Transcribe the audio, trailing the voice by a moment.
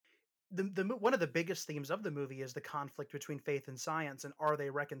one of the biggest themes of the movie is the conflict between faith and science, and are they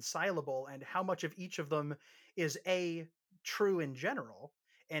reconcilable, and how much of each of them is A, true in general,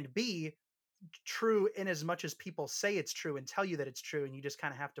 and B, true in as much as people say it's true and tell you that it's true, and you just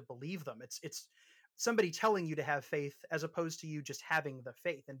kind of have to believe them. It's somebody telling you to have faith as opposed to you just having the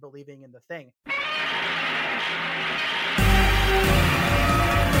faith and believing in the thing.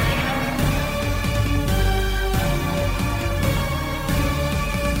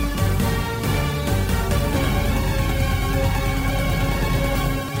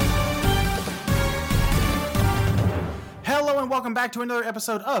 Hello and welcome back to another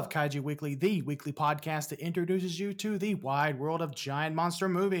episode of Kaiju Weekly, the weekly podcast that introduces you to the wide world of giant monster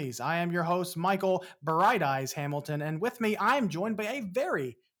movies. I am your host, Michael Bright Eyes Hamilton, and with me, I am joined by a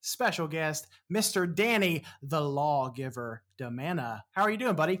very special guest, Mr. Danny, the Lawgiver Demana. How are you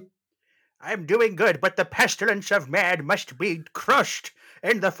doing, buddy? I'm doing good, but the pestilence of man must be crushed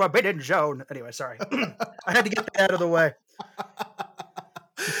in the forbidden zone. Anyway, sorry. I had to get that out of the way.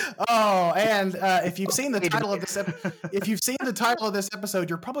 Oh, and if you've seen the title of this episode,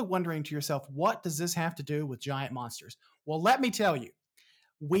 you're probably wondering to yourself, what does this have to do with giant monsters? Well, let me tell you,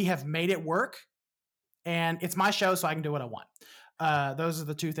 we have made it work, and it's my show, so I can do what I want. Those are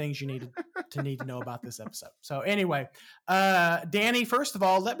the two things you need to know about this episode. So anyway, Danny, first of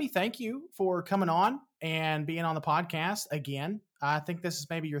all, let me thank you for coming on and being on the podcast again. I think this is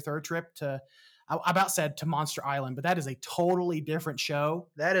maybe your third trip to Monster Island, but that is a totally different show.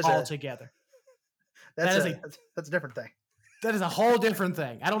 That is altogether. That's a different thing. That is a whole different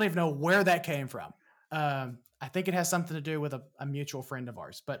thing. I don't even know where that came from. I think it has something to do with a mutual friend of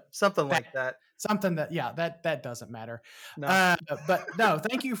ours, but something like that. Something that doesn't matter. No. But no,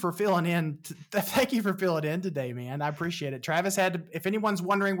 thank you for filling in. Thank you for filling in today, man. I appreciate it. Travis had to, if anyone's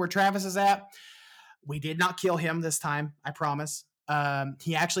wondering where Travis is at, we did not kill him this time. I promise.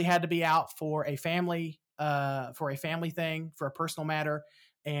 He actually had to be out for a family thing, for a personal matter.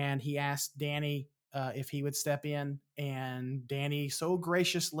 And he asked Danny if he would step in, and Danny so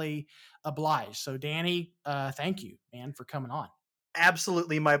graciously obliged. So Danny, thank you, man, for coming on.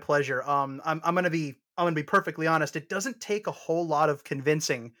 Absolutely my pleasure. I'm gonna be perfectly honest. It doesn't take a whole lot of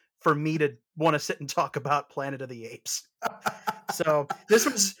convincing for me to want to sit and talk about Planet of the Apes. So this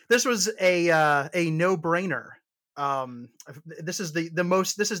was a no-brainer. This is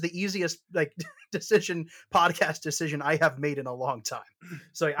the easiest podcast decision I have made in a long time.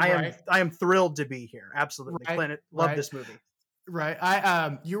 So I am thrilled to be here. Absolutely. Right. Love this movie.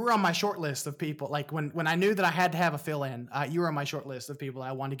 Right. You were on my short list of people. Like when I knew that I had to have a fill in, you were on my short list of people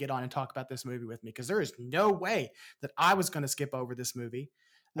I wanted to get on and talk about this movie with me, because there is no way that I was going to skip over this movie.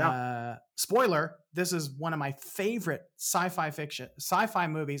 No. Spoiler, this is one of my favorite sci-fi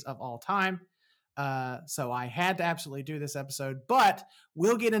movies of all time. So I had to absolutely do this episode, but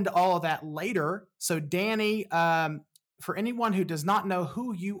we'll get into all of that later. So Danny, for anyone who does not know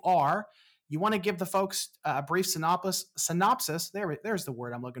who you are, you want to give the folks a brief synopsis. There's the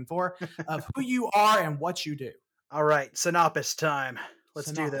word I'm looking for, of who you are and what you do. All right, synopsis time.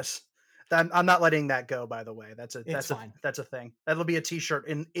 Let's do this. I'm not letting that go, by the way. That's a thing. That'll be a t-shirt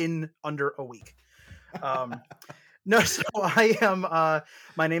in under a week. No, so I am.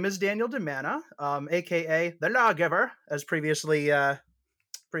 My name is Daniel Demana, aka the Lawgiver, as previously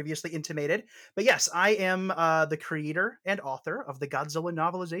intimated. But yes, I am the creator and author of the Godzilla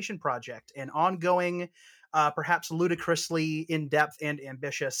Novelization Project, an ongoing, perhaps ludicrously in-depth and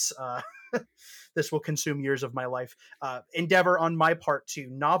ambitious. This will consume years of my life. Endeavor on my part to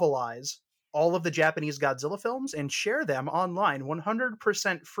novelize all of the Japanese Godzilla films and share them online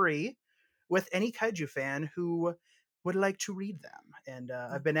 100% free with any kaiju fan who would like to read them. And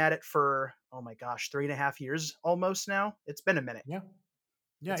I've been at it for, 3.5 years almost now. It's been a minute. Yeah.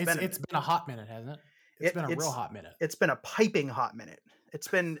 It's been a hot minute, hasn't it? It's been a real hot minute. It's been a piping hot minute. It's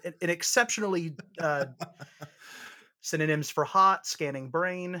been an exceptionally synonyms for hot, scanning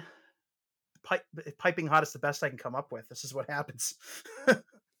brain. Piping hot is the best I can come up with. This is what happens.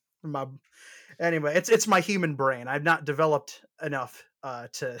 Anyway, it's my human brain. I've not developed enough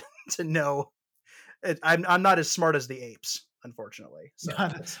to know. I'm not as smart as the apes, unfortunately. So.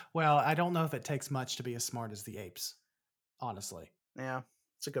 Well, I don't know if it takes much to be as smart as the apes, honestly. Yeah,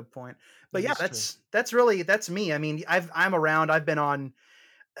 it's a good point. But yeah, that's me. I mean, I'm around. I've been on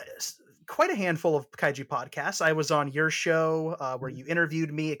quite a handful of kaiju podcasts. I was on your show where you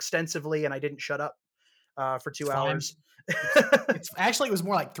interviewed me extensively, and I didn't shut up for 2 hours. It was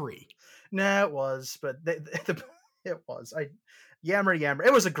more like 3. No, it was, but it was. Yammer.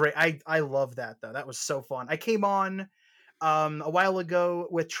 It was a great. I love that though. That was so fun. I came on a while ago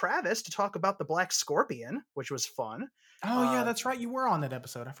with Travis to talk about the Black Scorpion, which was fun. Oh yeah, that's right. You were on that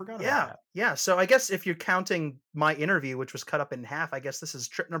episode. I forgot about Yeah, that. yeah. So I guess if you're counting my interview, which was cut up in half, I guess this is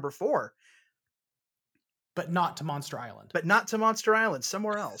trip number 4. But not to Monster Island. But not to Monster Island,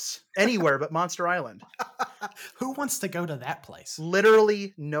 somewhere else. Anywhere but Monster Island. Who wants to go to that place?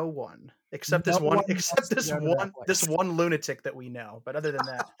 Literally no one. Except No this one one except wants to go to that this place. one lunatic that we know. But other than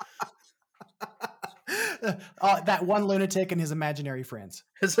that, that one lunatic and his imaginary friends.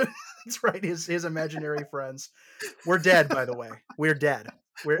 that's right, his imaginary friends. We're dead, by the way. We're dead.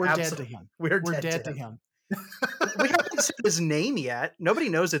 We're dead to him. We're dead to to him. We haven't said his name yet. Nobody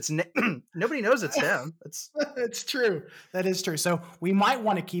knows nobody knows it's him. It's true. That is true. So we might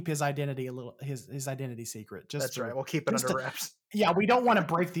want to keep his identity his identity secret. That's right. We'll keep it under wraps. Yeah, we don't want to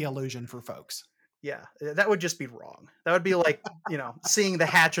break the illusion for folks. Yeah, that would just be wrong. That would be like, seeing the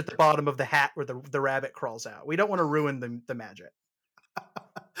hatch at the bottom of the hat where the rabbit crawls out. We don't want to ruin the magic.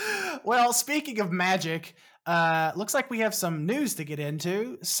 Well, speaking of magic, looks like we have some news to get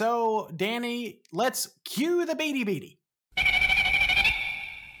into. So, Danny, let's cue the beady beady.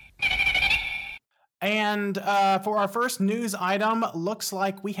 And for our first news item, looks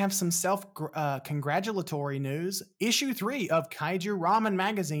like we have some self-congratulatory news. Issue 3 of Kaiju Ramen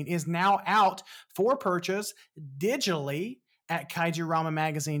Magazine is now out for purchase digitally at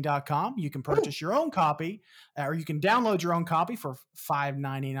kaijuramenmagazine.com. You can purchase your own copy, or you can download your own copy for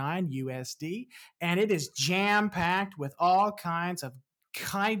 $5.99 USD. And it is jam-packed with all kinds of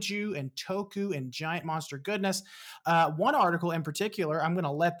kaiju and toku and giant monster goodness. One article in particular, I'm going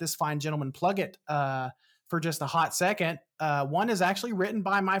to let this fine gentleman plug it for just a hot second. One is actually written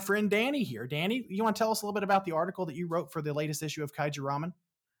by my friend Danny here. Danny, you want to tell us a little bit about the article that you wrote for the latest issue of Kaiju Ramen?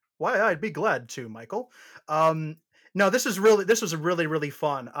 Why, I'd be glad to, Michael. No, this was really, really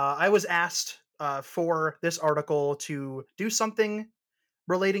fun. I was asked for this article to do something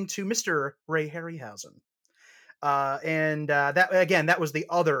relating to Mr. Ray Harryhausen. That was the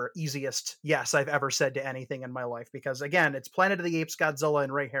other easiest yes I've ever said to anything in my life, because again, it's Planet of the Apes, Godzilla,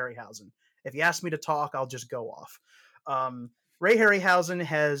 and Ray Harryhausen. If you ask me to talk, I'll just go off. Ray Harryhausen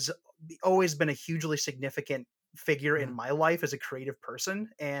has always been a hugely significant figure in my life as a creative person,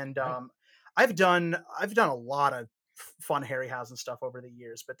 and I've done a lot of fun Harryhausen stuff over the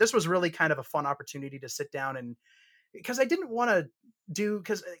years, but this was really kind of a fun opportunity to sit down, and because I didn't want to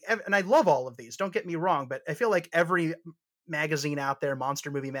and I love all of these, don't get me wrong, but I feel like every magazine out there,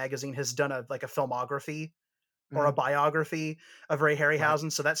 monster movie magazine, has done a filmography or a biography of Ray Harryhausen.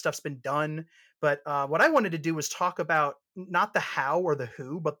 Right. So that stuff's been done. But what I wanted to do was talk about not the how or the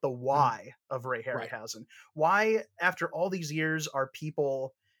who, but the why of Ray Harryhausen. Right. Why, after all these years, are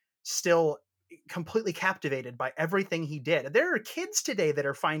people still completely captivated by everything he did? There are kids today that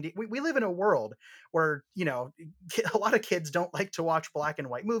are finding, we live in a world where, a lot of kids don't like to watch black and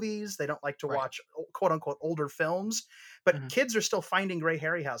white movies. They don't like to watch quote unquote older films, but kids are still finding Ray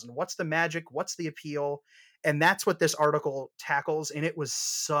Harryhausen. What's the magic? What's the appeal? And that's what this article tackles. And it was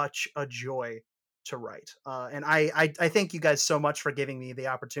such a joy to write. And I thank you guys so much for giving me the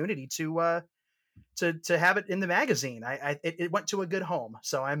opportunity to have it in the magazine. It went to a good home.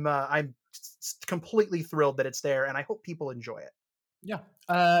 So I'm completely thrilled that it's there, and I hope people enjoy it. Yeah.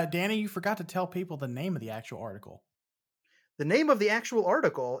 Danny, you forgot to tell people the name of the actual article. The name of the actual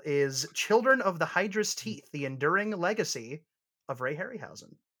article is Children of the Hydra's Teeth, the Enduring Legacy of Ray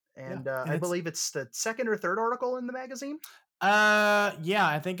Harryhausen. And I believe it's the second or third article in the magazine.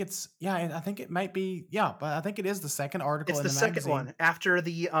 I think it might be, but I think it is the second article in the magazine. It's the second one after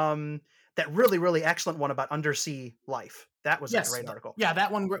the that really, really excellent one about undersea life. That was a great article. Yeah,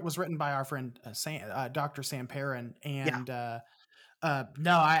 that one was written by our friend Dr. Sam Perrin. And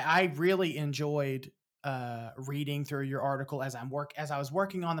I really enjoyed reading through your article as I was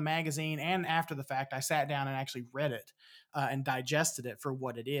working on the magazine, and after the fact, I sat down and actually read it and digested it for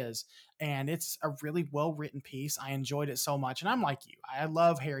what it is. And it's a really well written piece. I enjoyed it so much, and I'm like you. I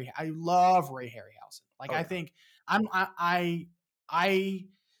love Ray Harryhausen. I think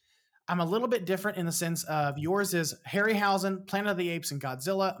I'm a little bit different in the sense of yours is Harryhausen, Planet of the Apes, and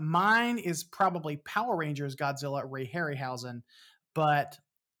Godzilla. Mine is probably Power Rangers, Godzilla, Ray Harryhausen, but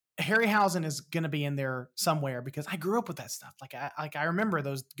Harryhausen is going to be in there somewhere because I grew up with that stuff. I remember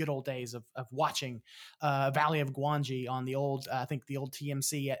those good old days of watching Valley of Gwangi on the old,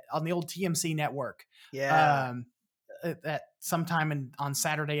 TMC network. Yeah. At sometime on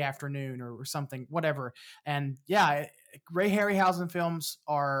Saturday afternoon or something, whatever. And Ray Harryhausen films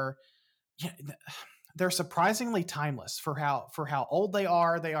are, they're surprisingly timeless for how old they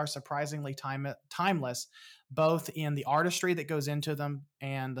are. They are surprisingly timeless, both in the artistry that goes into them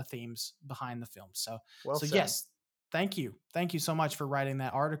and the themes behind the film. So yes, thank you so much for writing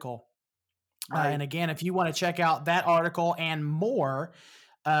that article. And again, if you want to check out that article and more,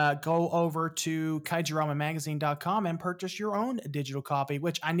 go over to kaijuramamagazine.com and purchase your own digital copy,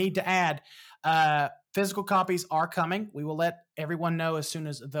 which I need to add, physical copies are coming. We will let everyone know as soon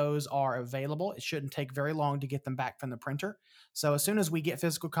as those are available. It shouldn't take very long to get them back from the printer. So as soon as we get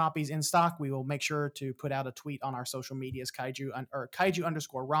physical copies in stock, we will make sure to put out a tweet on our social medias,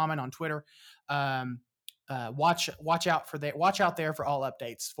 kaiju_ramen on Twitter. Watch out for that. Watch out there for all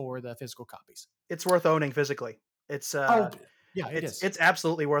updates for the physical copies. It's worth owning physically. It's it's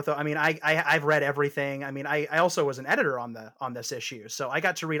absolutely worth it. I mean, I've read everything. I mean, I also was an editor on this issue, so I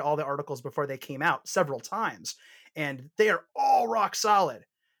got to read all the articles before they came out several times, and they are all rock solid.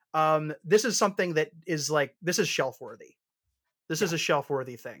 This is something that is like, this is shelf worthy. This is a shelf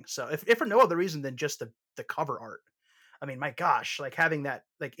worthy thing. So if for no other reason than just the cover art. I mean, my gosh, like having that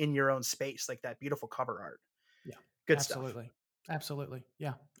like in your own space, like that beautiful cover art. Yeah, good absolutely. stuff. Absolutely.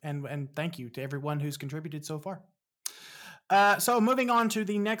 Yeah. And thank you to everyone who's contributed so far. So moving on to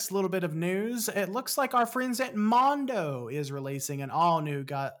the next little bit of news, it looks like our friends at Mondo is releasing an all new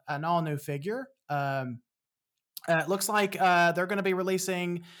figure. It looks like they're going to be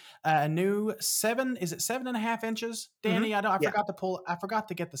releasing a new 7.5 inches, Danny? Mm-hmm. I forgot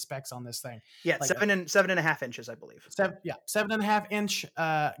to get the specs on this thing. Yeah, like 7.5 inches, I believe. 7.5 inch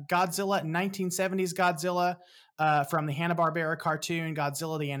Godzilla, 1970s Godzilla from the Hanna-Barbera cartoon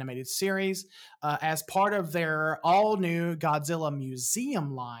Godzilla the Animated Series, as part of their all new Godzilla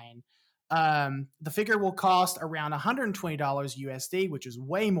Museum line. The figure will cost around $120 USD, which is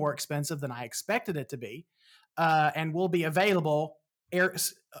way more expensive than I expected it to be. And will be available,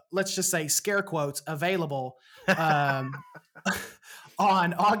 let's just say scare quotes, available on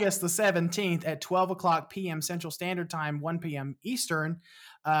August the 17th at 12 o'clock p.m. Central Standard Time, 1 p.m. Eastern,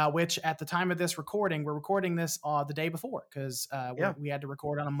 which at the time of this recording, we're recording this the day before because we had to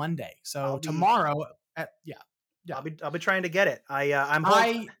record on a Monday. So tomorrow, I'll be trying to get it. I'm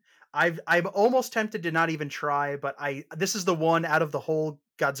almost tempted to not even try, but this is the one out of the whole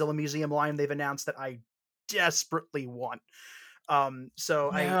Godzilla Museum line they've announced that I desperately want. I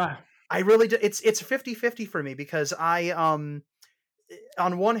really do. It's 50-50 for me because on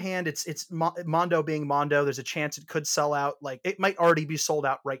one hand it's Mondo being Mondo, there's a chance it could sell out. Like it might already be sold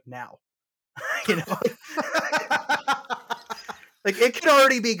out right now. You know, like it could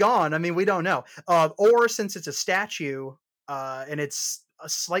already be gone. I mean, we don't know. Or since it's a statue and it's a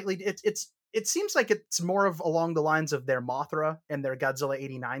slightly it seems like it's more of along the lines of their Mothra and their Godzilla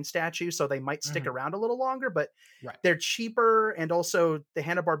 89 statue, so they might stick around a little longer, but they're cheaper, and also the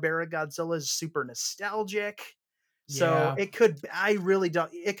Hanna-Barbera Godzilla is super nostalgic. So it could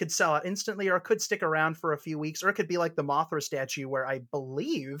sell out instantly, or it could stick around for a few weeks, or it could be like the Mothra statue where I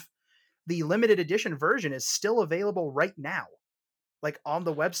believe the limited edition version is still available right now, like on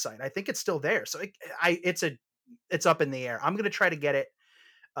the website. I think it's still there. So it's up in the air. I'm going to try to get it.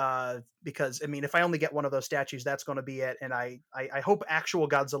 Because I mean, if I only get one of those statues, that's going to be it. And I hope actual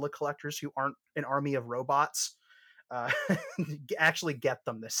Godzilla collectors who aren't an army of robots actually get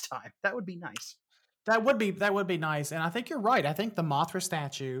them this time. That would be nice. That would be nice. And I think you're right. I think the Mothra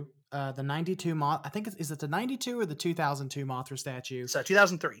statue, the 92 I think is it the 92 or the 2002 Mothra statue? So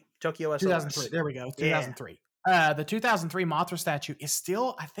 2003 Tokyo SOS. 2003. There we go. 2003. The 2003 Mothra statue is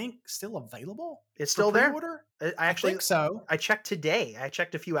still available. It's still there. I think so. I checked today. I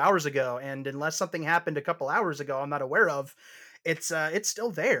checked a few hours ago, and unless something happened a couple hours ago, I'm not aware of. It's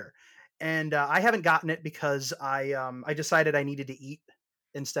still there, and I haven't gotten it because I decided I needed to eat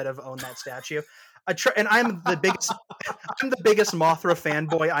instead of own that statue. And I'm the biggest Mothra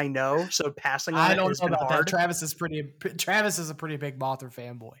fanboy I know. So passing on I don't know about hard. That. Travis is a pretty big Mothra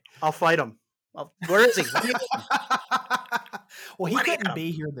fanboy. I'll fight him. Where is he? Well, he couldn't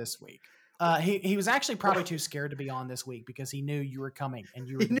be here this week. He was actually probably too scared to be on this week because he knew you were coming, and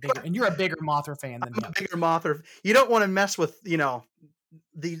you're a bigger Mothra fan than him. A bigger Mothra. You don't want to mess with you don't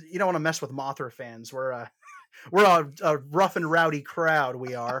want to mess with Mothra fans. We're a rough and rowdy crowd.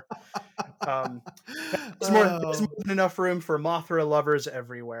 We are. There's more than enough room for Mothra lovers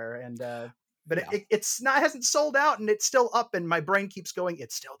everywhere, and but it hasn't sold out, and it's still up, and my brain keeps going,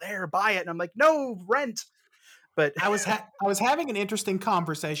 it's still there, buy it, and I'm like, no, rent. But I was having an interesting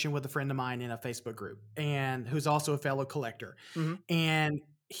conversation with a friend of mine in a Facebook group, and who's also a fellow collector, and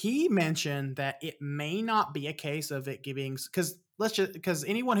he mentioned that it may not be a case of it giving, because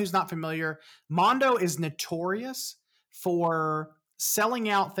anyone who's not familiar, Mondo is notorious for selling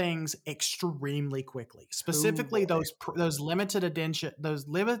out things extremely quickly. Specifically, those limited edition.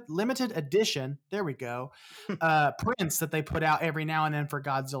 There we go. Prints that they put out every now and then for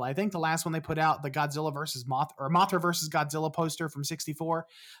Godzilla. I think the last one they put out, the Godzilla versus Mothra versus Godzilla poster from '64.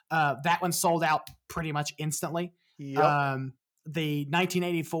 That one sold out pretty much instantly. Yep. The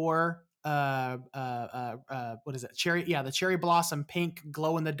 1984 what is it, the cherry blossom pink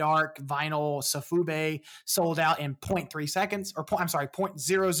glow in the dark vinyl Safube sold out in 0.3 seconds, or I'm sorry,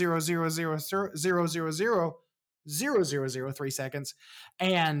 0.000000003 seconds,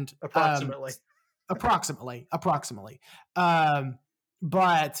 and approximately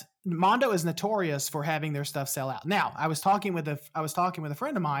but Mondo is notorious for having their stuff sell out. Now, I was talking with a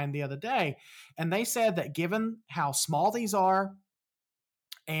friend of mine the other day, and they said that given how small these are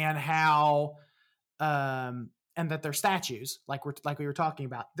and how and that they're statues, like we were talking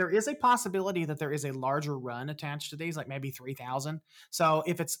about, there is a possibility that there is a larger run attached to these, like maybe 3,000. So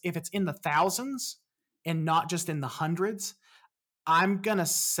if it's in the thousands and not just in the hundreds, I'm gonna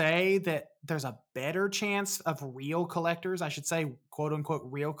say that there's a better chance of real collectors, I should say, quote unquote,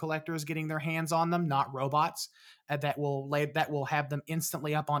 real collectors getting their hands on them, not robots that will have them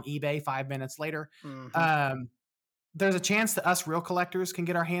instantly up on eBay 5 minutes later. Mm-hmm. There's a chance that us real collectors can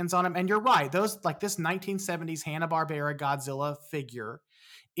get our hands on them. And you're right. Those, like this 1970s Hanna-Barbera Godzilla figure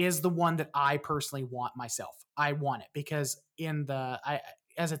is the one that I personally want myself. I want it because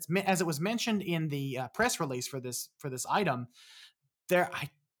as it was mentioned in the press release for this item, I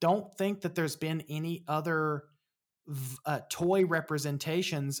don't think that there's been any other toy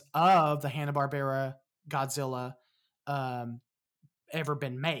representations of the Hanna-Barbera Godzilla ever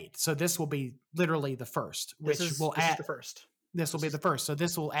been made. So this will be literally the first, This will be the first. So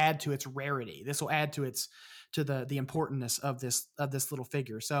this will add to its rarity. This will add to the importance of this little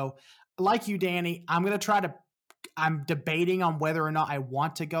figure. So like you, Danny, I'm debating on whether or not I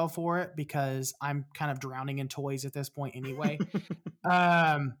want to go for it because I'm kind of drowning in toys at this point anyway.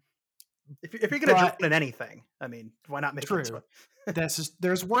 If you're going to drown in anything, I mean, why not make it toy? There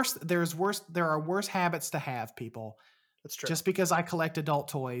are worse habits to have, people. That's true. Just because I collect adult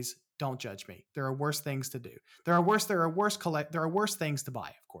toys, don't judge me. There are worse things to do. There are worse things to buy,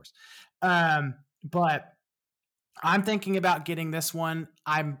 of course. But I'm thinking about getting this one.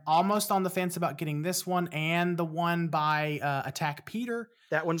 I'm almost on the fence about getting this one and the one by Attack Peter.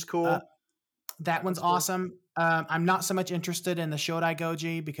 That one's cool. That one's awesome. I'm not so much interested in the Shodai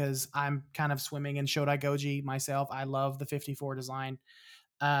Goji because I'm kind of swimming in Shodai Goji myself. I love the 54 design.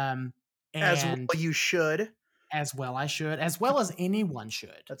 As well you should. As well I should, as well as anyone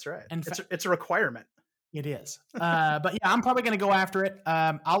should. That's right. It's a requirement. It is. But yeah, I'm probably going to go after it.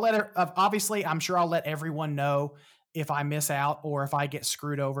 I'll let her, obviously, I'm sure I'll let everyone know if I miss out or if I get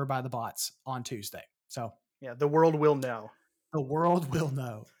screwed over by the bots on Tuesday. So yeah, the world will know. The world will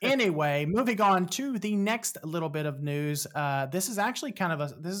know. Anyway, moving on to the next little bit of news. This is actually kind of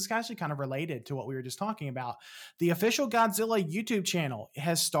related to what we were just talking about. The official Godzilla YouTube channel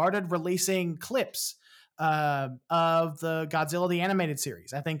has started releasing clips of the Godzilla the Animated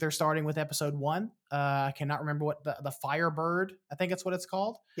Series. I think they're starting with episode 1. I cannot remember what the Firebird, I think it's what it's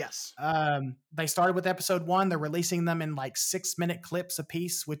called. Yes. They started with episode 1. They're releasing them in like 6-minute clips a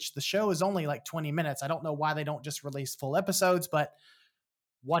piece, which the show is only like 20 minutes. I don't know why they don't just release full episodes, but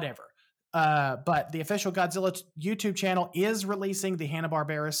whatever. But the official Godzilla YouTube channel is releasing the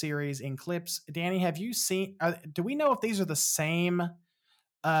Hanna-Barbera series in clips. Danny, have you seen, do we know if these are the same,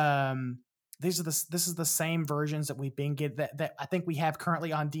 this is the same versions that we've been getting that I think we have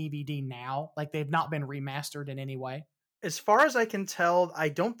currently on DVD now. Like they've not been remastered in any way. As far as I can tell, I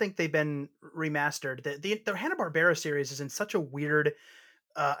don't think they've been remastered. The Hanna-Barbera series is in such a weird,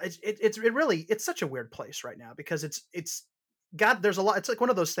 it's such a weird place right now because there's a lot. It's like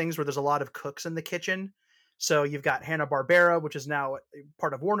one of those things where there's a lot of cooks in the kitchen. So you've got Hanna-Barbera, which is now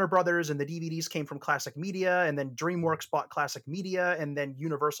part of Warner Brothers, and the DVDs came from Classic Media, and then DreamWorks bought Classic Media, and then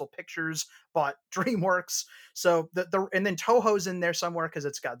Universal Pictures bought DreamWorks. So and then Toho's in there somewhere because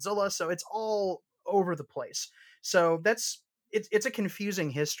it's Godzilla. So it's all over the place. So it's a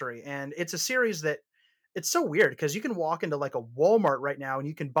confusing history, and it's a series that it's so weird because you can walk into like a Walmart right now and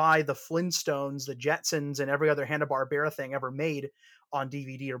you can buy the Flintstones, the Jetsons, and every other Hanna-Barbera thing ever made on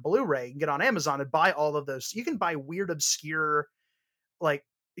DVD or Blu-ray. You can get on Amazon and buy all of those. You can buy weird, obscure, like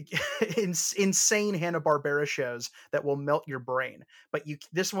insane Hanna-Barbera shows that will melt your brain. But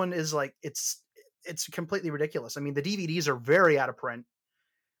this one is like, it's completely ridiculous. I mean, the DVDs are very out of print.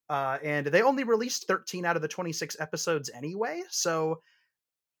 And they only released 13 out of the 26 episodes anyway. So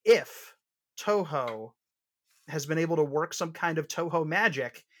if Toho has been able to work some kind of Toho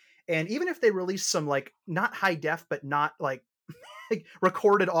magic, and even if they release some like not high def, but not like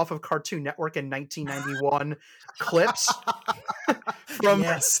recorded off of Cartoon Network in 1991 clips from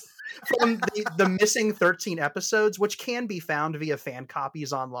yes. from the missing 13 episodes, which can be found via fan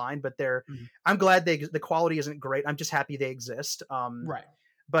copies online, but I'm glad the quality isn't great. I'm just happy they exist. Right.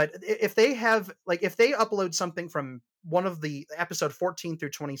 But if they have, like, if they upload something from one of the episode 14 through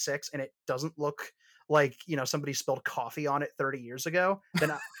 26 and it doesn't look like, somebody spilled coffee on it 30 years ago,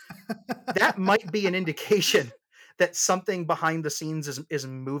 then that might be an indication that something behind the scenes is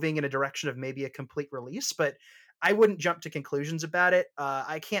moving in a direction of maybe a complete release. But I wouldn't jump to conclusions about it.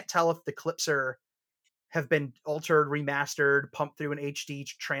 I can't tell if the clips have been altered, remastered, pumped through an HD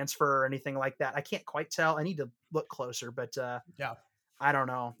transfer or anything like that. I can't quite tell. I need to look closer, but yeah, I don't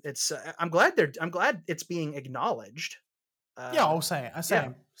know. It's I'm glad it's being acknowledged. Yeah, I'll say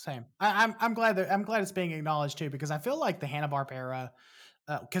same. I'm glad it's being acknowledged too, because I feel like the Hanna-Barbera,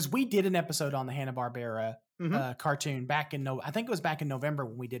 because we did an episode on the Hanna-Barbera cartoon back in I think it was back in November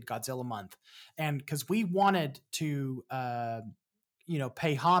when we did Godzilla month, and because we wanted to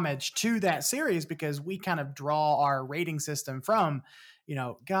pay homage to that series, because we kind of draw our rating system from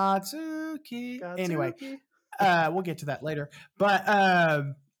Godzuki. Anyway, we'll get to that later, but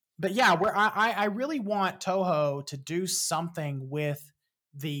yeah, where I really want Toho to do something with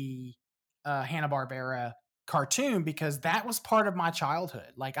the Hanna-Barbera cartoon, because that was part of my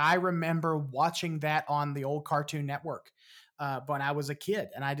childhood. Like, I remember watching that on the old Cartoon Network when I was a kid,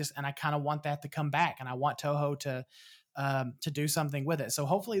 and I kind of want that to come back, and I want Toho to do something with it. So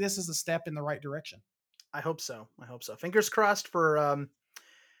hopefully this is a step in the right direction. I hope so. Fingers crossed for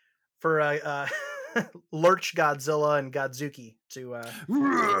Lurch Godzilla and Godzuki to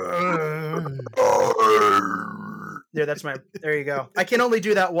yeah, there you go. I can only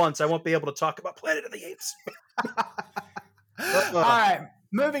do that once. I won't be able to talk about Planet of the Apes. All right,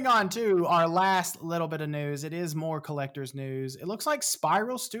 moving on to our last little bit of news. It is more collector's news. It looks like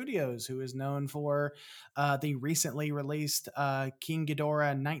Spiral Studios, who is known for the recently released King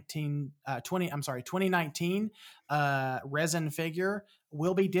Ghidorah 2019 resin figure,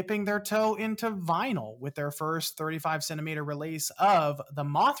 will be dipping their toe into vinyl with their first 35 centimeter release of the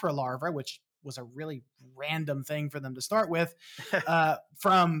Mothra larva, which was a really random thing for them to start with,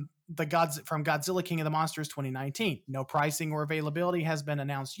 from Godzilla King of the Monsters 2019. No pricing or availability has been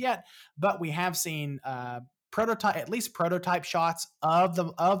announced yet, but we have seen prototype shots of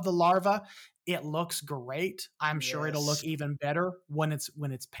the larva. It looks great. I'm sure it'll look even better when it's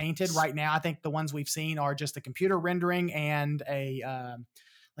painted. Right now, I think the ones we've seen are just a computer rendering and a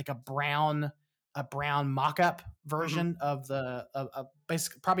brown mock-up version of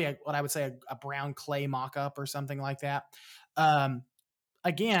basically probably what I would say a brown clay mock-up or something like that.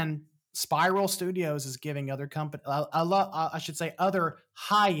 Again, Spiral Studios is giving other other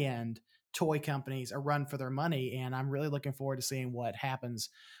high-end toy companies a run for their money, and I'm really looking forward to seeing what happens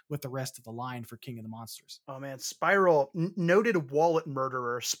with the rest of the line for King of the Monsters. Oh man, Spiral, noted wallet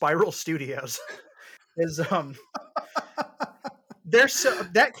murderer, Spiral Studios is there's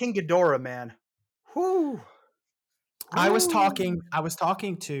that King Ghidorah, man. Whoo. I was talking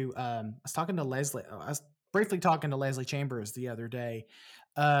to Leslie. I was briefly talking to Leslie Chambers the other day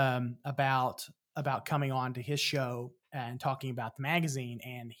about coming on to his show and talking about the magazine,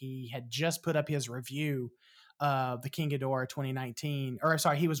 and he had just put up his review of the King Ghidorah 2019, or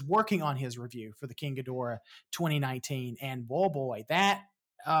sorry, he was working on his review for the King Ghidorah 2019, and whoa boy, that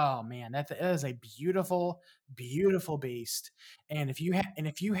is a beautiful, beautiful beast. And if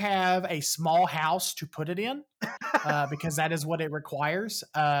you have a small house to put it in, because that is what it requires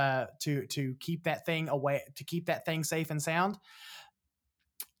to keep that thing away, to keep that thing safe and sound,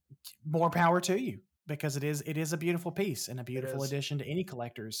 more power to you, because it is a beautiful piece and a beautiful addition to any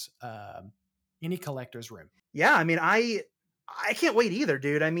collector's room. Yeah, I mean, I can't wait either,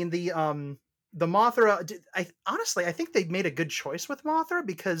 dude. I mean, the Mothra, honestly, I think they made a good choice with Mothra,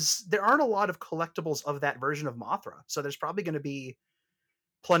 because there aren't a lot of collectibles of that version of Mothra. So there's probably going to be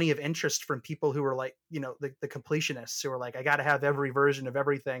plenty of interest from people who are like, the completionists who are like, I got to have every version of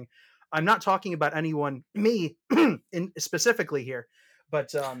everything. I'm not talking about me in specifically here,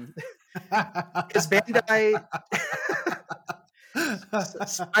 but because Bandai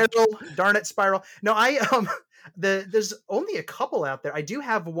Spiral, darn it, Spiral. No, there's only a couple out there. I do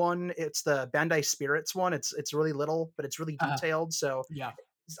have one. It's the Bandai Spirits one. It's really little, but it's really detailed. So yeah,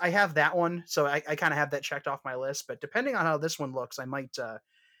 I have that one. So I kind of have that checked off my list. But depending on how this one looks, I might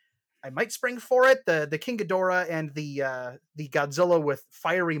spring for it. The King Ghidorah and the Godzilla with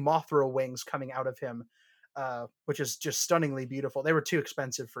fiery Mothra wings coming out of him, which is just stunningly beautiful. They were too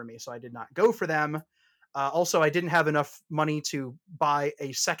expensive for me, so I did not go for them. Also, I didn't have enough money to buy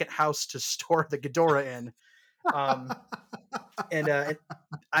a second house to store the Ghidorah in. And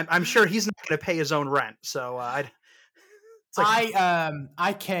I'm sure he's not going to pay his own rent. So I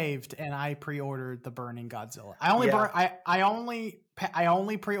caved and I pre-ordered the Burning Godzilla. I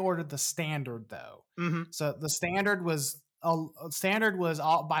only pre-ordered the standard though. Mm-hmm. So the standard was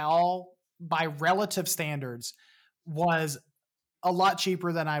by relative standards was a lot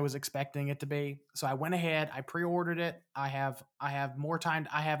cheaper than I was expecting it to be. So I went ahead, I pre-ordered it. I have more time.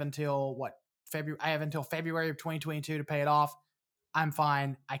 I have until February of 2022 to pay it off. I'm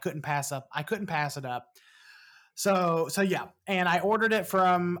fine. I couldn't pass it up. So yeah, and I ordered it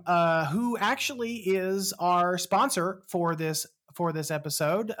from who actually is our sponsor for this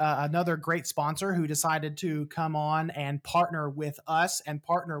episode, another great sponsor who decided to come on and partner with us and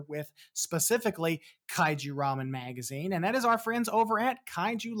partner with specifically Kaiju Ramen Magazine, and that is our friends over at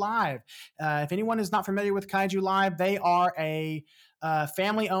Kaiju Live. If anyone is not familiar with Kaiju Live, they are a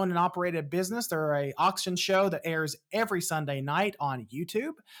family-owned and operated business. They're an auction show that airs every Sunday night on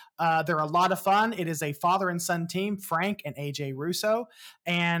YouTube. They're a lot of fun. It is a father and son team, Frank and AJ Russo.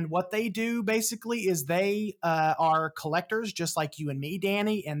 And what they do basically is they are collectors just like you and me,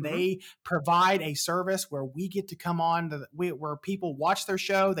 Danny, and they provide a service where we get to come on where people watch their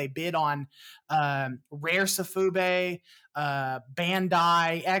show. They bid on Rare Safube,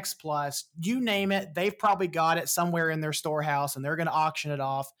 Bandai, X Plus, you name it. They've probably got it somewhere in their storehouse and they're going to auction it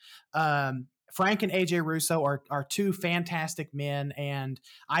off. Frank and AJ Russo are two fantastic men, and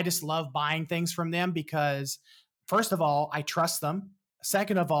I just love buying things from them because, first of all, I trust them.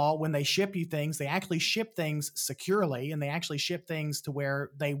 Second of all, when they ship you things, they actually ship things securely, and they actually ship things to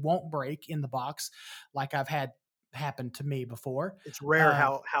where they won't break in the box, like I've had happened to me before. It's rare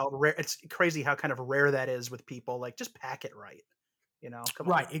how rare. It's crazy how kind of rare that is with people. Like, just pack it right, Come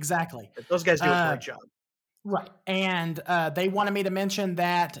on. Right, exactly. Those guys do a great job. Right. And they wanted me to mention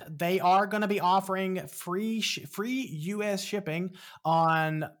that they are going to be offering free U.S. shipping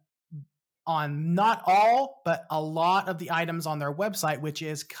on not all, but a lot of the items on their website, which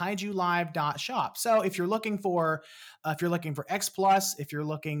is kaijulive.shop. So if you're looking for X Plus, if you're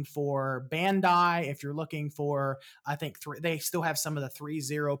looking for Bandai, if you're looking for, I think they still have some of the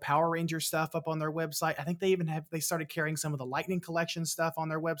 3-0 Power Ranger stuff up on their website. I think they started carrying some of the Lightning Collection stuff on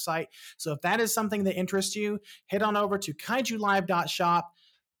their website. So if that is something that interests you, head on over to kaijulive.shop.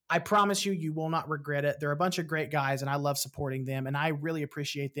 I promise you will not regret it. They're a bunch of great guys, and I love supporting them, and I really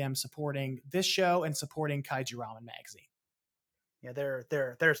appreciate them supporting this show and supporting Kaiju Ramen Magazine. Yeah,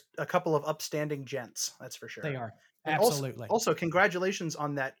 there's a couple of upstanding gents, that's for sure. They are. And absolutely. Also, congratulations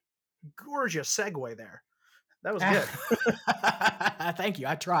on that gorgeous segue there. That was good. Thank you.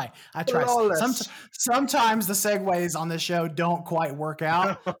 I try. Sometimes the segues on this show don't quite work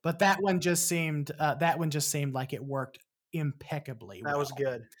out, but that one just seemed like it worked impeccably. That was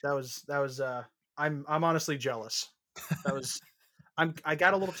good. That was I'm honestly jealous. I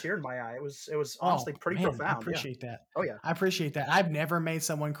got a little tear in my eye. It was honestly pretty profound. I appreciate that. Oh yeah. I appreciate that. I've never made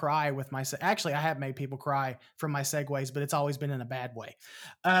someone cry with my actually I have made people cry from my segues, but it's always been in a bad way.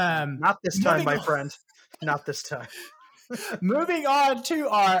 Not this time, my friend. Not this time. Moving on to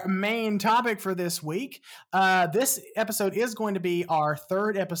our main topic for this week. This episode is going to be our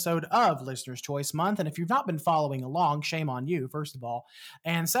third episode of Listener's Choice Month. And if you've not been following along, shame on you, first of all.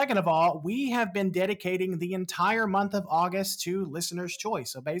 And second of all, we have been dedicating the entire month of August to Listener's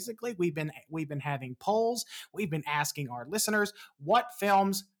Choice. So basically, we've been having polls. We've been asking our listeners, what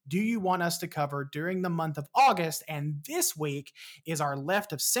films do you want us to cover during the month of August? And this week is our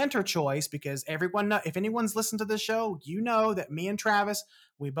left of center choice, because if anyone's listened to this show, you know that me and Travis,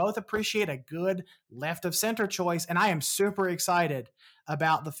 we both appreciate a good left of center choice. And I am super excited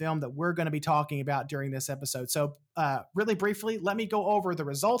about the film that we're going to be talking about during this episode. So really briefly, let me go over the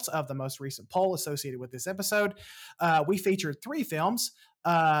results of the most recent poll associated with this episode. We featured 3 films.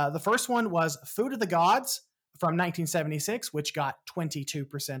 The first one was Food of the Gods from 1976, which got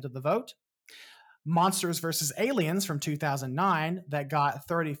 22% of the vote. Monsters vs. Aliens from 2009, that got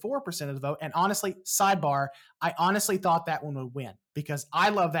 34% of the vote. And honestly, sidebar, I honestly thought that one would win because I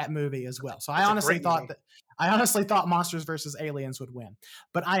love that movie as well. So I honestly thought Monsters vs. Aliens would win.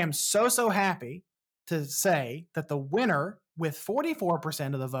 But I am so happy to say that the winner with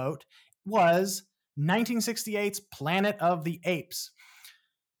 44% of the vote was 1968's Planet of the Apes.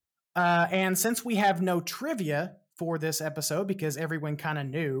 And since we have no trivia for this episode, because everyone kind of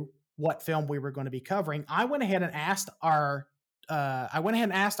knew what film we were going to be covering, I went ahead and asked our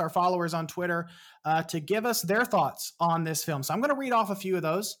followers on Twitter to give us their thoughts on this film. So I'm going to read off a few of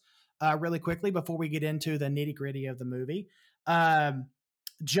those really quickly before we get into the nitty gritty of the movie.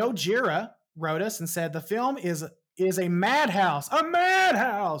 Joe Gira wrote us and said, the film is is a madhouse. But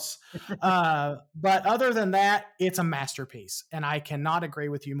other than that, it's a masterpiece. And I cannot agree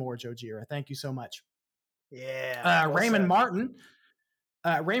with you more, Jojira. Thank you so much. Yeah. Well Raymond Martin.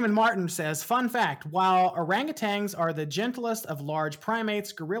 Raymond Martin says, fun fact, while orangutans are the gentlest of large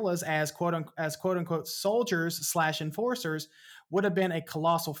primates, gorillas as quote unquote soldiers / enforcers would have been a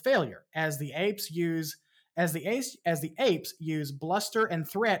colossal failure, as the apes use bluster and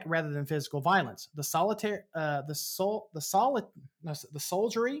threat rather than physical violence. The soldiery,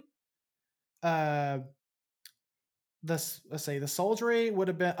 the soldiery would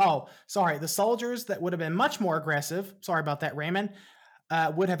have been, the soldiers that would have been much more aggressive. Sorry about that, Raymond.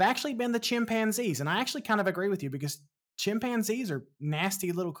 Would have actually been the chimpanzees. And I actually kind of agree with you because chimpanzees are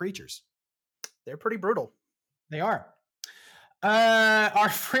nasty little creatures. They're pretty brutal. They are. Our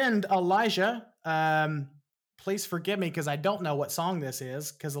friend Elijah, please forgive me because I don't know what song this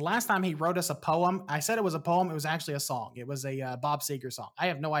is, because the last time he wrote us a poem, I said it was a poem. It was actually a song. It was a Bob Seger song. I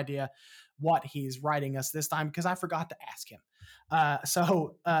have no idea what he's writing us this time because I forgot to ask him.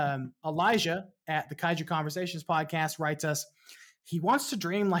 So Elijah at the Kaiju Conversations podcast writes us, he wants to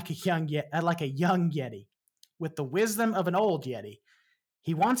dream like a young Yeti with the wisdom of an old Yeti.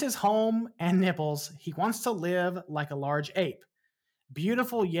 He wants his home and nipples. He wants to live like a large ape.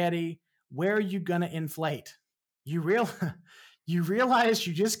 Beautiful Yeti, where are you gonna inflate? You realize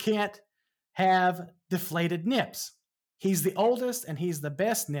you just can't have deflated nips. He's the oldest and he's the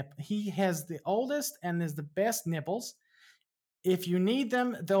best nip. He has the oldest and is the best nipples. If you need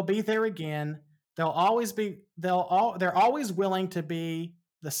them, they'll be there again. They're always willing to be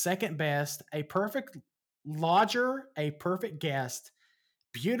the second best, a perfect lodger, a perfect guest.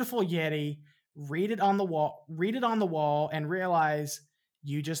 Beautiful Yeti, read it on the wall and realize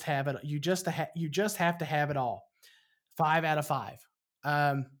you just have it. You just have to have it all. 5 out of 5.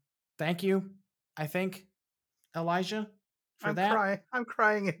 Thank you. I think, Elijah, for that. I'm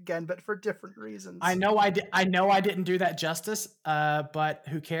crying again, but for different reasons. I know I didn't do that justice, but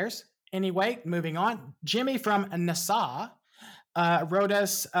who cares? Anyway, moving on. Jimmy from Nassau wrote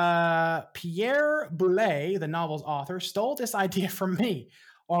us, Pierre Boulez, the novel's author, stole this idea from me,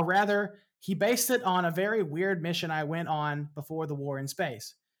 or rather, he based it on a very weird mission I went on before the war in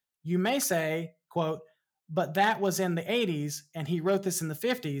space. You may say, quote, but that was in the 80s, and he wrote this in the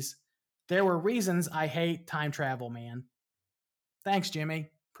 50s. There were reasons I hate time travel, man. Thanks, Jimmy.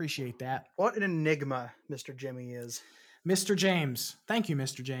 Appreciate that. What an enigma Mr. Jimmy is. Mr. James. Thank you,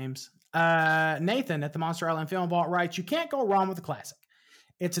 Mr. James. Nathan at the Monster Island Film Vault writes, you can't go wrong with a classic.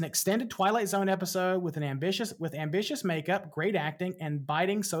 It's an extended Twilight Zone episode with ambitious makeup, great acting, and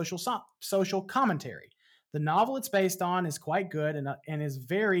biting social commentary. The novel it's based on is quite good and is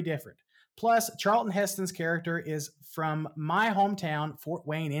very different. Plus, Charlton Heston's character is from my hometown, Fort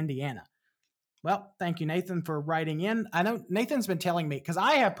Wayne, Indiana. Well, thank you, Nathan, for writing in. I know Nathan's been telling me, because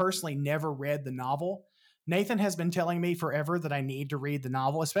I have personally never read the novel. Nathan has been telling me forever that I need to read the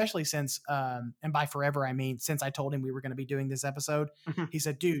novel, especially since, and by forever, I mean, since I told him we were going to be doing this episode, he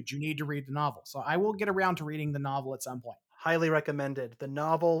said, dude, you need to read the novel. So I will get around to reading the novel at some point. Highly recommended. The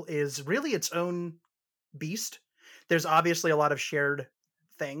novel is really its own beast. There's obviously a lot of shared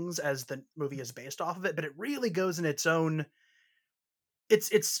things as the movie is based off of it, but it really goes in its own.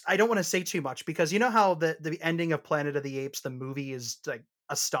 It's I don't want to say too much because you know how the ending of Planet of the Apes, the movie, is like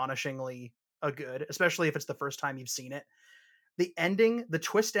astonishingly good, especially if it's the first time you've seen it. The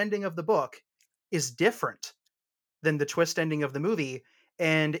twist ending of the book is different than the twist ending of the movie,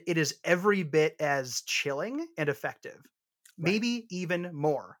 and it is every bit as chilling and effective. Right. Maybe even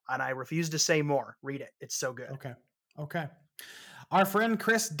more. And I refuse to say more. Read it. It's so good. Okay. Our friend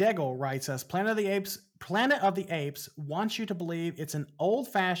Chris Degel writes us, Planet of the Apes wants you to believe it's an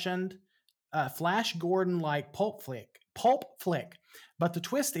old-fashioned Flash Gordon-like pulp flick. But the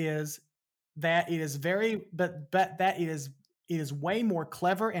twist is that it is way more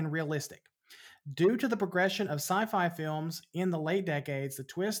clever and realistic. Due to the progression of sci-fi films in the late decades, the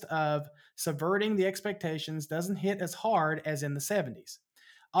twist of subverting the expectations doesn't hit as hard as in the 70s.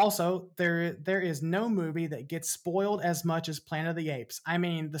 Also, there is no movie that gets spoiled as much as Planet of the Apes. I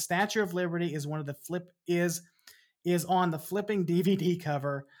mean, the Statue of Liberty is on the flipping DVD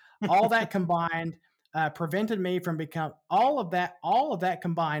cover. All that combined prevented me from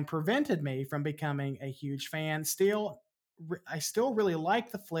becoming a huge fan. I still really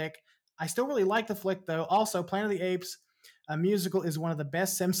like the flick. Though. Also, Planet of the Apes, a musical, is one of the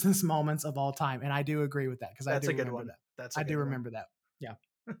best Simpsons moments of all time, and I do agree with that because I do remember that. I do remember that. Yeah.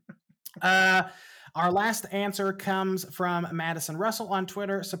 Our last answer comes from Madison Russell on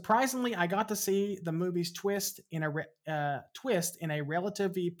Twitter. Surprisingly, I got to see the movie's twist in a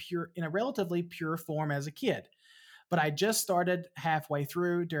relatively pure form as a kid. but I just started halfway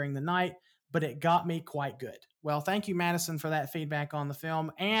through during the night, but it got me quite good. Well, thank you, Madison, for that feedback on the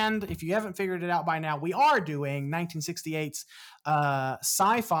film. And if you haven't figured it out by now, we are doing 1968's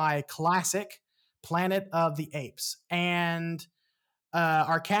sci-fi classic, Planet of the Apes. And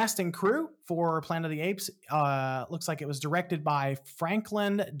our cast and crew for Planet of the Apes looks like it was directed by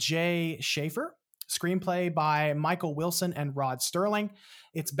Franklin J. Schaefer, screenplay by Michael Wilson and Rod Sterling.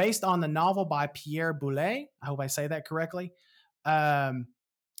 It's based on the novel by Pierre Boulez. I hope I say that correctly.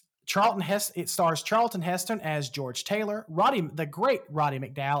 It stars Charlton Heston as George Taylor, the great Roddy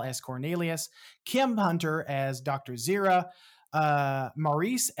McDowall as Cornelius, Kim Hunter as Dr. Zira,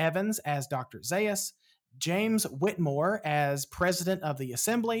 Maurice Evans as Dr. Zaius, James Whitmore as President of the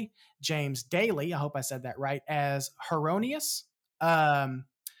Assembly, James Daly, I hope I said that right, as Hieronymus,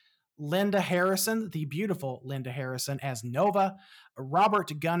 Linda Harrison, the beautiful Linda Harrison as Nova,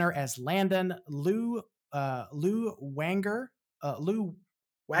 Robert Gunner as Landon, Lou Wagner. Lou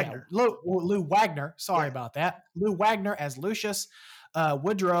Wagner. Sorry about that. Lou Wagner as Lucius,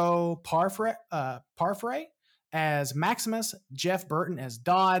 Woodrow Parfrey as Maximus, Jeff Burton as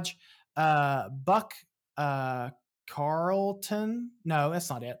Dodge, Buck Carlton. No,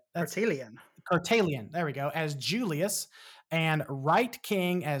 that's not it. That's Cartalian. There we go. As Julius, and Wright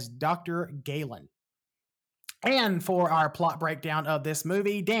King as Dr. Galen. And for our plot breakdown of this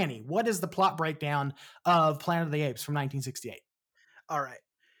movie, Danny, what is the plot breakdown of Planet of the Apes from 1968? All right.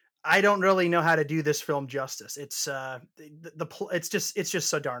 I don't really know how to do this film justice. It's it's just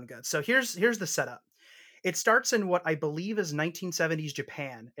so darn good. So here's the setup. It starts in what I believe is 1970s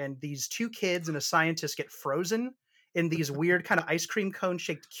Japan, and these two kids and a scientist get frozen in these weird kind of ice cream cone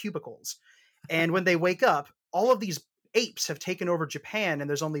shaped cubicles. And when they wake up, all of these apes have taken over Japan, and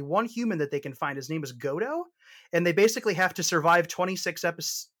there's only one human that they can find. His name is Godo, and they basically have to survive 26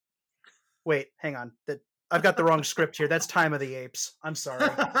 episodes. Wait, hang on. I've got the wrong script here. That's Time of the Apes. I'm sorry.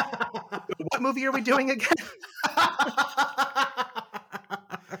 What movie are we doing again?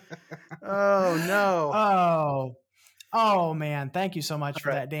 Oh no. Oh man. Thank you so much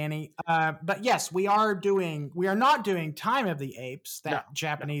for that, Danny. But yes, we are not doing Time of the Apes, that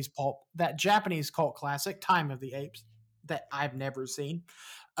Japanese cult classic, Time of the Apes, that I've never seen.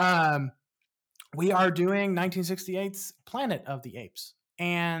 We are doing 1968's Planet of the Apes.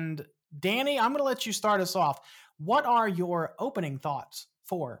 And Danny, I'm going to let you start us off. What are your opening thoughts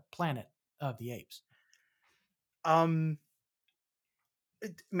for Planet of the Apes?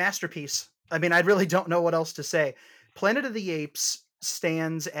 Masterpiece. I mean, I really don't know what else to say. Planet of the Apes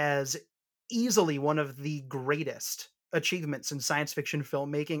stands as easily one of the greatest achievements in science fiction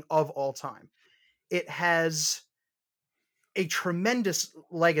filmmaking of all time. It has a tremendous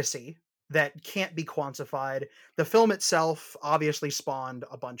legacy that can't be quantified. The film itself obviously spawned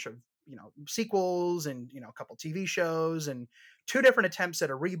a bunch of, sequels and, a couple TV shows and two different attempts at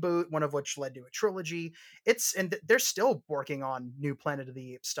a reboot, one of which led to a trilogy. And they're still working on new Planet of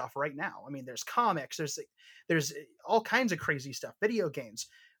the Apes stuff right now. I mean, there's comics, there's all kinds of crazy stuff, video games,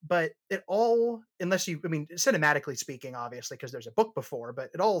 but it all, cinematically speaking, obviously, because there's a book before, but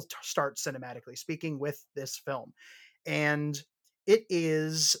it all starts cinematically speaking with this film. And it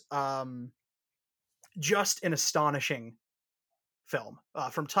is just an astonishing film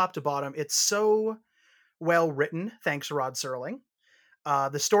from top to bottom. It's so well written, thanks to Rod Serling.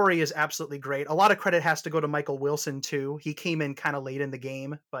 The story is absolutely great. A lot of credit has to go to Michael Wilson too. He came in kind of late in the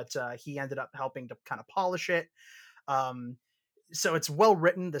game, but he ended up helping to kind of polish it. So it's well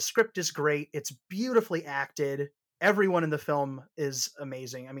written. The script is great. It's beautifully acted. Everyone in the film is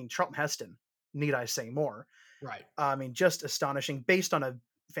amazing. I mean, Charlton Heston, need I say more? Right. I mean, just astonishing, based on a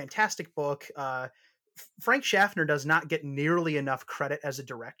fantastic book. Frank Schaffner does not get nearly enough credit as a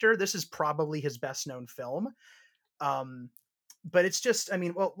director. This is probably his best known film. But it's just,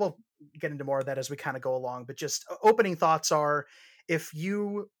 we'll get into more of that as we kind of go along, but just opening thoughts are, if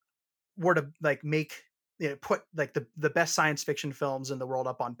you were to put the best science fiction films in the world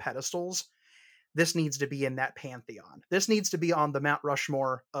up on pedestals, this needs to be in that pantheon. This needs to be on the Mount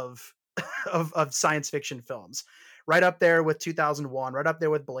Rushmore of science fiction films, right up there with 2001, right up there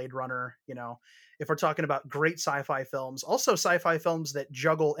with Blade Runner. If we're talking about great sci-fi films, also sci-fi films that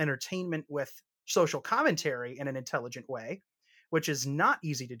juggle entertainment with social commentary in an intelligent way, which is not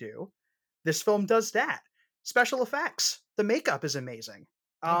easy to do. This film does that. Special effects, the makeup is amazing.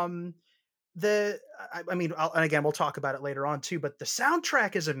 And again, we'll talk about it later on too, but the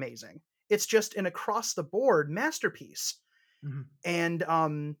soundtrack is amazing. It's just an across the board masterpiece. Mm-hmm.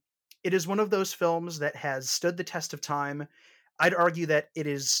 And it is one of those films that has stood the test of time. I'd argue that it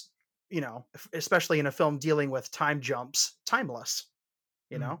is, especially in a film dealing with time jumps, timeless.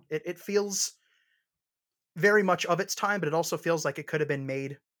 It feels very much of its time, but it also feels like it could have been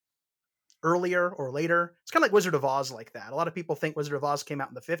made earlier or later. It's kind of like Wizard of Oz like that. A lot of people think Wizard of Oz came out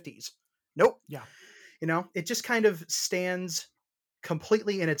in the 50s. Nope. Yeah. It just kind of stands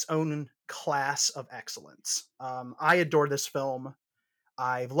completely in its own class of excellence. I adore this film.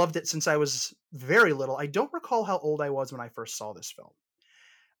 I've loved it since I was very little. I don't recall how old I was when I first saw this film.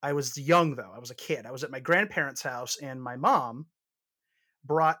 I was young though. I was a kid. I was at my grandparents' house, and my mom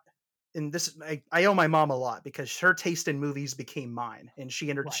brought. And this, I owe my mom a lot because her taste in movies became mine, and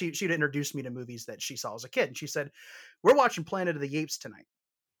Right. she'd introduced me to movies that she saw as a kid. And she said, "We're watching Planet of the Apes tonight."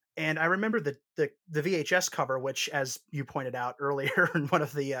 And I remember the VHS cover, which, as you pointed out earlier in one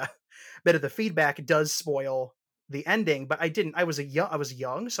of the bit of the feedback, does spoil the ending. But I didn't. I was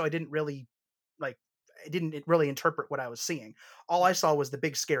young, so I didn't really like. I didn't really interpret what I was seeing. All I Right. saw was the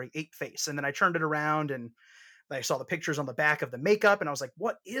big scary ape face, and then I turned it around and I saw the pictures on the back of the makeup, and I was like,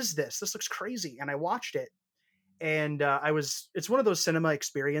 "What is this? This looks crazy." And I watched it, and I was. It's one of those cinema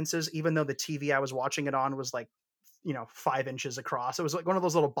experiences. Even though the TV I was watching it on was like 5 inches across. It was like one of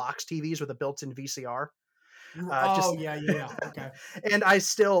those little box TVs with a built-in VCR. Oh, Just yeah, yeah, yeah. Okay. and I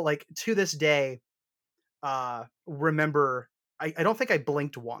still like to this day remember. I don't think I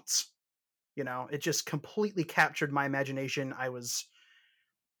blinked once. It just completely captured my imagination. I was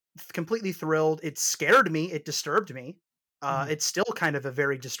completely thrilled. It scared me. It disturbed me. Mhm. It's still kind of a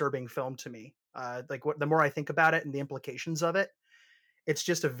very disturbing film to me. Like the more I think about it and the implications of it, it's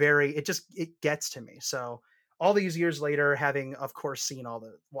just it gets to me. So all these years later, having of course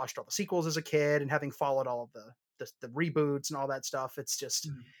watched all the sequels as a kid and having followed all of the reboots and all that stuff,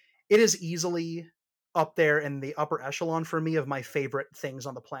 Mhm. it is easily up there in the upper echelon for me of my favorite things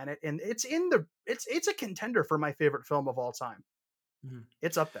on the planet. And it's a contender for my favorite film of all time. Mhm.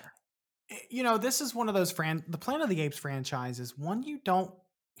 It's up there. This is one of those the Planet of the Apes franchise is one you don't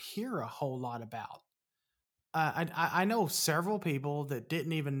hear a whole lot about. I know several people that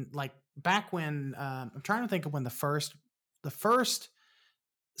didn't even like back when I'm trying to think of when the first the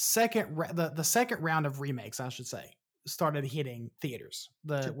second round of remakes, I should say, started hitting theaters.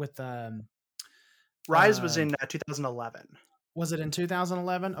 The To- with Rise was uh in 2011. Was it in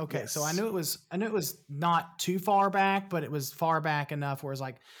 2011? Okay, so Yes. I knew it was not too far back, but it was far back enough where it's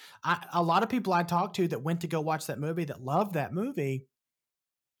like a lot of people I talked to that went to go watch that movie that loved that movie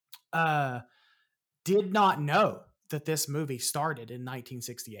uh did not know that this movie started in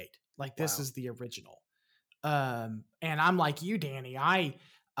 1968. Like this Wow. is the original. And I'm like you, Danny.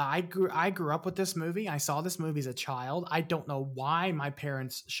 I grew up with this movie. I saw this movie as a child. I don't know why my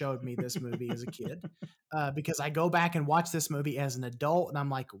parents showed me this movie as a kid, because I go back and watch this movie as an adult, and I'm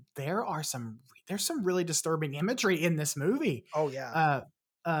like, there's some really disturbing imagery in this movie. Oh yeah.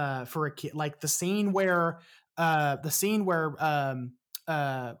 Uh, for a kid, like the scene where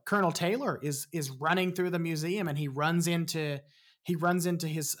Colonel Taylor is running through the museum, and he runs into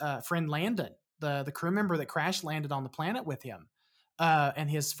his friend Landon, the crew member that crash landed on the planet with him. And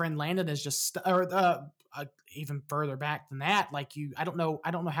his friend Landon is even further back than that. Like I don't know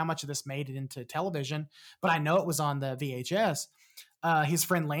how much of this made it into television, but I know it was on the VHS. His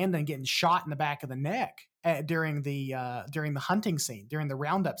friend Landon getting shot in the back of the neck during the hunting scene, during the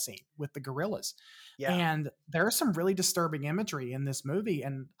roundup scene with the gorillas. Yeah. And there's some really disturbing imagery in this movie,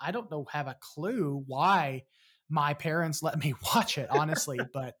 and I don't know have a clue why my parents let me watch it, honestly,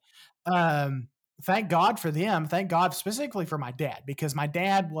 but um thank God for them. Thank God specifically for my dad, because my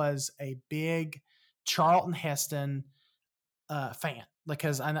dad was a big Charlton Heston fan,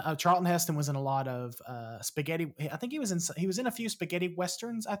 because I know Charlton Heston was in a lot of spaghetti. I think he was in a few spaghetti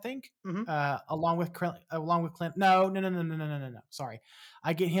westerns. I think Hmm. along with Clint. No, no, no, no, no, no, no, no, no. Sorry,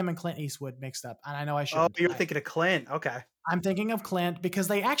 I get him and Clint Eastwood mixed up, and I know I Oh, shouldn't. you were thinking of Clint. Okay. I'm thinking of Clint because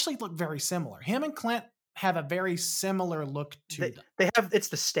they actually look very similar. Him and Clint have a very similar look to them. They have it's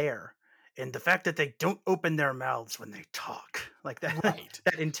the stare and the fact that they don't open their mouths when they talk like that. Right.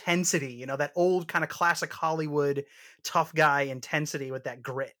 That intensity, that old kind of classic Hollywood tough guy intensity with that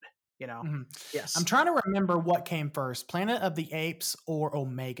grit. You know. Mhm. I'm Yes. trying to remember what came first, Planet of the Apes or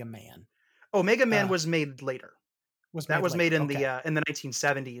Omega Man. Omega Man Uh, was made later. was That made was later. made Okay. in the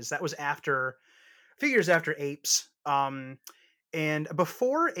 1970s. That was after a few years after Apes. And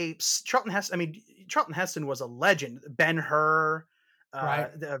before Apes, Charlton Heston was a legend. Ben Hur,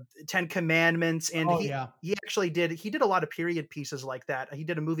 Right. the Ten Commandments, and Oh he yeah. he actually did a lot of period pieces like that. He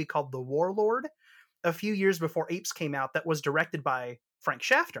did a movie called The Warlord a few years before Apes came out that was directed by Frank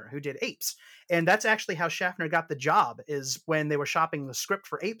Schaffner, who did Apes. And that's actually how Schaffner got the job, is when they were shopping the script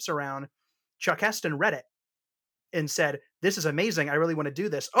for Apes around, Chuck Heston read it and said, "This is amazing. I really want to do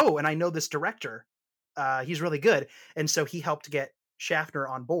this. Oh, and I know this director. He's really good." And so he helped get Schaffner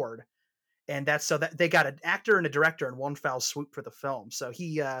on board. and that's so that they got an actor and a director in one foul swoop for the film. So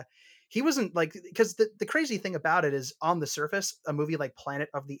he wasn't like, because the crazy thing about it is, on the surface, a movie like Planet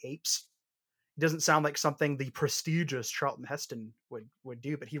of the Apes doesn't sound like something the prestigious Charlton Heston would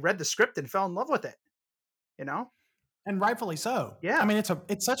do, but he read the script and fell in love with it, you know? And rightfully so. I Yeah. mean,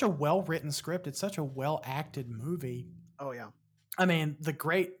 it's such a well-written script. It's such a well-acted movie. Oh yeah. I mean,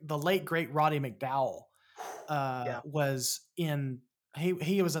 the late great Roddy McDowall Yeah. was in.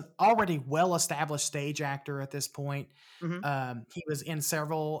 He was an already well-established stage actor at this point. Mhm. He was in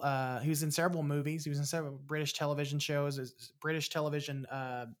several. He was in several movies. He was in several British television shows. British television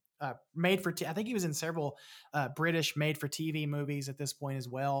made for. I think he was in several British made for TV movies at this point as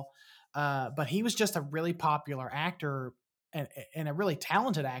well. But he was just a really popular actor and a really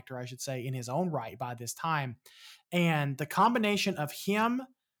talented actor, I should say, in his own right by this time. And the combination of him,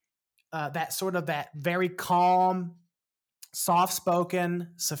 that very calm,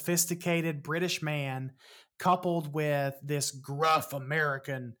 soft-spoken, sophisticated British man, coupled with this gruff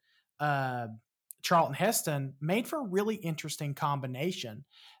American Charlton Heston, made for a really interesting combination.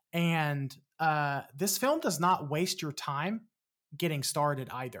 And this film does not waste your time getting started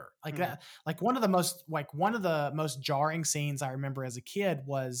either. Like that, like one of the most jarring scenes I remember as a kid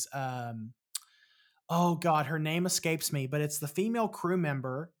was oh God, her name escapes me, but it's the female crew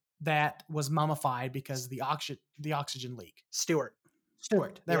member that was mummified because the oxygen leak. Stewart.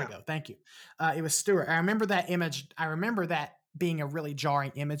 There we go. Thank you. It was Stewart. I remember that image. I remember that being a really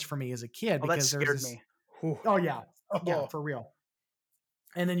jarring image for me as a kid, because that scared me. Oh yeah, yeah, for real.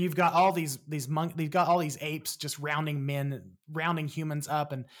 And then you've got all these apes just rounding humans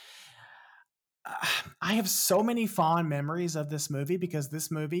up, and I have so many fond memories of this movie, because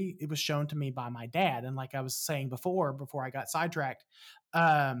this movie, it was shown to me by my dad. And like I was saying before I got sidetracked,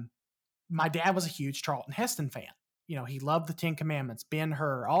 my dad was a huge Charlton Heston fan. You know, he loved the Ten Commandments,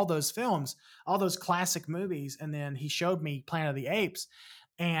 Ben-Hur, all those films, all those classic movies. And then he showed me Planet of the Apes,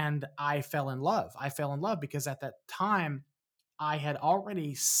 and I fell in love. Because at that time I had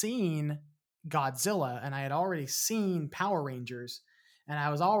already seen Godzilla and I had already seen Power Rangers, and I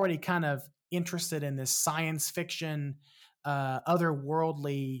was already kind of interested in this science fiction,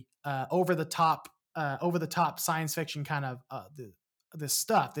 otherworldly, over the top science fiction kind of this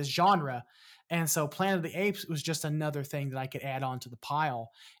genre. And so Planet of the Apes was just another thing that I could add on to the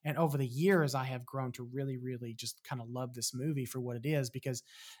pile. And over the years, I have grown to really, really just kind of love this movie for what it is. Because,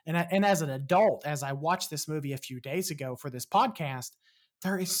 and as an adult, as I watched this movie a few days ago for this podcast,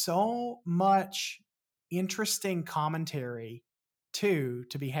 there is so much interesting commentary to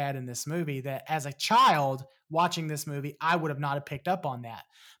be had in this movie that as a child watching this movie, I would have not have picked up on that.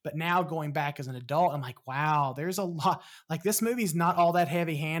 But now going back as an adult, I'm like, wow, there's a lot. Like, this movie's not all that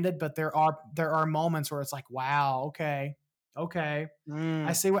heavy handed, but there are moments where it's like, wow, okay.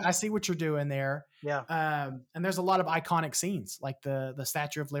 I see what you're doing there. Yeah. And there's a lot of iconic scenes, like the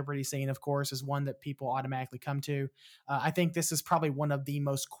Statue of Liberty scene, of course, is one that people automatically come to. I think this is probably one of the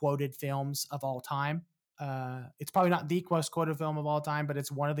most quoted films of all time. It's probably not the most quoted film of all time, but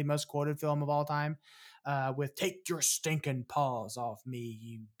it's one of the most quoted film of all time, with "Take your stinking paws off me,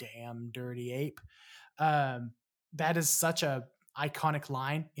 you damn dirty ape." That is such a iconic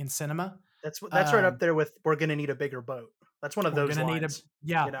line in cinema. That's right up there with "We're gonna need a bigger boat." That's one of those lines.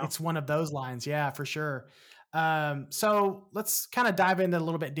 It's one of those lines. Yeah, for sure. So let's kind of dive into a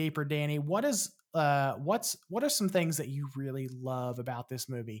little bit deeper, Danny. What are some things that you really love about this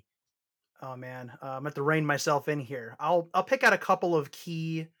movie? Oh man, I'm gonna have to rein myself in here. I'll pick out a couple of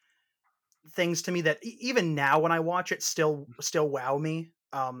key things to me that even now when I watch it still wow me.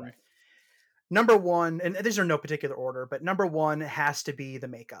 Right. Number one, and these are no particular order, but number one has to be the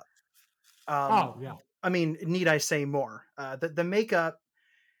makeup. Oh yeah. I mean, need I say more? The makeup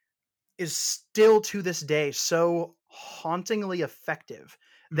is still to this day so hauntingly effective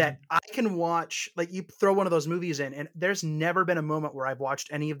that I can watch, like, you throw one of those movies in, and there's never been a moment where I've watched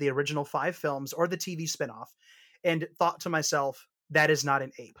any of the original 5 films or the TV spinoff and thought to myself, that is not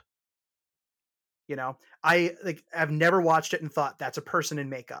an ape. You know, I've never watched it and thought that's a person in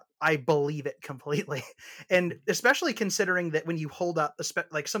makeup. I believe it completely. And especially considering that when you hold up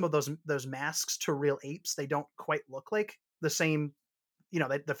like some of those masks to real apes, they don't quite look like the same. You know,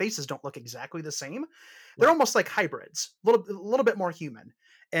 the faces don't look exactly the same. They're almost like hybrids, a little bit more human.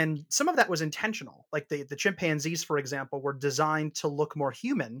 And some of that was intentional. Like the chimpanzees, for example, were designed to look more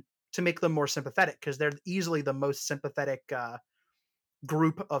human to make them more sympathetic, because they're easily the most sympathetic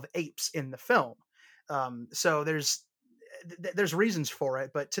group of apes in the film. So there's reasons for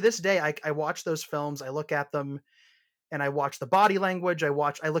it. But to this day, I watch those films, I look at them, and I watch the body language. I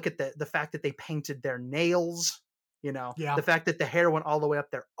look at the fact that they painted their nails You know, Yeah. the fact that the hair went all the way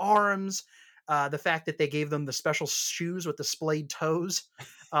up their arms, the fact that they gave them the special shoes with the splayed toes,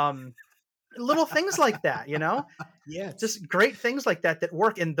 um, little things like that, you know, Yes. just great things like that that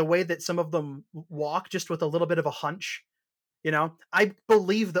work in the way that some of them walk just with a little bit of a hunch. You know, I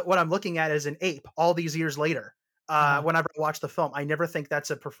believe that what I'm looking at is an ape all these years later. Uh-huh. Whenever I watch the film, I never think that's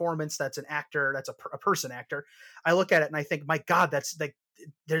a performance, that's an actor, that's a person actor. I look at it and I think, my God, that's like,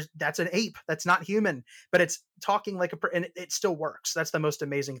 that's an ape. That's not human, but it's talking like and it still works. That's the most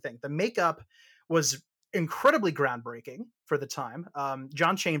amazing thing. The makeup was incredibly groundbreaking for the time.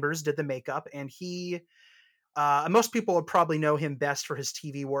 John Chambers did the makeup, and most people would probably know him best for his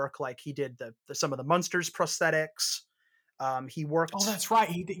TV work. Like he did some of the Munsters prosthetics. He Oh, worked. that's right.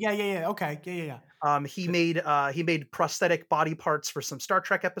 He did. Yeah, yeah, yeah. Okay. Yeah, yeah, yeah. He made prosthetic body parts for some Star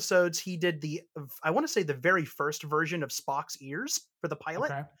Trek episodes. He did I want to say the very first version of Spock's ears for the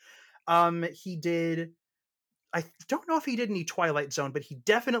pilot. Okay. He did. I don't know if he did any Twilight Zone, but he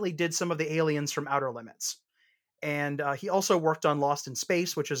definitely did some of the aliens from Outer Limits. And he also worked on Lost in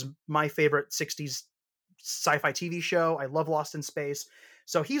Space, which is my favorite '60s sci-fi TV show. I love Lost in Space.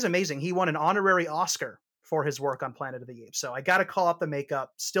 So he's amazing. He won an honorary Oscar for his work on Planet of the Apes. So I got to call up the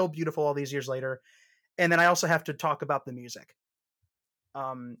makeup. Still beautiful all these years later. And then I also have to talk about the music.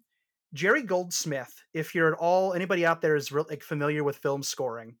 Um, Jerry Goldsmith, if you're at all anybody out there is like familiar with film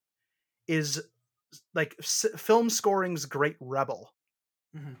scoring, is like film scoring's great rebel.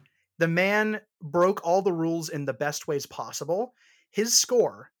 Mm-hmm. The man broke all the rules in the best ways possible. His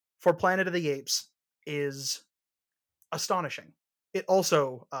score for Planet of the Apes is astonishing. It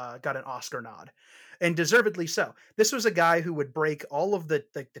also got an Oscar nod, and deservedly so. This was a guy who would break all of the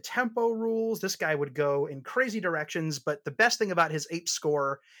tempo rules. This guy would go in crazy directions, but the best thing about his ape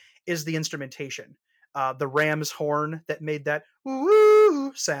score is the instrumentation. The ram's horn that made that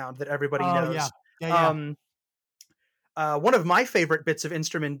woo sound that everybody Oh, yeah. knows. Yeah, yeah. Um, one of my favorite bits of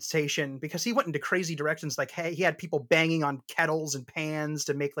instrumentation, because he went into crazy directions, like, hey, he had people banging on kettles and pans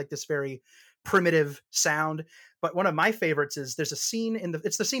to make like this very primitive sound. But one of my favorites is there's a scene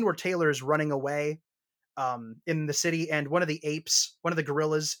it's the scene where Taylor is running away in the city, and one of the apes, one of the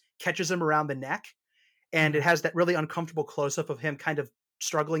gorillas, catches him around the neck, and it Mhm. has that really uncomfortable close up of him kind of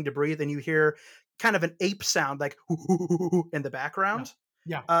struggling to breathe, and you hear kind of an ape sound like in the Yeah. background.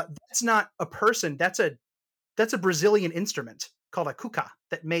 Yeah. That's not a person. That's a Brazilian instrument called a cuca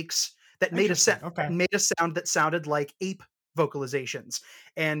that made Interesting. Okay. a sound that sounded like ape vocalizations,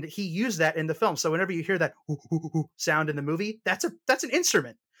 and he used that in the film. So whenever you hear that sound in the movie, that's an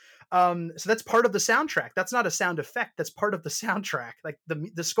instrument. So that's part of the soundtrack. That's not a sound effect. That's part of the soundtrack, like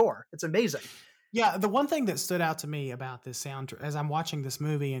the score. It's amazing. Yeah, the one thing that stood out to me about this soundtrack as I'm watching this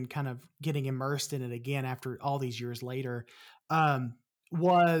movie and kind of getting immersed in it again after all these years later, um,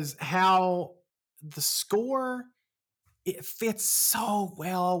 was how the score it fits so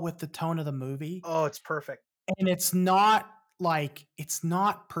well with the tone of the movie, Oh, it's perfect. and it's not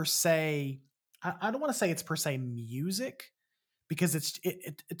per se. I don't want to say it's per se music because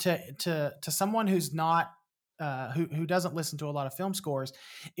to someone who's not who doesn't listen to a lot of film scores,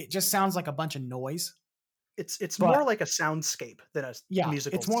 it just sounds like a bunch of noise. It's more But like a soundscape than a yeah,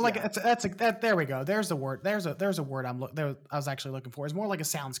 musical. it's more like Yeah, there we go. There's a word. There's a word I was actually looking for. It's more like a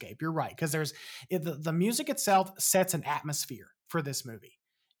soundscape. You're right because the music itself sets an atmosphere for this movie.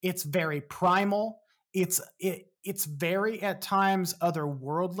 It's very primal. It's very at times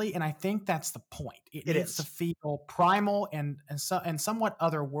otherworldly, and I think that's the point. It it needs to is. feel primal and somewhat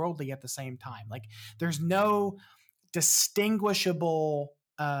otherworldly at the same time. Like there's no distinguishable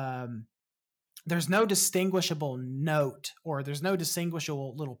there's no distinguishable note or there's no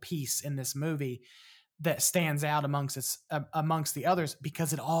distinguishable little piece in this movie that stands out amongst the others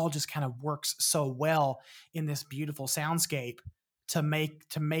because it all just kind of works so well in this beautiful soundscape to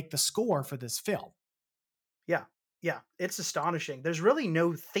make the score for this film. Yeah, yeah, it's astonishing. There's really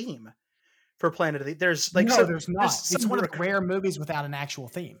no theme for Planet of the. There's like No, so. there's There's not. It's some one of the rare movies without an actual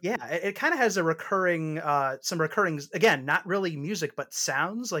theme. Yeah, it kind of has a recurring, some recurring, again, not really music, but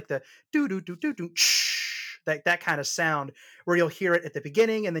sounds like the do do do do do that kind of sound where you'll hear it at the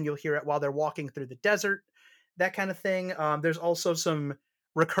beginning and then you'll hear it while they're walking through the desert, that kind of thing. There's also some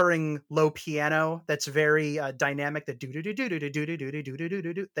recurring low piano that's very dynamic. The do do do do do do do do do do do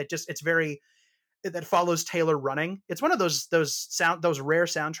do do that just it's very that follows Taylor running. It's one of those rare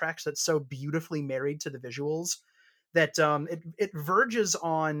soundtracks that's so beautifully married to the visuals that it verges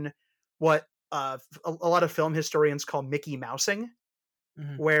on what a lot of film historians call Mickey Mousing,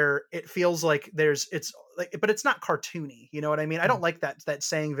 Mhm. where it feels like it's like, but it's not cartoony. You know what I mean? I don't Mhm. like that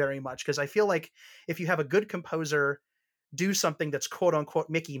saying very much because I feel like if you have a good composer do something that's quote unquote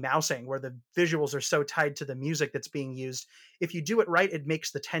Mickey Mousing, where the visuals are so tied to the music that's being used. If you do it right, it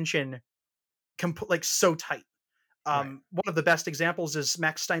makes the tension like so tight. Right. One of the best examples is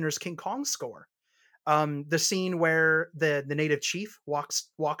Max Steiner's King Kong score. The scene where the native chief walks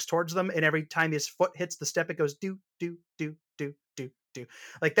towards them, and every time his foot hits the step, it goes do do do do do do.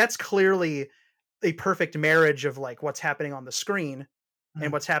 Like that's clearly a perfect marriage of like what's happening on the screen and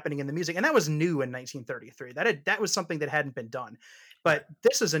Mm. what's happening in the music. And that was new in 1933. That was something that hadn't been done. Right. But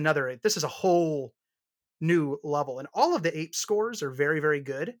this is a whole new level. And all of the ape scores are very, very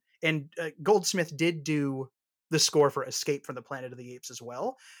good. And Goldsmith did do the score for Escape from the Planet of the Apes as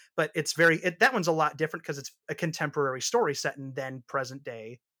well. But that one's a lot different because it's a contemporary story set in then present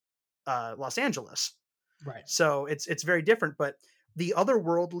day Los Angeles. Right. So it's very different. But the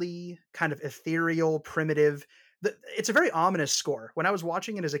otherworldly, kind of ethereal, primitive, it's a very ominous score. When I was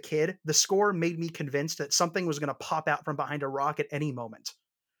watching it as a kid, the score made me convinced that something was going to pop out from behind a rock at any moment.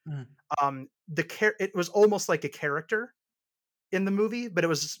 Mm. It was almost like a character in the movie, but it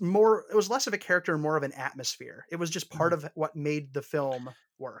was less of a character and more of an atmosphere. It was just part of what made the film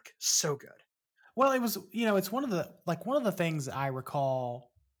work so good. Well, it was, it's one of the things I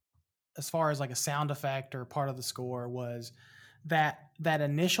recall as far as like a sound effect or part of the score was that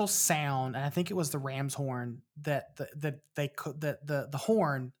initial sound, and I think it was the ram's horn the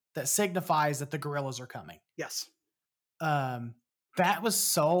horn that signifies that the gorillas are coming. Yes. That was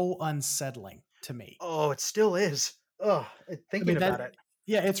so unsettling to me. Oh, it still is. Oh, thinking about it.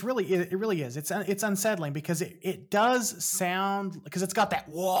 Yeah, it really is. It's unsettling because it does sound, because it's got that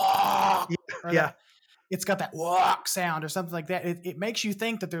walk. Yeah. It's got that walk sound or something like that. It makes you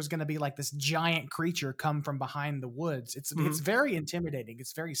think that there's going to be like this giant creature come from behind the woods. It's very intimidating.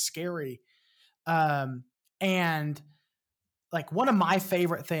 It's very scary. And like one of my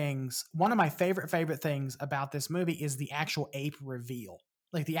favorite things about this movie is the actual ape reveal.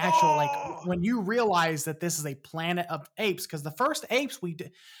 Like the actual, like when you realize that this is a planet of apes, because the first apes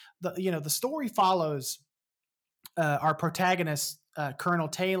the story follows our protagonist, Colonel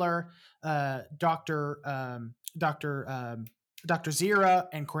Taylor, Dr. Zira,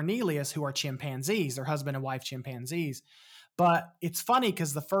 and Cornelius, who are chimpanzees. They're husband and wife chimpanzees. But it's funny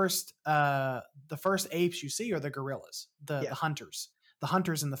because the first apes you see are the gorillas, the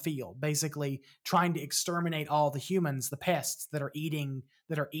hunters in the field, basically trying to exterminate all the humans, the pests that are eating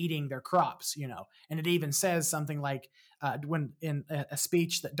their crops, And it even says something like when in a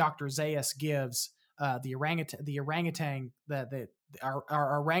speech that Dr. Zayas gives, our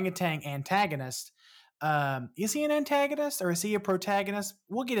orangutan antagonist. Is he an antagonist or is he a protagonist?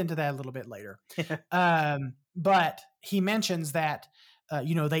 We'll get into that a little bit later. But he mentions that,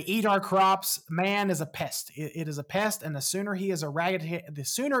 they eat our crops. Man is a pest. It is a pest. And the sooner he is eradicated,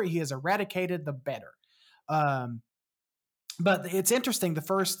 the better. But it's interesting. The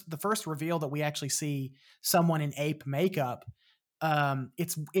first reveal that we actually see someone in ape makeup,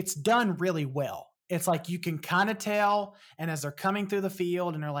 it's done really well. It's like you can kind of tell, and as they're coming through the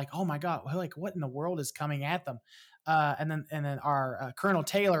field, and they're like, "Oh my god, like what in the world is coming at them?" And then our Colonel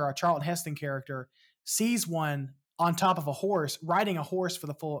Taylor, our Charlton Heston character, sees one on top of a horse, riding a horse for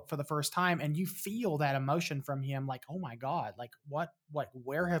the first time, and you feel that emotion from him, like, "Oh my god, like what,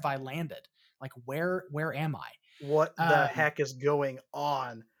 where have I landed? Like where am I? What the heck is going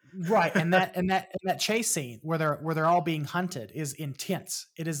on?" Right, and that chase scene where they're all being hunted is intense.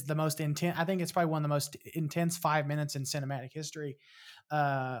 It is the most intense. I think it's probably one of the most intense 5 minutes in cinematic history.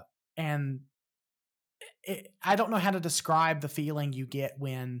 And I don't know how to describe the feeling you get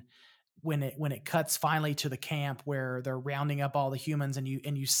when it cuts finally to the camp where they're rounding up all the humans, and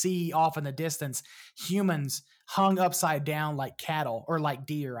you see off in the distance humans hung upside down like cattle, or like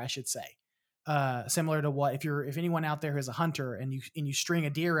deer, I should say. Similar to if anyone out there who's a hunter and you string a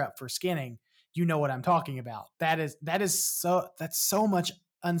deer up for skinning, you know what I'm talking about. That's so much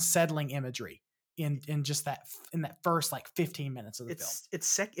unsettling imagery in just that first like 15 minutes of the film.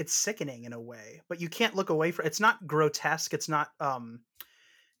 It's sickening in a way, but you can't look away from. It's not grotesque. It's not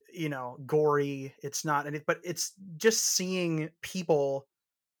gory. It's not, but it's just seeing people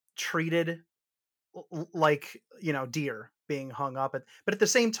treated like deer being hung up but at the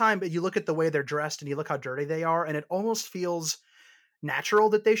same time, but you look at the way they're dressed and you look how dirty they are, and it almost feels natural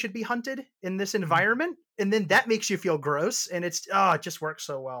that they should be hunted in this environment, and then that makes you feel gross, and it just works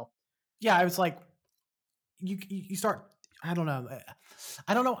so well. Yeah, I was like, you start, I don't know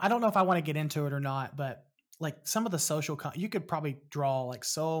if I want to get into it or not, but like some of the you could probably draw like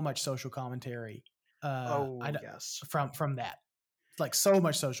so much social commentary yes, from that, like so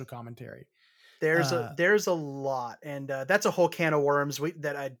much social commentary. There's a lot, and that's a whole can of worms we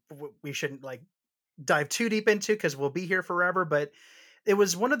shouldn't like dive too deep into because we'll be here forever, but it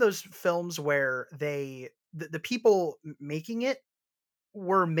was one of those films where the people making it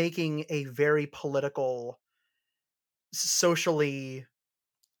were making a very political, socially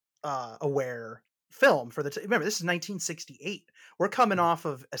aware film for remember, this is 1968. We're coming Yeah. off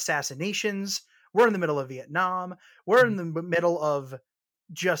of assassinations. We're in the middle of Vietnam. We're in Mhm. the middle of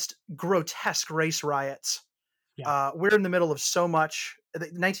just grotesque race riots. Yeah. We're in the middle of so much.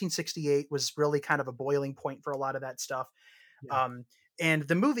 1968 was really kind of a boiling point for a lot of that stuff. Yeah. Um, and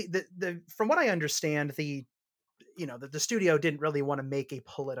the movie, the from what I understand, the studio didn't really want to make a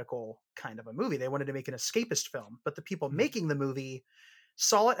political kind of a movie. They wanted to make an escapist film, but the people Mhm. making the movie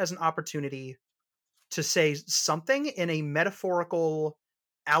saw it as an opportunity to say something in a metaphorical,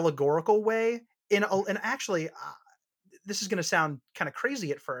 allegorical way. And actually, this is going to sound kind of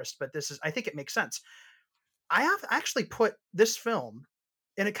crazy at first, but I think it makes sense. I have actually put this film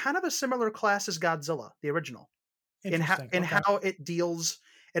in a kind of a similar class as Godzilla, the original, in how Interesting. Okay. it deals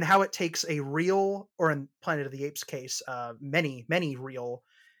and how it takes a real, or in Planet of the Apes case, many real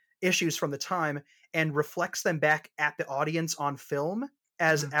issues from the time and reflects them back at the audience on film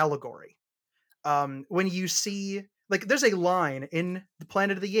as Mhm. allegory. When you see, like, there's a line in the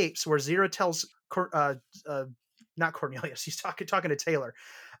Planet of the Apes where Zero tells uh, not Cornelius, he's talking to Taylor,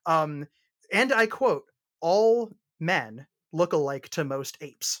 um, and I quote, "All men look alike to most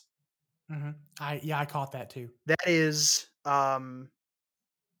apes." Mhm. I caught that too. That is,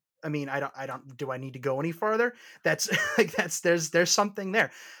 I mean, do I need to go any farther? That's like, there's something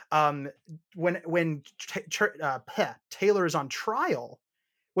there. Um, when Taylor is on trial,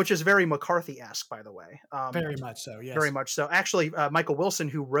 which is very McCarthy-esque, by the way. Very much so. Very Yes. much so. Actually, Michael Wilson,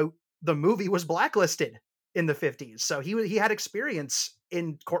 who wrote the movie, was blacklisted in the 50s. So he had experience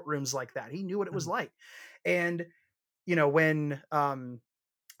in courtrooms like that. He knew what it was Mhm. like. And when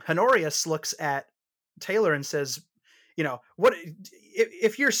Honorius looks at Taylor and says, what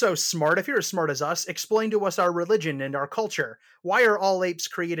if you're so smart, if you're as smart as us, explain to us our religion and our culture. Why are all apes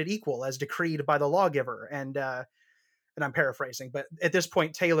created equal as decreed by the lawgiver? And I'm paraphrasing, but at this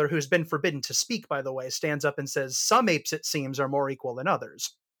point, Taylor, who's been forbidden to speak, by the way, stands up and says, "Some apes, it seems, are more equal than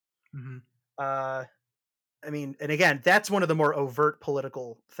others." Mhm. Uh, I mean, and again, that's one of the more overt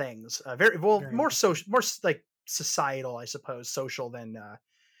political things. Very well, Very more much so. social, like societal, I suppose, social than,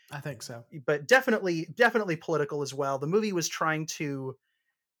 I think so. but definitely political as well. The movie was trying to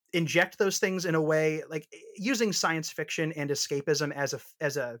inject those things in a way, like using science fiction and escapism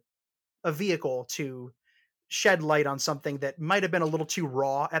as a vehicle to shed light on something that might have been a little too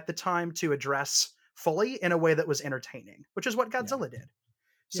raw at the time to address fully in a way that was entertaining, which is what Yeah. Godzilla did. Yeah.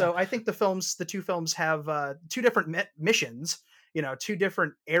 So I think the two films have two different missions, two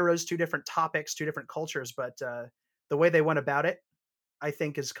different eras, two different topics, two different cultures, but the way they went about it, I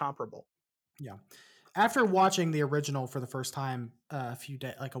think, is comparable. Yeah. After watching the original for the first time a few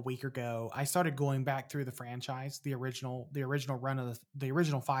days, like a week ago, I started going back through the franchise, the original run of the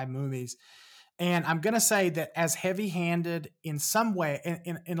original 5 movies, and I'm gonna say that as heavy-handed in some way,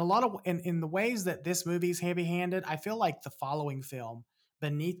 in a lot of in the ways that this movie is heavy-handed, I feel like the following film,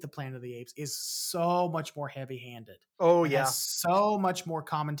 Beneath the Planet of the Apes, is so much more heavy-handed Oh and has yeah, so much more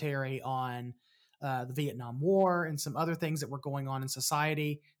commentary on the Vietnam War and some other things that were going on in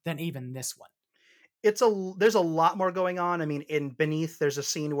society than even this one. there's a lot more going on. I mean, in Beneath, there's a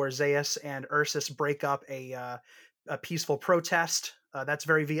scene where Zaius and Ursus break up a peaceful protest. That's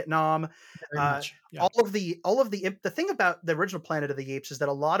very Vietnam. Very Uh, much, yeah. all of the thing about the original Planet of the Apes is that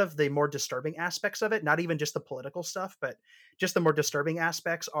a lot of the more disturbing aspects of it, not even just the political stuff, but just the more disturbing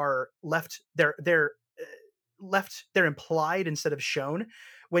aspects, are left. They're implied instead of shown.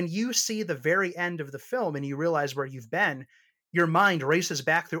 When you see the very end of the film and you realize where you've been, your mind races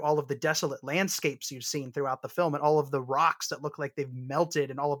back through all of the desolate landscapes you've seen throughout the film and all of the rocks that look like they've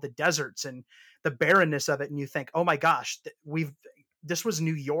melted and all of the deserts and the barrenness of it. And you think, oh my gosh, this was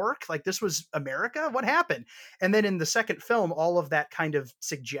New York, like this was America, what happened? And then in the second film, all of that kind of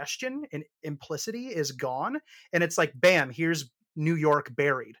suggestion and implicity is gone, and it's like, bam, here's New York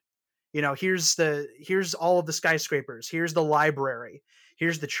buried. Here's all of the skyscrapers, here's the library,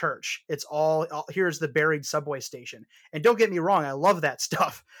 here's the church. It's all here's the buried subway station. And don't get me wrong, I love that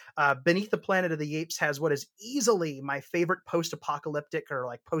stuff. Beneath the Planet of the Apes has what is easily my favorite post-apocalyptic or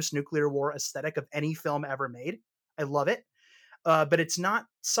like post-nuclear war aesthetic of any film ever made. I love it. But it's not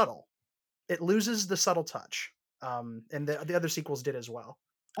subtle. It loses the subtle touch. And the other sequels did as well.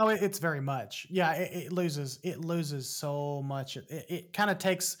 Oh, it's very much. Yeah, it loses so much. It kind of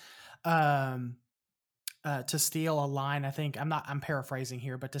takes um to steal a line. I think I'm paraphrasing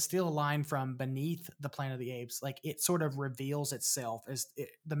here, but to steal a line from Beneath the Planet of the Apes, like it sort of reveals itself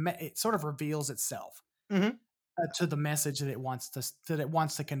it sort of reveals itself Mm-hmm. To the message that it wants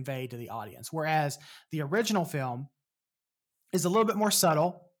to convey to the audience. Whereas the original film is a little bit more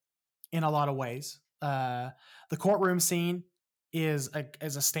subtle in a lot of ways. The courtroom scene is a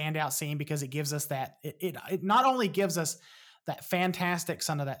standout scene because it gives us that it not only gives us that fantastic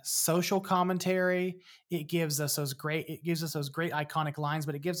son of that social commentary, it gives us those great iconic lines,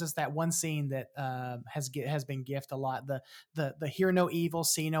 but it gives us that one scene that has been gift a lot, the hear no evil,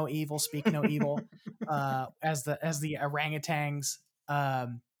 see no evil, speak no evil, as the orangutans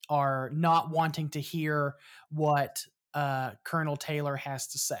are not wanting to hear what Colonel Taylor has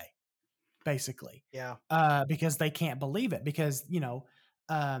to say, basically. Yeah. Because they can't believe it, because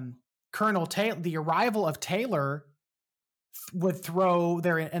Colonel Taylor, the arrival of Taylor would throw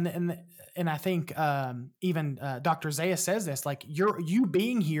their and I think even Dr. Zaius says this, like you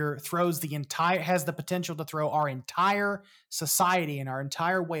being here has the potential to throw our entire society and our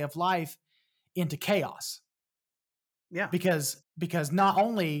entire way of life into chaos. Yeah. Because not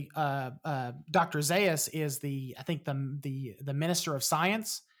only Dr. Zaius is I think the minister of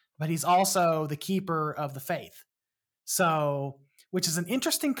science, but he's also the keeper of the faith. So, which is an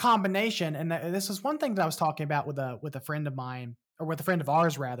interesting combination. And this is one thing that I was talking about with a friend of mine, or with a friend of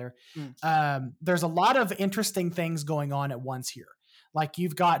ours rather. There's a lot of interesting things going on at once here. Like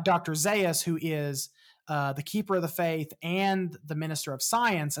you've got Dr. Zaius, who is the keeper of the faith and the minister of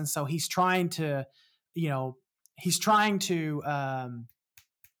science. And so he's trying to,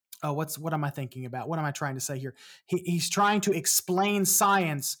 what am I thinking about? What am I trying to say here? He's trying to explain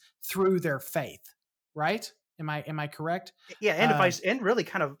science through their faith, right? Am I correct? Yeah, and really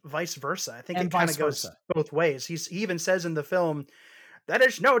kind of vice versa. I think it kind of goes both ways. He even says in the film, there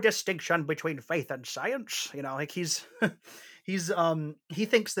is no distinction between faith and science. Like he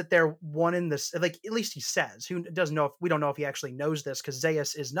thinks that they're one in this. Like at least he says. Who doesn't know? We don't know if he actually knows this, because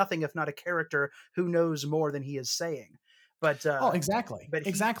Zaius is nothing if not a character who knows more than he is saying. But exactly.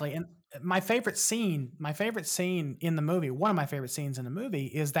 And my favorite scene in the movie, one of my favorite scenes in the movie,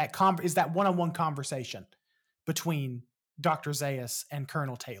 is that one-on-one conversation between Dr. Zaius and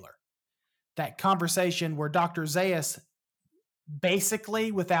Colonel Taylor. That conversation where Dr. Zaius,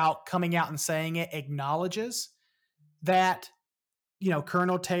 basically, without coming out and saying it, acknowledges that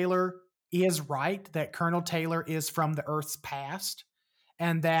Colonel Taylor is right, that Colonel Taylor is from the Earth's past,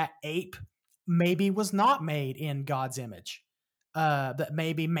 and that ape maybe was not made in God's image, that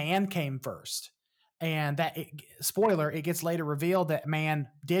maybe man came first, and that spoiler, it gets later revealed that man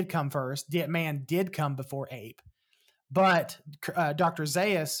did come first, man did come before ape. But Dr.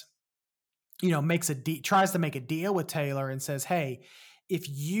 Zaius, tries to make a deal with Taylor and says, hey, if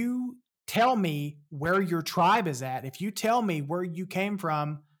you tell me where your tribe is at, if you tell me where you came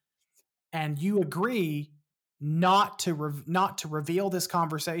from, and you agree not to reveal this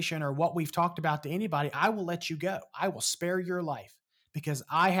conversation or what we've talked about to anybody, I will let you go. I will spare your life, because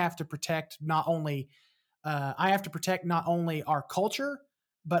I have to protect not only our culture,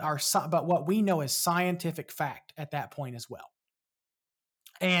 but what we know as scientific fact at that point as well.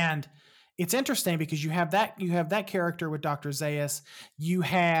 And it's interesting because you have that character with Dr. Zaius. You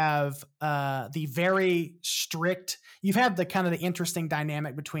have the very strict. You've had the kind of the interesting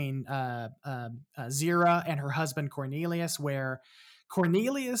dynamic between Zira and her husband Cornelius, where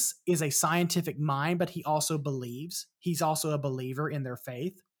Cornelius is a scientific mind, but he also believes. He's also a believer in their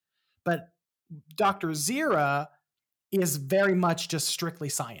faith. But Dr. Zira is very much just strictly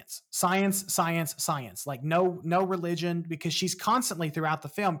science, like no religion, because she's constantly throughout the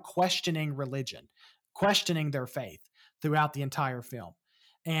film questioning religion, questioning their faith throughout the entire film.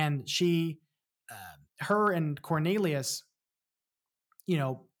 And her and Cornelius,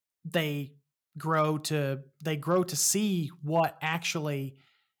 they grow to see what actually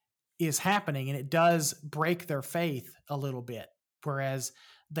is happening, and it does break their faith a little bit. Whereas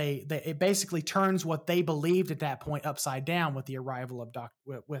it basically turns what they believed at that point upside down with the arrival of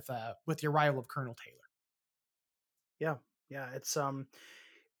Colonel Taylor. Yeah. It's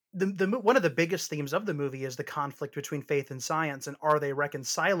the one of the biggest themes of the movie is the conflict between faith and science, and are they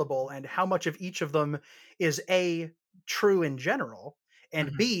reconcilable, and how much of each of them is A, true in general,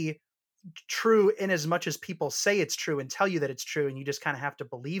 and B, true in as much as people say it's true and tell you that it's true, and you just kind of have to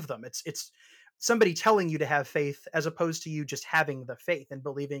believe them. It's somebody telling you to have faith as opposed to you just having the faith and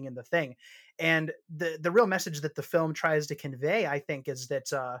believing in the thing. And the real message that the film tries to convey, I think, is that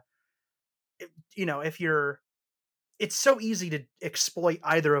it's so easy to exploit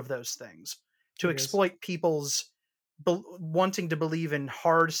either of those things, to exploit people's wanting to believe in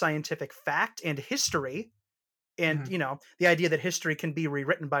hard scientific fact and history, and the idea that history can be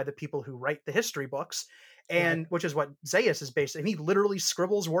rewritten by the people who write the history books, and which is what Zaius is based on. He literally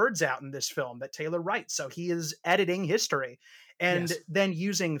scribbles words out in this film that Taylor writes, so he is editing history and then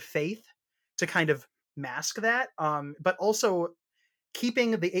using faith to kind of mask that, but also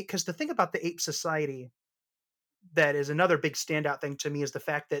keeping the ape, because the thing about the ape society that is another big standout thing to me is the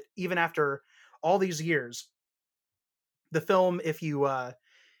fact that even after all these years, the film, if you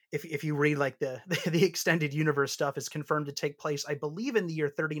read like the the extended universe stuff, is confirmed to take place, I believe, in the year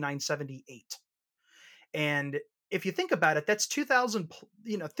 3978. And if you think about it, that's 2000,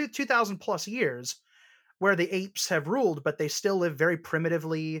 2000 plus years where the apes have ruled, but they still live very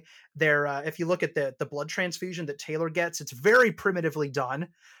primitively. They're if you look at the blood transfusion that Taylor gets, it's very primitively done.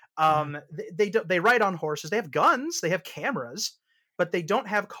 They ride on horses. They have guns. They have cameras, but they don't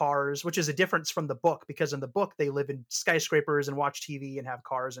have cars, which is a difference from the book, because in the book they live in skyscrapers and watch TV and have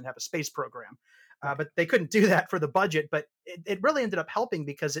cars and have a space program. But they couldn't do that for the budget. But it really ended up helping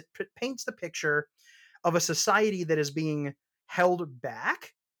because it paints the picture of a society that is being held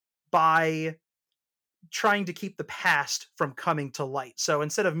back by trying to keep the past from coming to light. So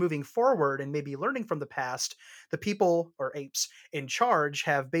instead of moving forward and maybe learning from the past, the people or apes in charge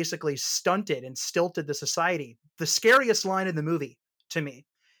have basically stunted and stilted the society. The scariest line in the movie to me,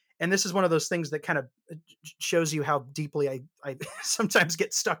 and this is one of those things that kind of shows you how deeply I sometimes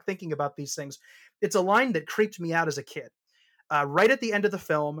get stuck thinking about these things. It's a line that creeped me out as a kid. Right at the end of the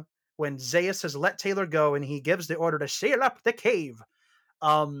film, when Zaius has let Taylor go and he gives the order to seal up the cave,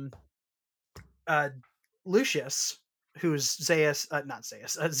 Lucius, who's Zira's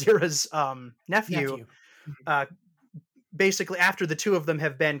nephew. Basically, after the two of them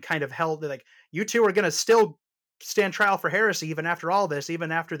have been kind of held, they're like, you two are going to still stand trial for heresy even after all this,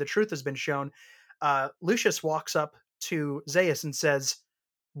 even after the truth has been shown. Lucius walks up to Zaius and says,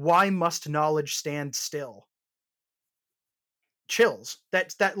 "Why must knowledge stand still?" Chills.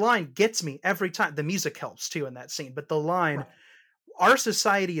 That line gets me every time. The music helps too in that scene, but the line, our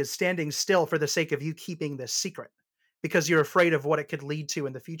society is standing still for the sake of you keeping this secret because you're afraid of what it could lead to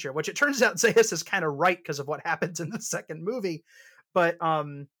in the future, which it turns out Zaius is kind of right because of what happens in the second movie. But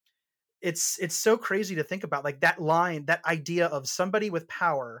it's so crazy to think about, like, that line, that idea of somebody with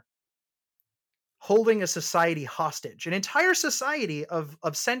power holding a society hostage, an entire society of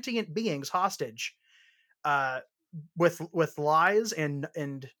sentient beings hostage, with lies and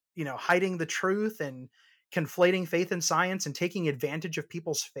hiding the truth and conflating faith and science and taking advantage of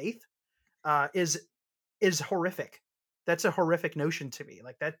people's faith, is horrific. That's a horrific notion to me.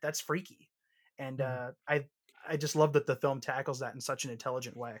 Like that's freaky, and I just love that the film tackles that in such an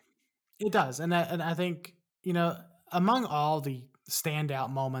intelligent way. It does, and I think among all the standout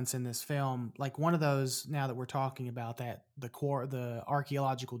moments in this film, like one of those, now that we're talking about that, the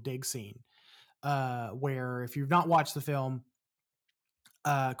archaeological dig scene, where if you've not watched the film,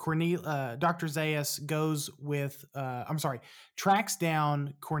 Dr. Zaius goes with, tracks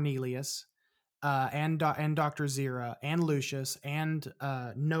down Cornelius, and Dr. Zira and Lucius and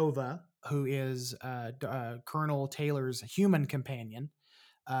Nova, who is Colonel Taylor's human companion,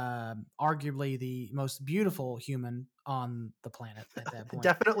 arguably the most beautiful human on the planet at that point.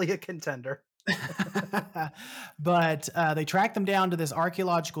 Definitely a contender. But they track them down to this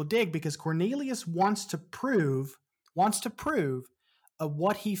archaeological dig because Cornelius wants to prove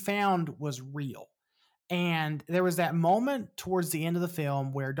what he found was real. And there was that moment towards the end of the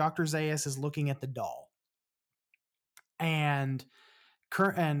film where Dr. Zaius is looking at the doll, and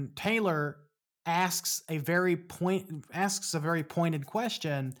Taylor asks a very pointed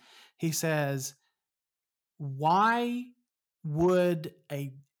question. He says,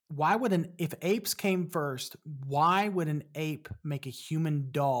 if apes came first, why would an ape make a human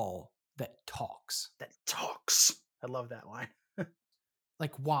doll that talks? I love that line.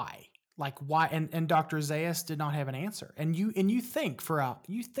 Like why? And Dr. Zaius did not have an answer. And you think for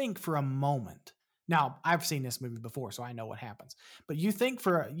a moment. Now, I've seen this movie before, so I know what happens. But you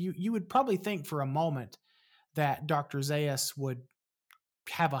would probably think for a moment that Dr. Zaius would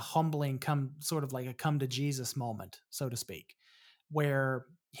have a humbling come to Jesus moment, so to speak, where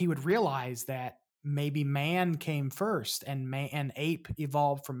he would realize that maybe man came first and ape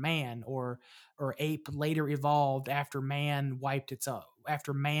evolved from man, or ape later evolved after man wiped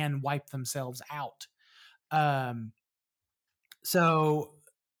themselves out. So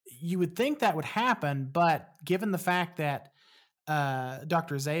you would think that would happen, but given the fact that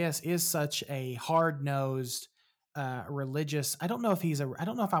Dr. Zaius is such a hard-nosed religious, I don't know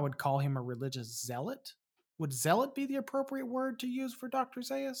if I would call him a religious zealot. Would zealot be the appropriate word to use for Dr.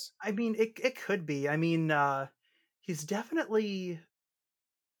 Zaius? I mean, it could be. I mean, he's definitely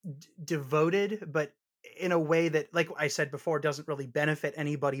devoted, but in a way that, like I said before, doesn't really benefit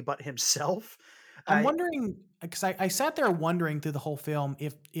anybody but himself. I'm I wondering because I sat there wondering through the whole film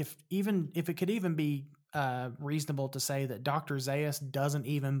if it could even be reasonable to say that Dr. Zaius doesn't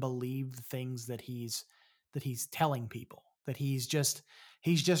even believe the things that he's telling people, that he's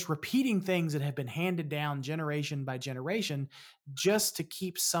just repeating things that have been handed down generation by generation just to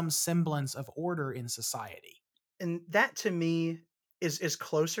keep some semblance of order in society. and that to me is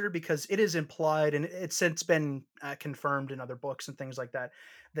closer, because it is implied, and it's since been confirmed in other books and things like that,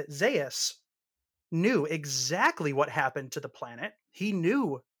 that Zaius knew exactly what happened to the planet. He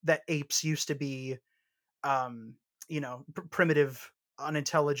knew that apes used to be, um, primitive,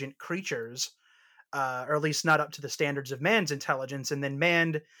 unintelligent creatures, or at least not up to the standards of man's intelligence. And then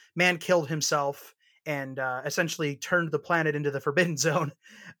man killed himself and essentially turned the planet into the Forbidden Zone.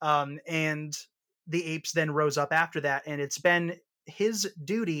 And the apes then rose up after that, and it's been his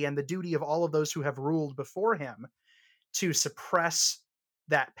duty and the duty of all of those who have ruled before him to suppress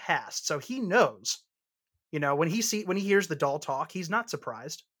that past. So he knows, when he hears the doll talk, he's not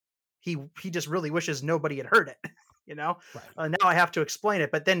surprised. He just really wishes nobody had heard it. you know Right. Now I have to explain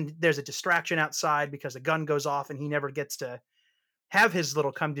it, but then there's a distraction outside because a gun goes off and he never gets to have his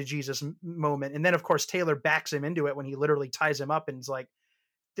little come to Jesus moment. And then of course Taylor backs him into it when he literally ties him up and is like,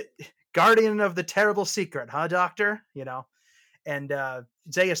 guardian of the terrible secret, huh, doctor? And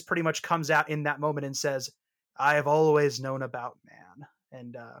Zaius pretty much comes out in that moment and says, I have always known about man.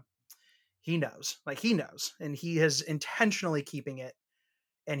 And he knows, and he is intentionally keeping it.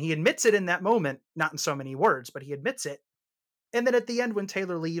 And he admits it in that moment, not in so many words, but he admits it. And then at the end, when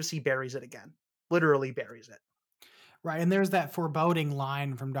Taylor leaves, he buries it again, literally buries it. Right. And there's that foreboding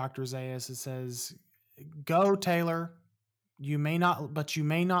line from Dr. Zaius that says, "Go, Taylor. You may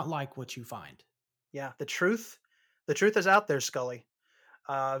not like what you find." Yeah, the truth is out there, Scully.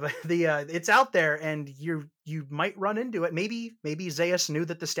 But it's out there, and you might run into it. Maybe Zaius knew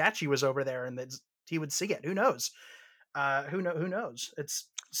that the statue was over there, and that he would see it. Who knows? Who knows? It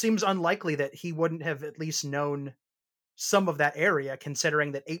seems unlikely that he wouldn't have at least known some of that area,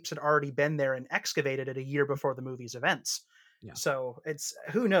 considering that apes had already been there and excavated it a year before the movie's events. Yeah. So it's,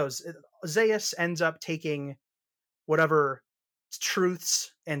 who knows? Zaius ends up taking whatever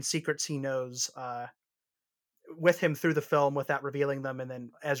truths and secrets he knows with him through the film without revealing them, and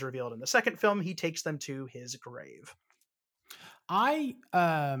then, as revealed in the second film, he takes them to his grave. I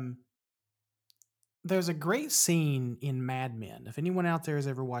There's a great scene in Mad Men. If anyone out there has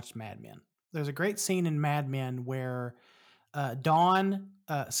ever watched Mad Men, there's a great scene in Mad Men where Don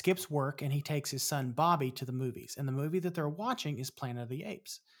skips work and he takes his son Bobby to the movies. And the movie that they're watching is Planet of the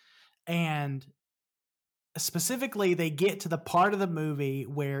Apes. And specifically, they get to the part of the movie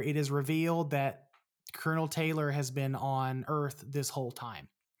where it is revealed that Colonel Taylor has been on Earth this whole time.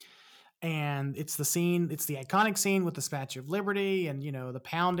 And it's the iconic scene with the Statue of Liberty and, the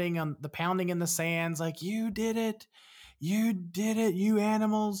pounding in the sands, like, you did it, you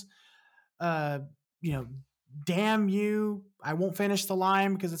animals. Uh, you know, damn you. I won't finish the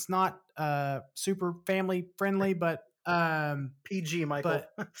line because it's not super family friendly, but PG, Michael.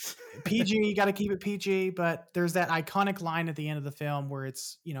 but PG, you got to keep it PG. But there's that iconic line at the end of the film where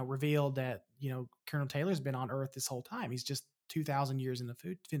it's, revealed that, Colonel Taylor's been on Earth this whole time. He's just 2,000 years in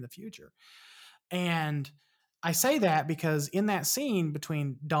the future. And I say that because in that scene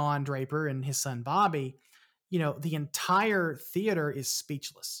between Don Draper and his son Bobby, the entire theater is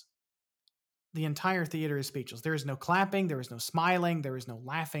speechless. The entire theater is speechless. There is no clapping. There is no smiling. There is no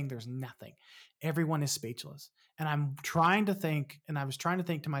laughing. There's nothing. Everyone is speechless. And I was trying to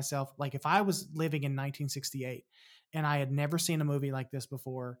think to myself, like, if I was living in 1968 and I had never seen a movie like this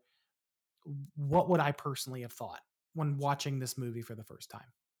before, what would I personally have thought when watching this movie for the first time?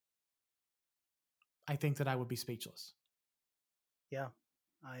 I think that I would be speechless. Yeah.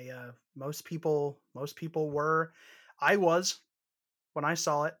 Most people were. I was, when I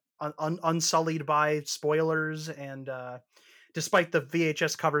saw it, unsullied by spoilers, and despite the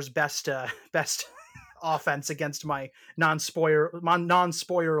VHS cover's best offense against my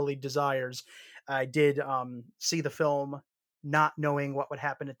non-spoilerly desires, I did see the film not knowing what would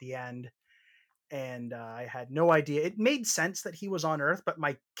happen at the end, and I had no idea. It made sense that he was on Earth, but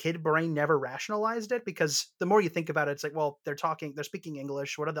my kid brain never rationalized it, because the more you think about it, it's like, well, they're speaking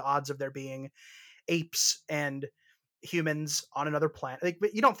English. What are the odds of there being apes and humans on another planet? Like,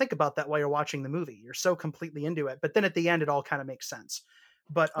 but you don't think about that while you're watching the movie. You're so completely into it. But then at the end, it all kind of makes sense.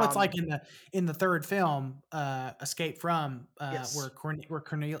 But Well, it's like in the third film, Escape From, yes, where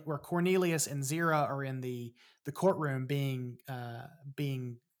Cornelius and Zira are in the courtroom being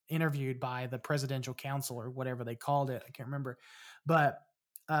interviewed by the presidential council or whatever they called it. I can't remember, but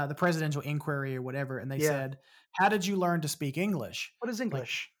the presidential inquiry or whatever, and they Yeah. said, "How did you learn to speak English?" What is Like,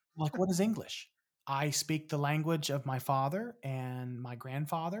 English? what is English? I speak the language of my father and my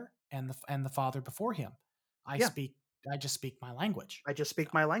grandfather and the father before him. I Yeah. speak. I just speak my language. I just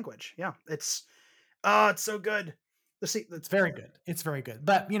speak my language. Yeah. It's oh, it's so good. It's very good. It's very good.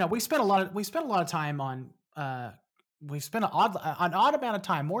 But we spent a lot of time on we spent an odd amount of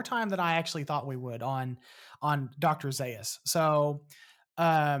time, more time than I actually thought we would on Dr. Zaius. So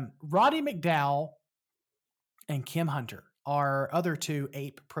Roddy McDowall and Kim Hunter are other two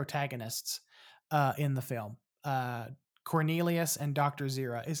ape protagonists in the film. Cornelius and Dr.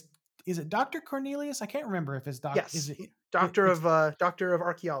 Zira. Is it Dr. Cornelius? I can't remember if it's Doc. Is Yes. it? It's Doctor of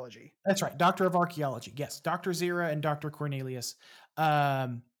archaeology. That's right, Doctor of Archaeology. Yes, Dr. Zira and Dr. Cornelius.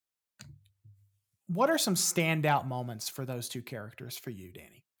 Um, what are some standout moments for those two characters for you,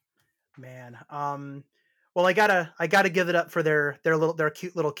 Danny? Man. Well, I gotta give it up for their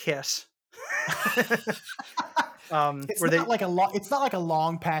cute little kiss. It's Where they not like a long. It's not like a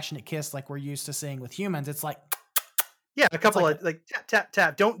long, passionate kiss like we're used to seeing with humans. It's like yeah, a it's couple like of like tap tap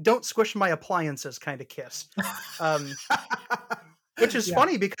tap. Don't squish my appliances kind of kiss. Um, which is yeah.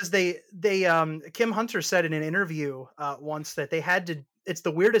 funny because they Kim Hunter said in an interview once that they had to it's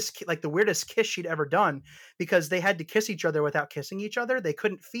the weirdest kiss she'd ever done because they had to kiss each other without kissing each other. They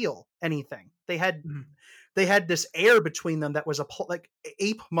couldn't feel anything. Mhm. They had this air between them that was like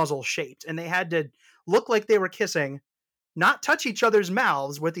ape muzzle shaped, and they had to look like they were kissing, not touch each other's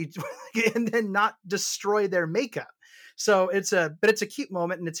mouths with each, and then not destroy their makeup. So it's a cute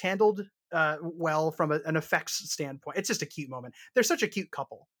moment, and it's handled well from an effects standpoint. It's just a cute moment. They're such a cute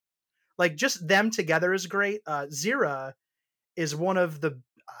couple. Like just them together is great. Zira is one of the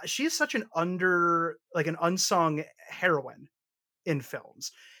she's such an unsung heroine in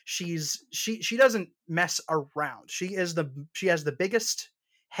films. She doesn't mess around. She has the biggest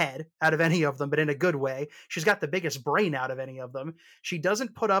head out of any of them, but in a good way. She's got the biggest brain out of any of them. She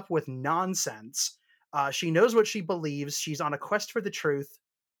doesn't put up with nonsense. She knows what she believes. She's on a quest for the truth.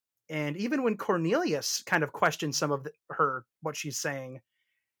 And even when Cornelius kind of questions some of her what she's saying,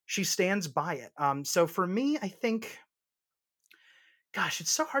 she stands by it. So for me, I think, gosh,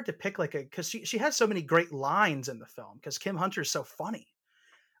 it's so hard to pick like a because she has so many great lines in the film because Kim Hunter's so funny.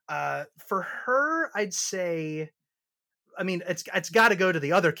 For her, I'd say, I mean, it's got to go to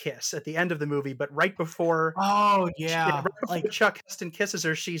the other kiss at the end of the movie, but Oh right yeah, before Chuck Heston kisses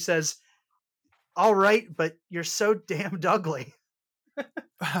her, she says, "All right, but you're so damned ugly." And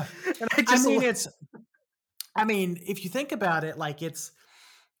I I just, mean, it's. I mean, if you think about it, like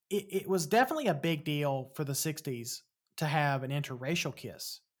it was definitely a big deal for the '60s to have an interracial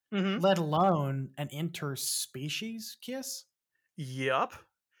kiss, mm-hmm. let alone an interspecies kiss. Yep, I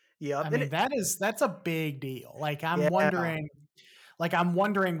yep, and mean, that's a big deal. yeah, I'm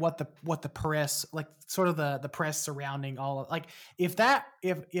wondering what the press, like sort of the press surrounding all of, like if that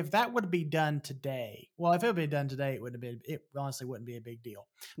would be done today. Well, if it would be done today, it honestly wouldn't be a big deal.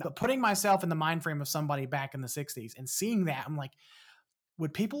 no, But putting myself in the mind frame of somebody back in the '60s and seeing that, I'm like,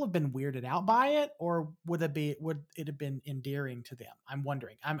 would people have been weirded out by it, or would it have been endearing to them? I'm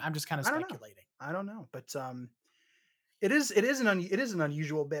wondering. I'm just kind of I don't know, speculating. but it is an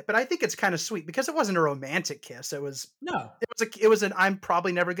unusual bit, but I think it's kind of sweet because it wasn't a romantic kiss. No. It was an I'm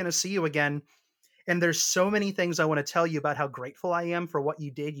probably never going to see you again. And there's so many things I want to tell you about how grateful I am for what you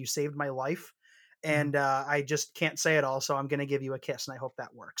did. You saved my life. Mhm. And I just can't say it all. So I'm going to give you a kiss. And I hope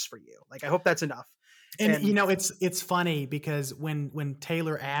that works for you. Like, I hope that's enough. And And it's funny because when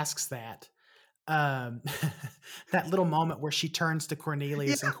Taylor asks that, um, that little moment where she turns to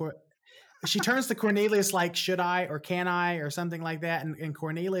Cornelius yeah, she turns to Cornelius like, "Should I or can I?" or something like that, and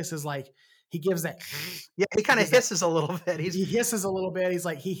Cornelius is like, he gives that yeah, he he kind of gives that hisses a little bit. he hisses a little bit. He's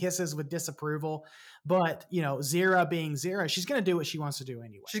like, he hisses with disapproval, but Zira being Zira, she's gonna do what she wants to do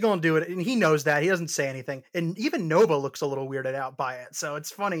anyway. She's going to do it. And he knows that. He doesn't say anything. And even Nova looks a little weirded out by it. So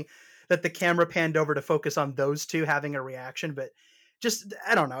it's funny that the camera panned over to focus on those two having a reaction. But just,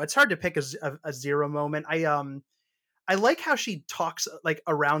 I don't know. It's hard to pick a Zero moment. I like how she talks like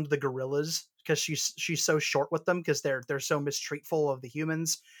around the gorillas because she's so short with them because they're so mistreatful of the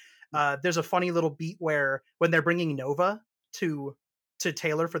humans. There's a funny little beat where when they're bringing Nova to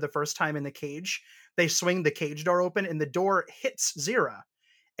Taylor for the first time in the cage, they swing the cage door open and the door hits Zira,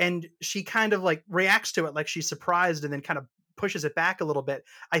 and she kind of like reacts to it like she's surprised and then kind of pushes it back a little bit.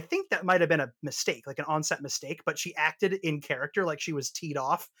 I think that might have been a mistake, like an onset mistake, but she acted in character like she was teed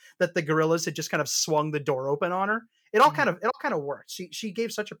off that the gorillas had just kind of swung the door open on her. Mhm. It all kind of worked. She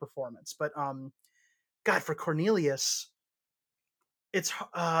gave such a performance. But God, for Cornelius, it's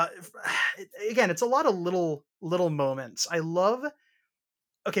again, it's a lot of little moments. I love.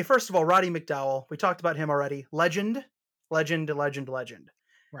 Okay, first of all, Roddy McDowall. We talked about him already. Legend, legend, legend, legend.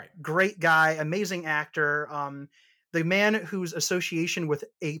 Right. Great guy, amazing actor. The man whose association with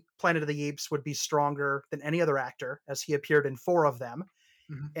Planet of the Apes would be stronger than any other actor, as he appeared in 4 of them,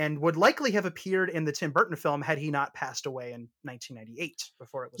 and would likely have appeared in the Tim Burton film had he not passed away in 1998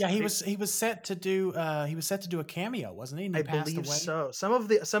 before it was. Yeah, he was set to do a cameo, wasn't he? And he I passed believe away. so. Some of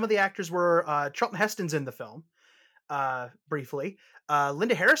the actors were Charlton Heston's in the film, briefly.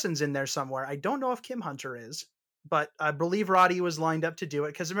 Linda Harrison's in there somewhere. I don't know if Kim Hunter is, but I believe Roddy was lined up to do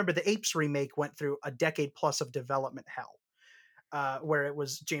it because remember the Apes remake went through a decade plus of development hell. Where it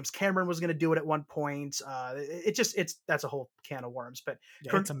was James Cameron was going to do it at one point. That's a whole can of worms. But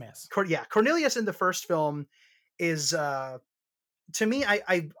yeah, it's a mess. Cornelius in the first film is to me,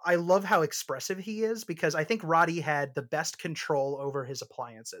 I love how expressive he is because I think Roddy had the best control over his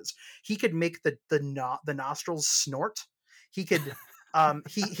appliances. He could make the nostrils snort. He could.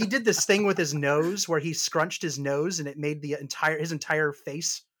 He did this thing with his nose where he scrunched his nose and it made his entire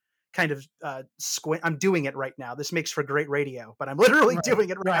face kind of squint. I'm doing it right now. This makes for great radio, but I'm literally doing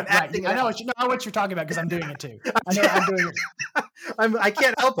it. Right. I'm acting. I know what you're talking about because I'm doing it too. I'm doing it. I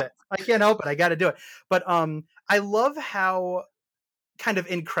can't help it. I got to do it. But I love how kind of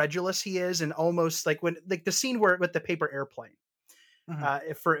incredulous he is, and almost like when like the scene where with the paper airplane,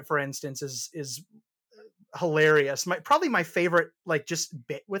 for instance, is hilarious. Probably my favorite like just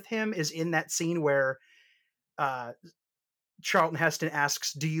bit with him is in that scene where Charlton Heston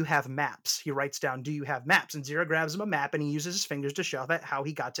asks, "Do you have maps?" He writes down, "Do you have maps?" And Zira grabs him a map and he uses his fingers to show that how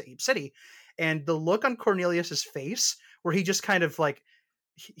he got to Ape City. And the look on Cornelius's face, where he just kind of like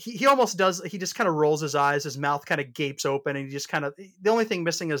he almost does. He just kind of rolls his eyes, his mouth kind of gapes open, and he just kind of. The only thing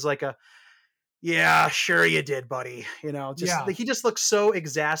missing is like a, "Yeah, sure you did, buddy." He just looks so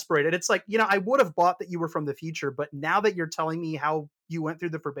exasperated. It's like, I would have bought that you were from the future, but now that you're telling me how you went through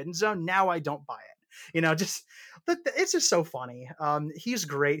the Forbidden Zone, now I don't buy it. It's just so funny. He's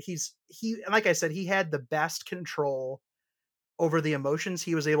great. Like I said, he had the best control over the emotions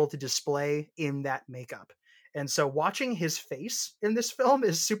he was able to display in that makeup. And so watching his face in this film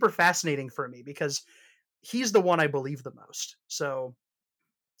is super fascinating for me because he's the one I believe the most. So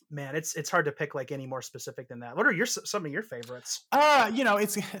man, it's hard to pick like any more specific than that. What are some of your favorites?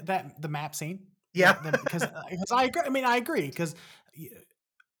 It's the map scene. Yeah. Because I agree. I mean, I agree because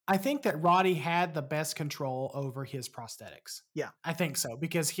I think that Roddy had the best control over his prosthetics. Yeah. I think so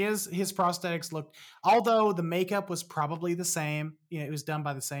because his prosthetics looked, although the makeup was probably the same, it was done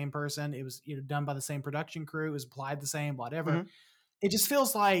by the same person. It was done by the same production crew. It was applied the same, whatever. Mm-hmm. It just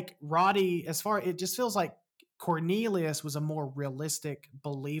feels like it just feels like Cornelius was a more realistic,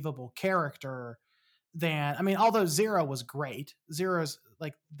 believable character than, although Zira was great. Zira's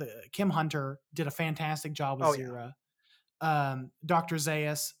like Kim Hunter did a fantastic job with Zira. Yeah. Dr.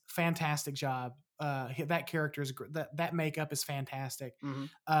 Zaius, fantastic job. That character is that makeup is fantastic.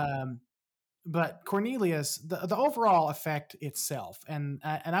 Mm-hmm. But Cornelius, the overall effect itself, and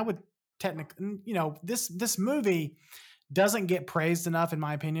I would technically, this movie doesn't get praised enough, in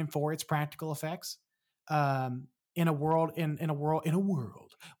my opinion, for its practical effects. In a world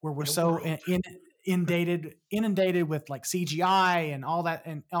where we're so inundated with like CGI and all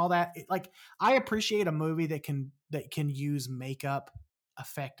that. Like, I appreciate a movie that can use makeup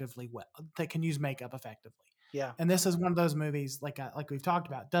effectively. Yeah. And this is one of those movies, like we've talked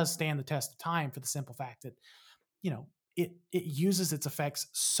about, does stand the test of time for the simple fact that, it uses its effects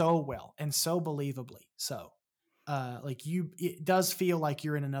so well and so believably. So, it does feel like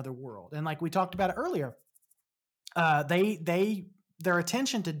you're in another world. And like we talked about it earlier, their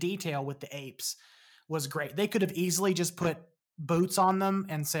attention to detail with the apes was great. They could have easily just put boots on them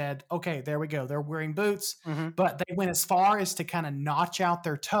and said, okay, there we go. They're wearing boots, mm-hmm. But they went as far as to kind of notch out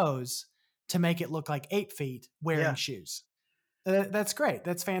their toes to make it look like ape feet wearing shoes. That's great.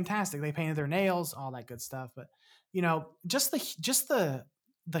 That's fantastic. They painted their nails, all that good stuff. But just the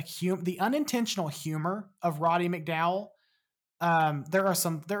unintentional humor of Roddy McDowall. There are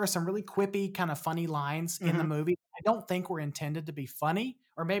some really quippy, kind of funny lines in the movie. I don't think were intended to be funny,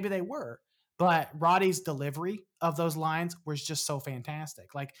 or maybe they were, but Roddy's delivery of those lines was just so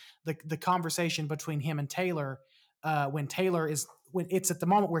fantastic. Like the conversation between him and Taylor, when it's at the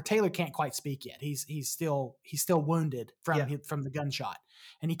moment where Taylor can't quite speak yet. He's still wounded from the gunshot,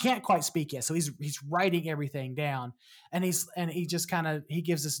 and he can't quite speak yet. So he's writing everything down, and he just kind of, he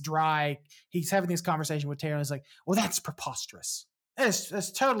gives this dry. He's having this conversation with Taylor, and he's like, "Well, that's preposterous.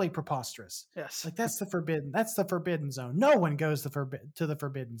 That's totally preposterous. Yes, like that's the forbidden zone. No one goes to the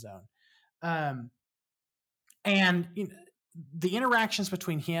forbidden zone." And the interactions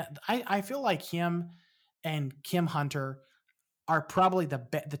between him, I feel like him and Kim Hunter are probably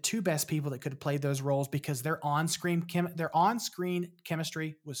the two best people that could have played those roles, because their on-screen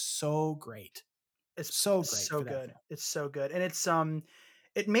chemistry was so great. It's so great. So good. It's so good. And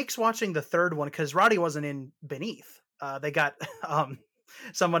it makes watching the third one, because Roddy wasn't in Beneath. They got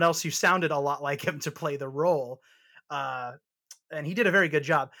someone else who sounded a lot like him to play the role. And he did a very good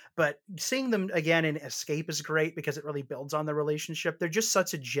job. But seeing them again in Escape is great, because it really builds on the relationship. They're just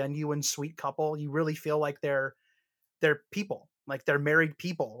such a genuine, sweet couple. You really feel like they're people, like they're married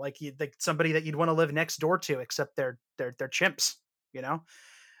people, like somebody that you'd want to live next door to, except they're chimps, you know.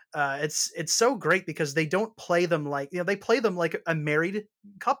 It's so great, because they don't play them like, they play them like a married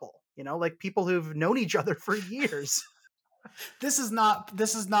couple, like people who've known each other for years. This is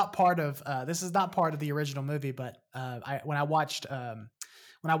not part of the original movie, but when I watched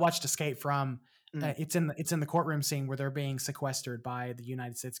Escape From, it's in the courtroom scene where they're being sequestered by the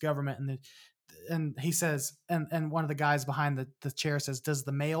United States government, and he says, and one of the guys behind the chair says, "Does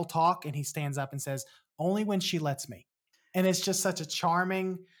the male talk?" And he stands up and says, "Only when she lets me." And it's just such a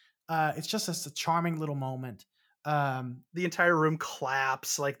charming, little moment. The entire room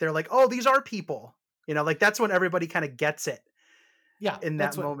claps, like they're like, "Oh, these are people," like that's when everybody kind of gets it. Yeah, in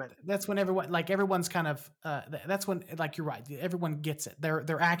that moment, that's when everyone's kind of that's when, like, you're right, everyone gets it.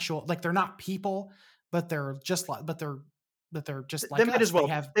 They're actual, like, they're not people, but they're just like us. They might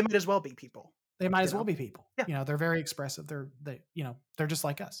as well be people. They might as well be people. Yeah. They're very expressive. They're just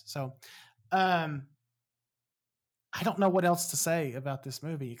like us. So, I don't know what else to say about this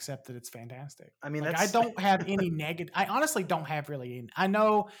movie except that it's fantastic. I mean, I don't have any negative. I honestly don't have really any. I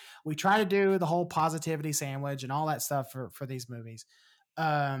know we try to do the whole positivity sandwich and all that stuff for these movies.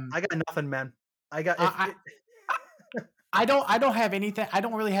 I got nothing, man. I don't have anything. I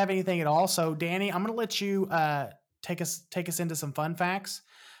don't really have anything at all. So, Danny, I'm going to let you take us into some fun facts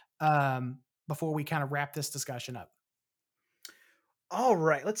before we kind of wrap this discussion up. All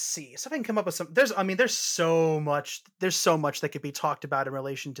right, let's see. So if I can come up with some, there's so much that could be talked about in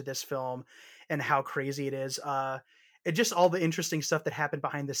relation to this film and how crazy it is. It just all the interesting stuff that happened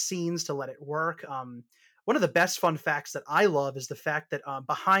behind the scenes to let it work. One of the best fun facts that I love is the fact that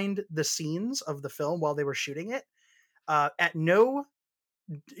behind the scenes of the film while they were shooting it,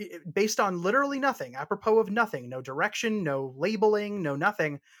 based on literally nothing, apropos of nothing, no direction, no labeling, no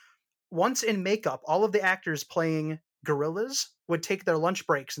nothing. Once in makeup, all of the actors playing gorillas would take their lunch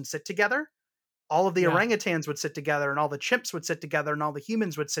breaks and sit together. All of the orangutans would sit together, and all the chimps would sit together, and all the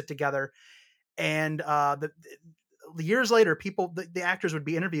humans would sit together. And the years later, the actors would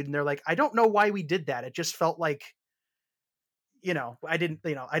be interviewed, and they're like, "I don't know why we did that. It just felt like,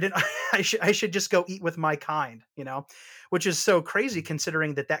 I should just go eat with my kind, which is so crazy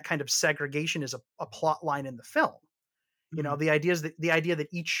considering that kind of segregation is a plot line in the film. Mm-hmm. The idea that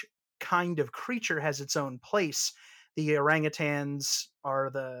each kind of creature has its own place. The orangutans are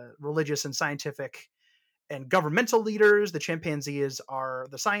the religious and scientific and governmental leaders. The chimpanzees are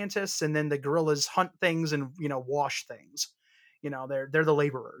the scientists, and then the gorillas hunt things and wash things. They're the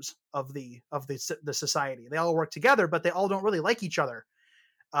laborers of the society. They all work together, but they all don't really like each other.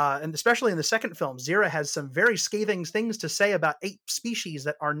 And especially in the second film, Zira has some very scathing things to say about ape species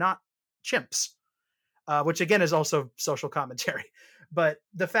that are not chimps, which again is also social commentary. But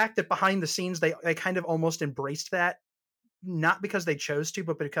the fact that behind the scenes, they kind of almost embraced that, not because they chose to,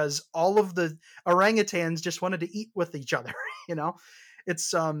 but because all of the orangutans just wanted to eat with each other.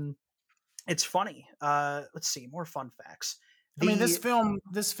 It's funny. Let's see, more fun facts. This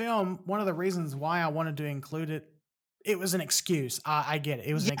film, one of the reasons why I wanted to include it, it was an excuse. I get it.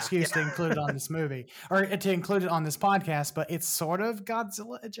 It was an excuse to include it on this movie, or to include it on this podcast, but it's sort of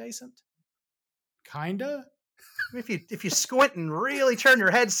Godzilla adjacent. Kinda. If you squint and really turn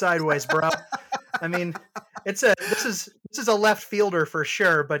your head sideways, bro. I mean, this is a left fielder for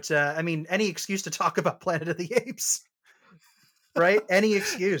sure, but any excuse to talk about Planet of the Apes, right? Any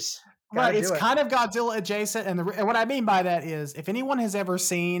excuse. Right, it's kind of Godzilla adjacent, and what I mean by that is, if anyone has ever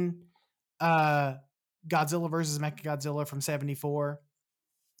seen Godzilla versus Mechagodzilla from '74,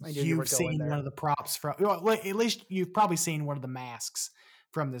 you've seen one of the props from. At least you've probably seen one of the masks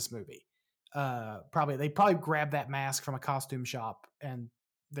from this movie. They probably grabbed that mask from a costume shop, and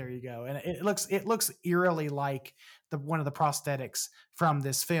there you go. And it looks eerily like one of the prosthetics from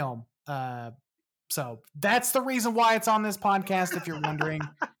this film. So that's the reason why it's on this podcast. If you're wondering,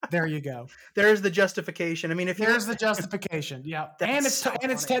 there you go. There's the justification. I mean, there's the justification, yeah. And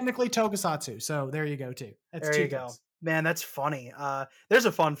it's technically Tokusatsu. So there you go too. There you go, man. That's funny. There's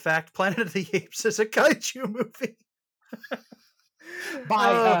a fun fact: Planet of the Apes is a kaiju movie.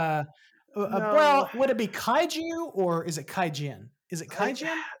 No, Well, would it be kaiju or is it kaijin? Is it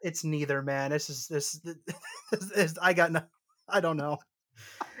kaijin? it's neither, man. I got no, I don't know.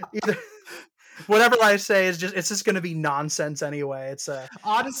 Either whatever I say is just, it's just going to be nonsense anyway. It's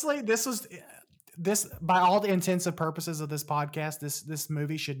Honestly, this by all the intents and purposes of this podcast, this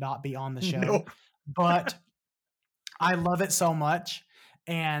movie should not be on the show. Nope. But I love it so much,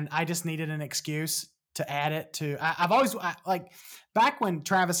 and I just needed an excuse to add it to. I've always like back when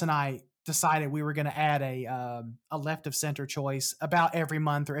Travis and I decided we were going to add a left of center choice about every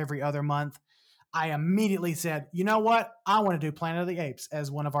month or every other month. I immediately said, you know what? I want to do Planet of the Apes as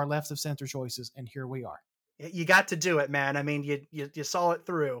one of our left of center choices, and here we are. You got to do it, man. I mean, you saw it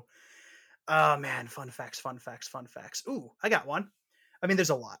through. Oh man, fun facts. Ooh, I got one. I mean,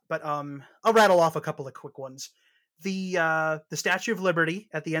 there's a lot, but I'll rattle off a couple of quick ones. The Statue of Liberty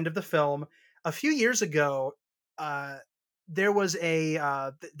at the end of the film. A few years ago, there was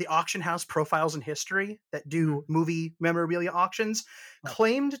the auction house Profiles in History that do movie memorabilia auctions, Right.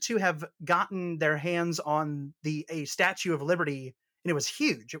 claimed to have gotten their hands on a Statue of Liberty, and it was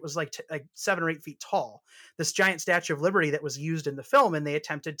huge. It was like 7 or 8 feet tall. This giant Statue of Liberty that was used in the film, and they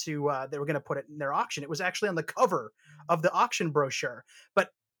attempted to they were going to put it in their auction. It was actually on the cover of the auction brochure, but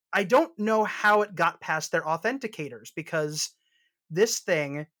I don't know how it got past their authenticators, because this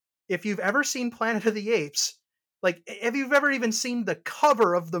thing, if you've ever seen Planet of the Apes, like if you've ever even seen the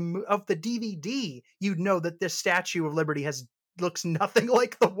cover of the DVD, you'd know that this Statue of Liberty looks nothing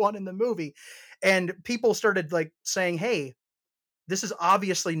like the one in the movie. And people started like saying, "Hey, this is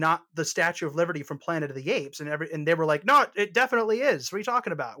obviously not the Statue of Liberty from Planet of the Apes," and they were like, "No, it definitely is. What are you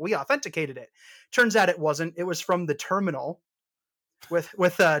talking about? We authenticated it." Turns out it wasn't. It was from The Terminal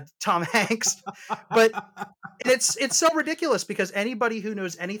with Tom Hanks. But it's so ridiculous, because anybody who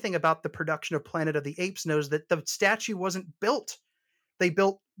knows anything about the production of Planet of the Apes knows that the statue wasn't built. They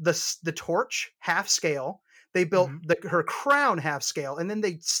built the torch half scale. They built her crown half scale, and then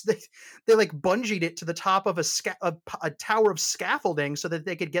they like bungeed it to the top of a tower of scaffolding so that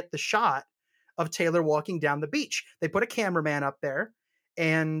they could get the shot of Taylor walking down the beach. They put a cameraman up there,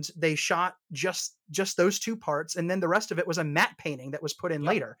 and they shot just those two parts, and then the rest of it was a matte painting that was put in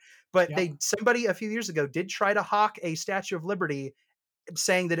later. But somebody a few years ago did try to hawk a Statue of Liberty,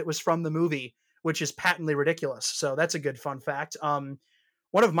 saying that it was from the movie, which is patently ridiculous. So that's a good fun fact.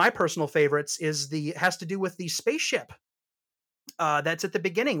 One of my personal favorites has to do with the spaceship that's at the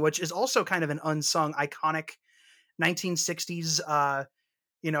beginning, which is also kind of an unsung, iconic 1960s,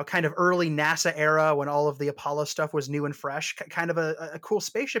 kind of early NASA era, when all of the Apollo stuff was new and fresh, kind of a cool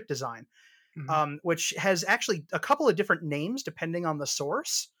spaceship design, which has actually a couple of different names depending on the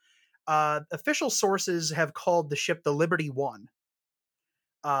source. Official sources have called the ship the Liberty One.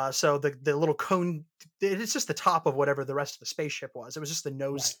 So the little cone, it's just the top of whatever the rest of the spaceship was. It was just the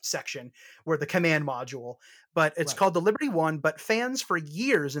nose section where the command module, but it's called the Liberty One. But fans for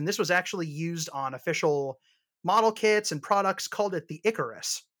years, and this was actually used on official model kits and products, called it the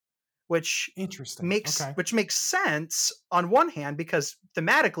Icarus, which makes sense on one hand, because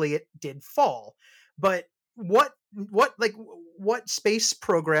thematically it did fall. But what space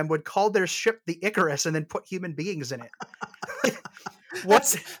program would call their ship the Icarus and then put human beings in it?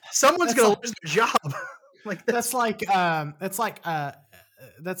 Someone's gonna lose their job. That's like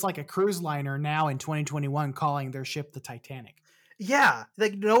a cruise liner now in 2021 calling their ship the Titanic. Yeah,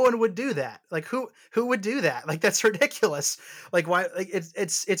 like no one would do that. Like who would do that? Like that's ridiculous. Like why? Like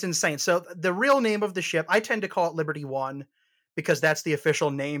it's insane. So the real name of the ship, I tend to call it Liberty One, because that's the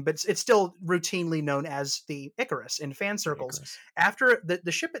official name, but it's still routinely known as the Icarus in fan circles. After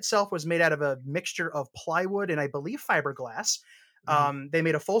the ship itself was made out of a mixture of plywood and I believe fiberglass. They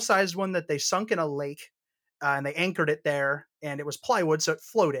made a full-sized one that they sunk in a lake, and they anchored it there, and it was plywood, so it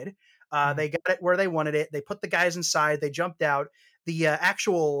floated. They got it where they wanted it. They put the guys inside. They jumped out. The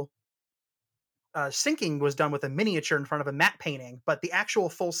actual sinking was done with a miniature in front of a matte painting, but the actual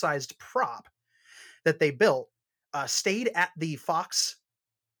full-sized prop that they built stayed at the Fox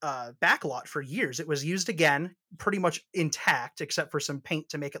backlot for years. It was used again, pretty much intact, except for some paint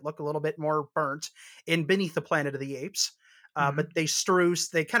to make it look a little bit more burnt, in Beneath the Planet of the Apes. But they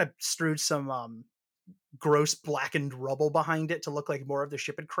kind of strewed some gross blackened rubble behind it to look like more of the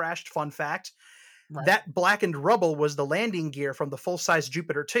ship had crashed. Fun fact, that blackened rubble was the landing gear from the full-size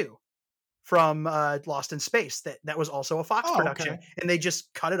Jupiter 2 from Lost in Space. That was also a Fox production. Okay. And they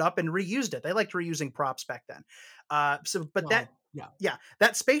just cut it up and reused it. They liked reusing props back then. That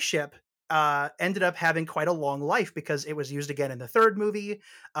spaceship, ended up having quite a long life because it was used again in the third movie.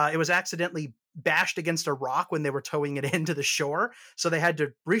 It was accidentally bashed against a rock when they were towing it into the shore, so they had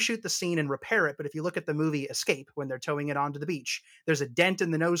to reshoot the scene and repair it. But if you look at the movie Escape, when they're towing it onto the beach, there's a dent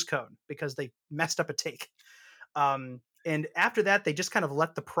in the nose cone because they messed up a take. And after that, they just kind of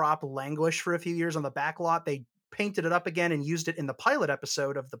let the prop languish for a few years on the back lot. They painted it up again and used it in the pilot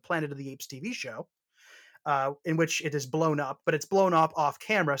episode of the Planet of the Apes TV show, in which it is blown up, but it's blown up off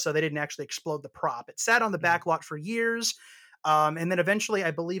camera, so they didn't actually explode the prop. It sat on the back lot for years, and then eventually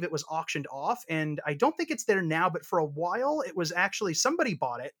I believe it was auctioned off, and I don't think it's there now, but for a while it was actually, somebody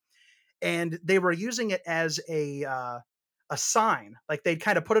bought it, and they were using it as a sign. Like they'd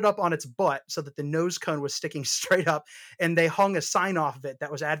kind of put it up on its butt so that the nose cone was sticking straight up, and they hung a sign off of it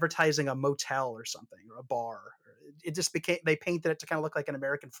that was advertising a motel or something, or a bar. It just became, they painted it to kind of look like an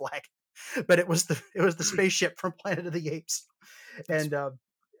American flag, but it was the spaceship from Planet of the Apes. And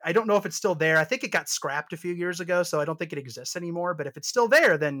I don't know if it's still there. I think it got scrapped a few years ago, so I don't think it exists anymore. But if it's still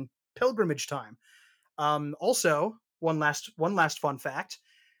there, then pilgrimage time. Also, one last fun fact: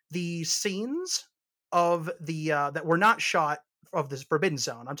 the scenes of the that were not shot of this Forbidden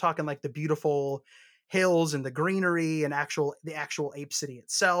Zone. I'm talking like the beautiful hills and the greenery and the actual ape city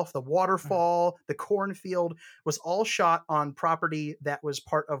itself, the waterfall, the cornfield, was all shot on property that was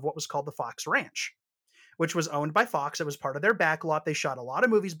part of what was called the Fox Ranch, which was owned by Fox. It was part of their back lot. They shot a lot of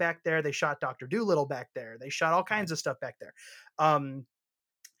movies back there. They shot Dr. Dolittle back there. They shot all kinds of stuff back there.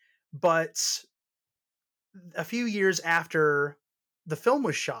 But a few years after the film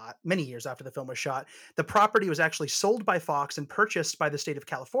was shot, many years after the film was shot, the property was actually sold by Fox and purchased by the state of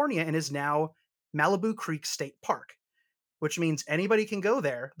California and is now Malibu Creek State Park, which means anybody can go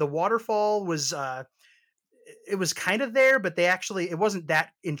there. The waterfall was it was kind of there, but it wasn't that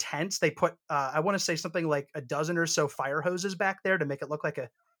intense. They put I want to say something like a dozen or so fire hoses back there to make it look like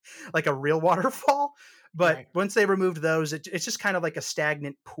a real waterfall. But right. Once they removed those, it's just kind of like a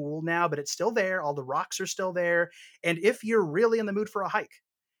stagnant pool now, but it's still there. All the rocks are still there. And if you're really in the mood for a hike,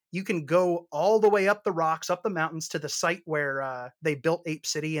 you can go all the way up the rocks, up the mountains to the site where they built Ape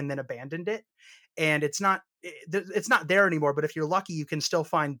City and then abandoned it. And it's not there anymore, but if you're lucky, you can still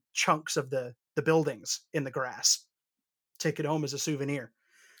find chunks of the buildings in the grass. Take it home as a souvenir.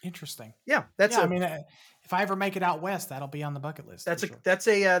 Interesting. Yeah, I mean, if I ever make it out west, that'll be on the bucket list. That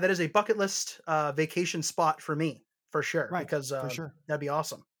is a bucket list vacation spot for me, for sure. Right, because for sure. That'd be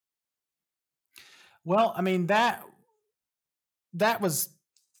awesome. Well, I mean, that was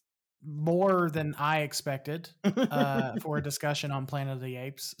more than I expected for a discussion on Planet of the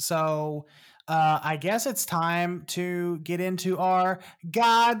Apes. So I guess it's time to get into our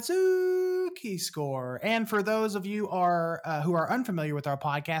Godzuki score. And for those of you who are unfamiliar with our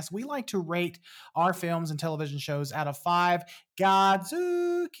podcast, we like to rate our films and television shows out of 5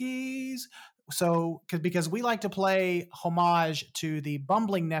 Godzukis. So, because we like to play homage to the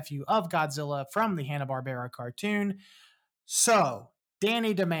bumbling nephew of Godzilla from the Hanna-Barbera cartoon. So,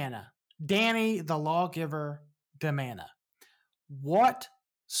 Danny the Lawgiver Damana, what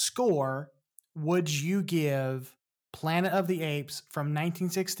score would you give Planet of the Apes from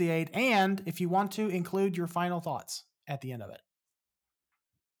 1968? And if you want to include your final thoughts at the end of it.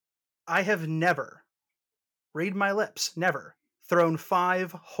 I have never, read my lips, never thrown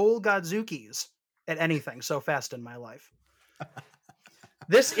 5 whole Godzukis at anything so fast in my life.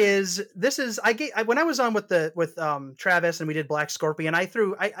 This is when I was on with Travis and we did Black Scorpion, I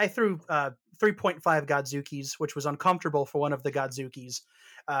threw 3.5 Godzukis, which was uncomfortable for one of the Godzukis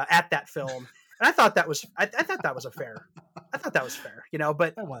at that film. And I thought that was fair. But that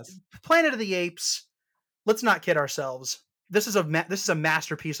was Planet of the Apes. Let's not kid ourselves. This is a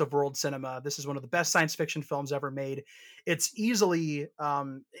masterpiece of world cinema. This is one of the best science fiction films ever made. It's easily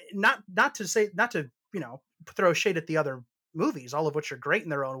not to throw shade at the other movies, all of which are great in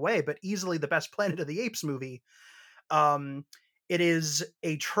their own way, but easily the best Planet of the Apes movie. It is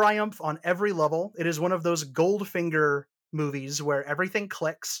a triumph on every level. It is one of those Goldfinger movies where everything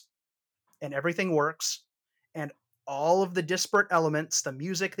clicks and everything works, and all of the disparate elements, the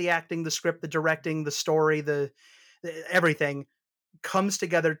music, the acting, the script, the directing, the story, everything comes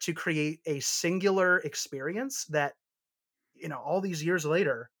together to create a singular experience that, all these years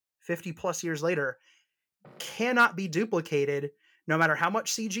later, 50 plus years later, cannot be duplicated no matter how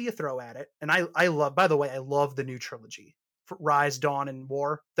much CG you throw at it. And I love the new trilogy, Rise, Dawn, and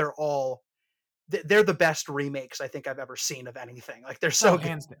War. They're the best remakes I think I've ever seen of anything. Like they're so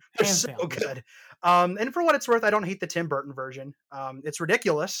good. They're so good. And for what it's worth, I don't hate the Tim Burton version. It's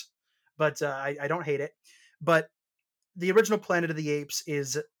ridiculous, but I don't hate it. But the original Planet of the Apes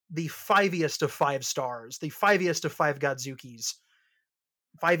is the 5-iest of 5 stars, the 5-iest of 5 Godzukis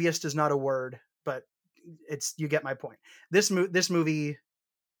Fiveist is not a word, but you get my point. This movie,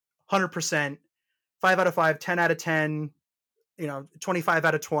 100%, 5 out of 5, 10 out of 10, 25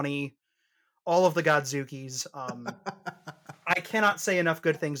 out of 20, all of the Godzukis. I cannot say enough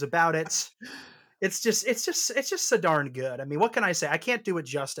good things about it. It's just so darn good. I mean, what can I say? I can't do it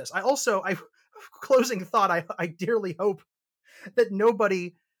justice. Closing thought, I dearly hope that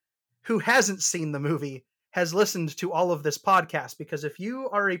nobody who hasn't seen the movie has listened to all of this podcast, because if you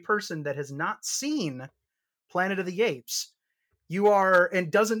are a person that has not seen Planet of the Apes, you are,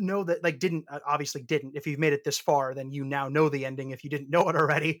 and doesn't know that, like, obviously didn't. If you've made it this far, then you now know the ending. If you didn't know it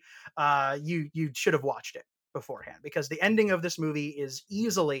already, you should have watched it beforehand, because the ending of this movie is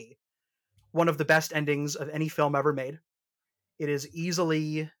easily one of the best endings of any film ever made. It is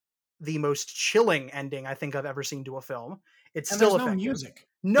easily the most chilling ending I think I've ever seen to a film. It's and still there's effective. no music.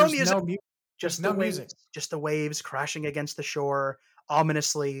 No there's music. No just no the waves, music. just the waves crashing against the shore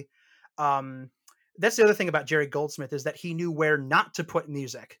ominously. That's the other thing about Jerry Goldsmith, is that he knew where not to put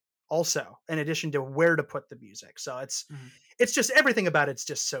music also, in addition to where to put the music. So it's just, everything about it's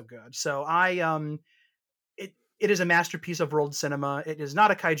just so good. So it is a masterpiece of world cinema. It is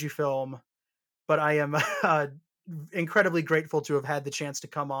not a kaiju film, but I am incredibly grateful to have had the chance to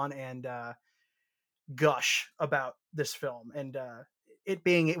come on and gush about this film, and it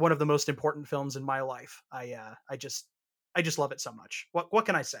being one of the most important films in my life. I just love it so much. What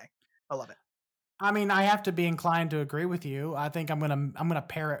can I say? I love it. I mean, I have to be inclined to agree with you. I think I'm gonna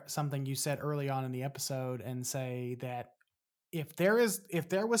parrot something you said early on in the episode and say that if there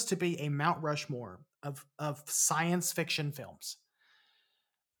was to be a Mount Rushmore of science fiction films,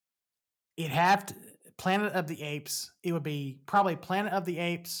 Planet of the Apes. It would be probably Planet of the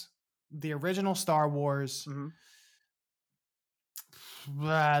Apes, the original Star Wars. Mm-hmm.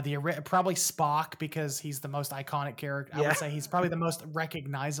 Probably Spock, because he's the most iconic character. Yeah. I would say he's probably the most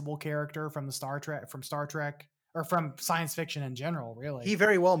recognizable character from Star Trek, or from science fiction in general. Really, He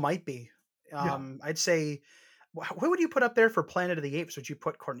very well might be. Yeah. I'd say, who would you put up there for Planet of the Apes? Would you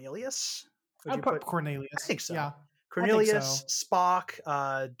put Cornelius? I'd put Cornelius. I think so. Yeah, Cornelius, Spock,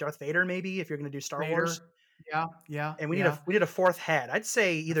 Darth Vader, maybe, if you're going to do Star Wars. Yeah. And we need a fourth head. I'd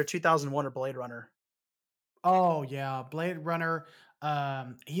say either 2001 or Blade Runner. Oh yeah, Blade Runner.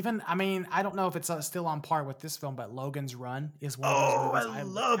 Even, I mean, I don't know if it's still on par with this film, but Logan's Run is one of those movies I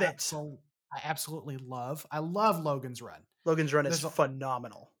love it. I absolutely love. I love Logan's Run. Logan's Run is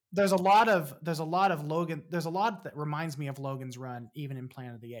phenomenal. There's a lot of Logan. There's a lot that reminds me of Logan's Run, even in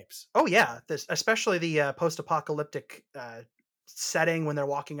Planet of the Apes. Oh yeah, especially the post-apocalyptic setting when they're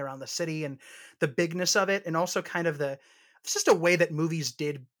walking around the city, and the bigness of it, and also kind of it's just a way that movies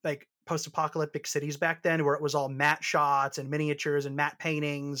did, like, post-apocalyptic cities back then, where it was all matte shots and miniatures and matte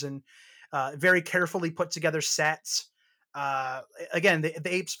paintings and very carefully put together sets. Again, the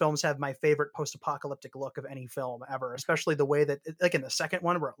Apes films have my favorite post-apocalyptic look of any film ever, especially the way that, like in the second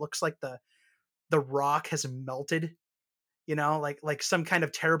one, where it looks like the rock has melted, like some kind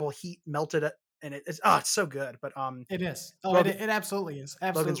of terrible heat melted it, and it's so good. But it is. It absolutely is.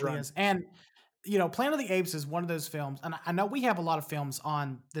 Absolutely is. And Planet of the Apes is one of those films, and I know we have a lot of films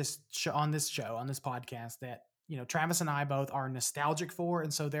on this podcast that Travis and I both are nostalgic for,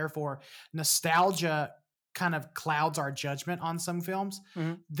 and so therefore nostalgia kind of clouds our judgment on some films.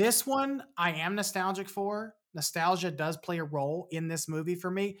 Mm-hmm. This one I am nostalgic for. Nostalgia does play a role in this movie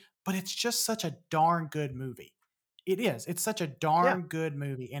for me, but it's just such a darn good movie. It is. It's such a darn good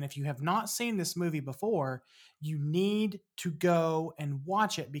movie. And if you have not seen this movie before, you need to go and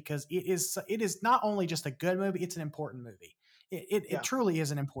watch it, because it is not only just a good movie, it's an important movie. It truly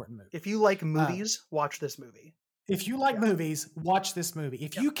is an important movie. If you like movies, watch this movie. If you like movies, watch this movie.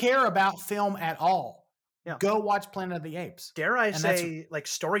 If you care about film at all, go watch Planet of the Apes. Dare I say, like,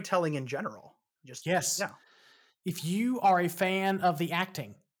 storytelling in general. Yes. If you are a fan of the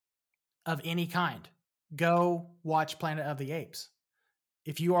acting of any kind, go watch Planet of the Apes.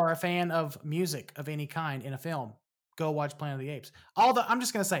 If you are a fan of music of any kind in a film, go watch Planet of the Apes. I'm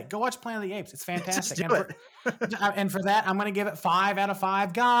just going to say, go watch Planet of the Apes. It's fantastic. And for that, I'm going to give it 5 out of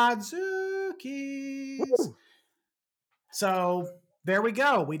 5 Godzukis. Woo. So there we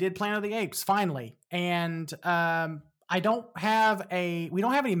go. We did Planet of the Apes finally. And we don't have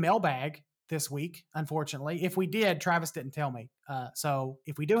any mailbag this week, unfortunately. If we did, Travis didn't tell me. So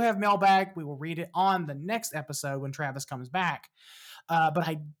if we do have mailbag, we will read it on the next episode when Travis comes back. But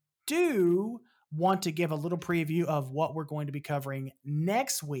I do want to give a little preview of what we're going to be covering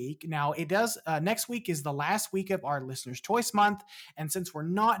next week. Now, next week is the last week of our Listener's Choice Month, and since we're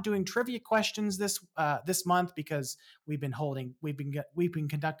not doing trivia questions this month, because we've been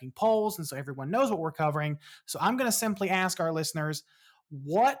conducting polls, and so everyone knows what we're covering. So I'm going to simply ask our listeners,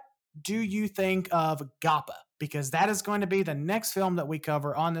 what do you think of Gappa? Because that is going to be the next film that we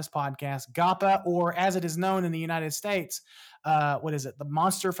cover on this podcast. Gappa, or as it is known in the United States, what is it? The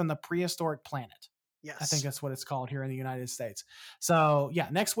Monster from the Prehistoric Planet. Yes. I think that's what it's called here in the United States. So yeah,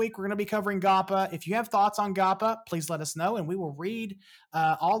 next week we're going to be covering Gappa. If you have thoughts on Gappa, please let us know, and we will read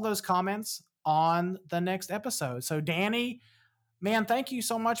all those comments on the next episode. So Danny, man, thank you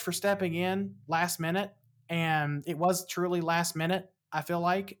so much for stepping in last minute. And it was truly last minute, I feel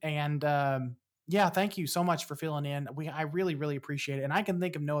like. And yeah, thank you so much for filling in. I really, really appreciate it. And I can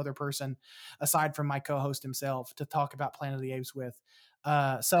think of no other person aside from my co-host himself to talk about Planet of the Apes with.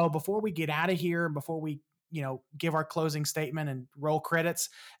 So before we get out of here, before we give our closing statement and roll credits,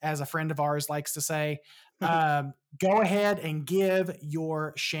 as a friend of ours likes to say, go ahead and give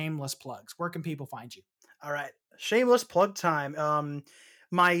your shameless plugs. Where can people find you? All right. Shameless plug time.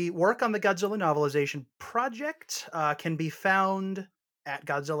 My work on the Godzilla novelization project can be found at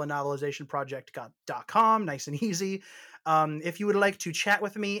GodzillaNovelizationProject.com. Nice and easy. If you would like to chat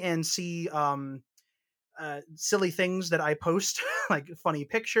with me and see silly things that I post, like funny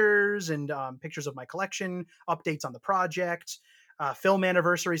pictures and pictures of my collection, updates on the project, film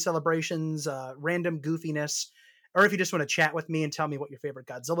anniversary celebrations, random goofiness, or if you just want to chat with me and tell me what your favorite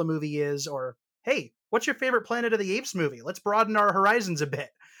Godzilla movie is, or hey, what's your favorite Planet of the Apes movie? Let's broaden our horizons a bit.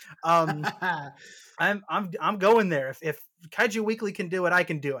 I'm going there. If Kaiju Weekly can do it, I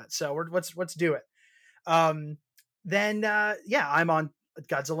can do it. So let's do it. Then I'm on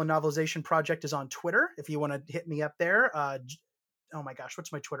Godzilla Novelization Project is on Twitter. If you want to hit me up there, oh my gosh,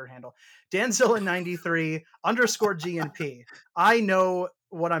 what's my Twitter handle? Danzilla93 _GNP. I know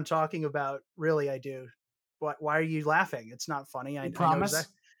what I'm talking about. Really, I do. Why are you laughing? It's not funny. I promise. You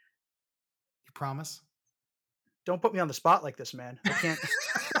promise? Don't put me on the spot like this, man. I can't.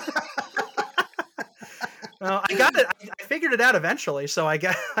 I got it. I figured it out eventually. So I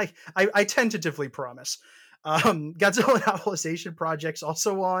tentatively promise. Godzilla Novelization Project's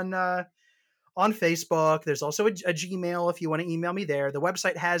also on Facebook. There's also a Gmail if you want to email me there. The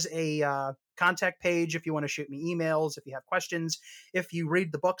website has a contact page if you want to shoot me emails, if you have questions. If you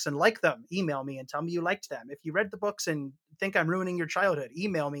read the books and like them, email me and tell me you liked them. If you read the books and think I'm ruining your childhood,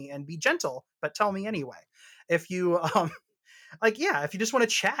 email me and be gentle, but tell me anyway. If you if you just want to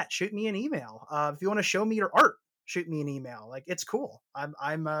chat, shoot me an email. If you want to show me your art, shoot me an email. Like, it's cool.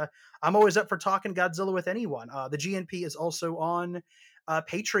 I'm always up for talking Godzilla with anyone. The GNP is also on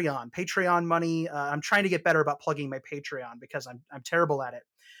Patreon money. I'm trying to get better about plugging my Patreon because I'm terrible at it.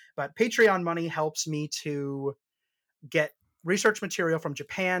 But Patreon money helps me to get research material from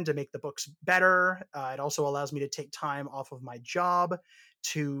Japan to make the books better. It also allows me to take time off of my job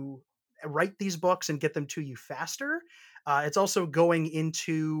to write these books and get them to you faster. It's also going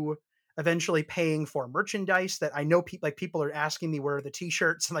into eventually paying for merchandise that I know people are asking me where are the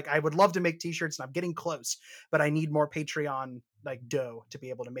t-shirts. Like, I would love to make t-shirts and I'm getting close, but I need more Patreon dough to be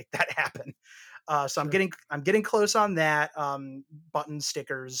able to make that happen. So sure. I'm getting close on that. Buttons,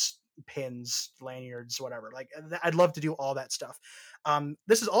 stickers, pins, lanyards, whatever. Like, I'd love to do all that stuff.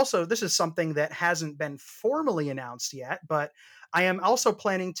 This is something that hasn't been formally announced yet, but I am also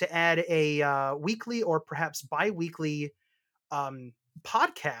planning to add a weekly or perhaps bi-weekly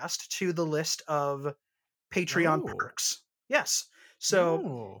podcast to the list of Patreon perks. Yes.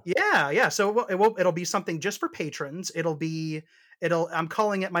 So yeah. So it'll be something just for patrons. I'm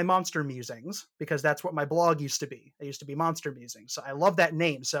calling it my Monster Musings because that's what my blog used to be. It used to be Monster Musings. So I love that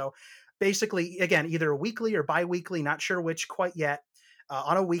name. So basically, again, either weekly or bi-weekly, not sure which quite yet.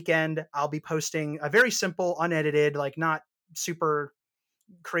 On a weekend, I'll be posting a very simple, unedited, like not super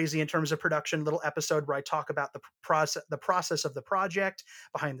crazy in terms of production, little episode where I talk about the process of the project,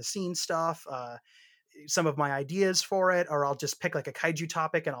 behind the scenes stuff, some of my ideas for it, or I'll just pick like a kaiju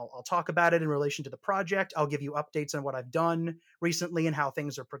topic and I'll talk about it in relation to the project. I'll give you updates on what I've done recently and how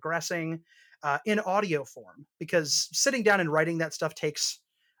things are progressing in audio form, because sitting down and writing that stuff takes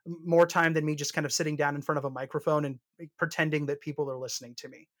more time than me just kind of sitting down in front of a microphone and pretending that people are listening to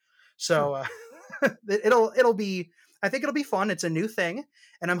me. So I think it'll be fun. It's a new thing,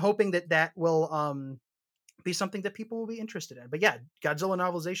 and I'm hoping that will be something that people will be interested in. But yeah, Godzilla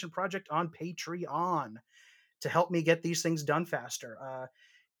Novelization Project on Patreon to help me get these things done faster.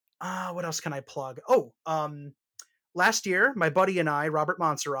 What else can I plug? Last year, my buddy and I, Robert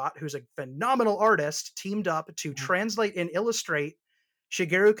Montserrat, who's a phenomenal artist, teamed up to translate and illustrate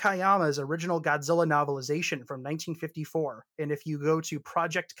Shigeru Kayama's original Godzilla novelization from 1954. And if you go to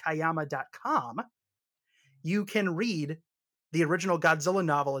projectkayama.com, you can read the original Godzilla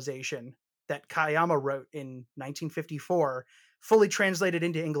novelization that Kayama wrote in 1954 fully translated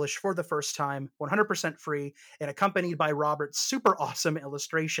into English for the first time, 100% free, and accompanied by Robert's super awesome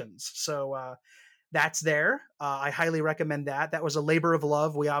illustrations. So that's there. I highly recommend that. That was a labor of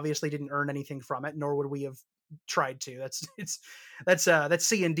love. We obviously didn't earn anything from it, nor would we have tried to. That's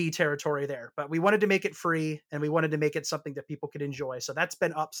C&D territory there. But we wanted to make it free, and we wanted to make it something that people could enjoy. So that's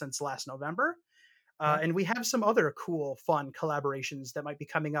been up since last November. And we have some other cool, fun collaborations that might be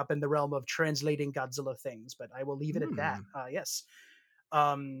coming up in the realm of translating Godzilla things, but I will leave it at that. Yes.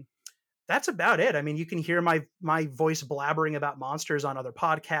 That's about it. I mean, you can hear my voice blabbering about monsters on other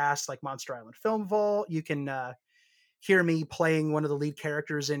podcasts like Monster Island Film Vault. You can hear me playing one of the lead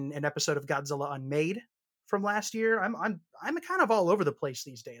characters in an episode of Godzilla Unmade from last year. I'm kind of all over the place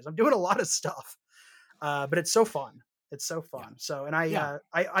these days. I'm doing a lot of stuff, but it's so fun. It's so fun. Yeah. So, and I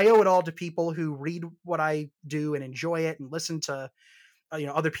owe it all to people who read what I do and enjoy it and listen to,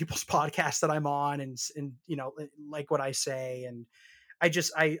 other people's podcasts that I'm on and, like what I say. And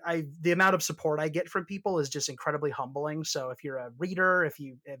the amount of support I get from people is just incredibly humbling. So if you're a reader, if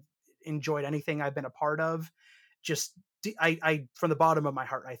you have enjoyed anything I've been a part of, I from the bottom of my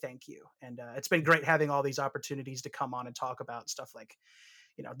heart, I thank you. And it's been great having all these opportunities to come on and talk about stuff like,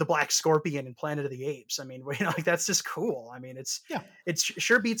 the Black Scorpion and Planet of the Apes. I mean, like that's just cool. I mean, it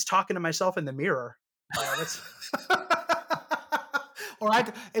sure beats talking to myself in the mirror. Or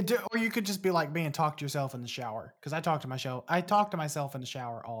you could just be like me and talk to yourself in the shower. Cause I talk to myself in the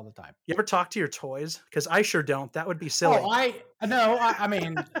shower all the time. You ever talk to your toys? Cause I sure don't. That would be silly. I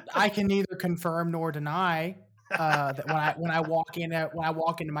mean, I can neither confirm nor deny that when I walk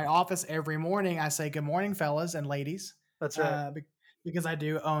into my office every morning, I say, "Good morning, fellas and ladies." That's right. Because I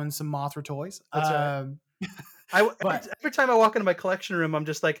do own some Mothra toys. That's right. Every time I walk into my collection room, I'm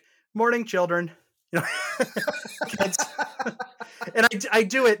just like, "Morning, children." And I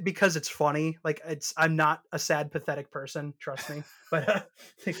do it because it's funny. Like I'm not a sad, pathetic person. Trust me. But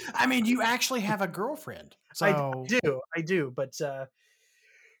I mean, you actually have a girlfriend. So I do. But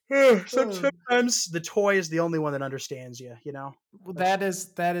sometimes the toy is the only one that understands you. Well, that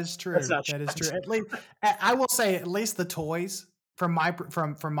is true. That is true. At least I will say, at least the toys. From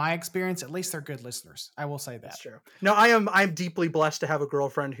my experience, at least they're good listeners. I will say that. That's true. No, I'm deeply blessed to have a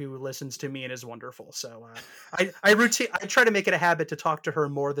girlfriend who listens to me and is wonderful. So I try to make it a habit to talk to her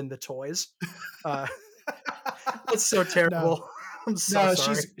more than the toys. That's so terrible. No. I'm so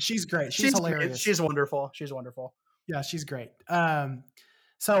sorry. She's great. She's hilarious. Great. She's wonderful. She's wonderful. Yeah, she's great.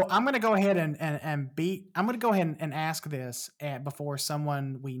 So I'm going to go ahead I'm going to go ahead and ask this before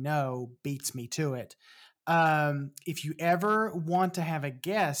someone we know beats me to it. If you ever want to have a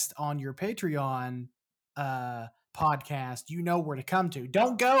guest on your Patreon podcast, you know where to come to.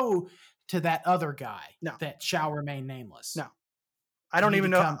 Don't go to that other guy that shall remain nameless. No. I don't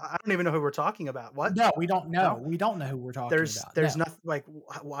even know who we're talking about. What? No, we don't know. No. We don't know who we're talking about. There's nothing like,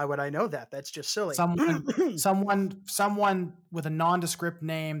 why would I know that? That's just silly. Someone with a nondescript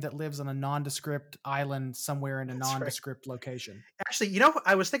name that lives on a nondescript island somewhere in a nondescript location. Actually,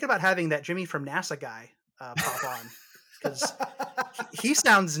 I was thinking about having that Jimmy from NASA guy pop on because he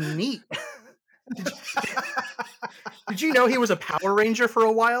sounds neat. Did you know he was a Power Ranger for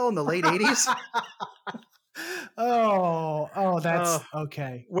a while in the late 80s? That's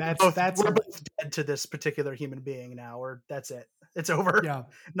okay. We're both dead to this particular human being now, or that's it. It's over. Yeah.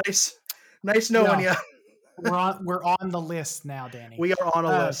 Nice knowing you. We're on the list now, Danny. We are on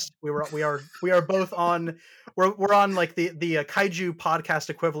a list. We are both on. We're on like the kaiju podcast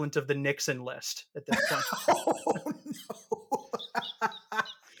equivalent of the Nixon list at this point. Oh no.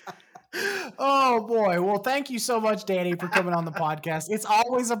 Oh boy. Well, thank you so much, Danny, for coming on the podcast. It's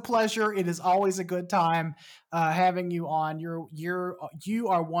always a pleasure. It is always a good time having you on. You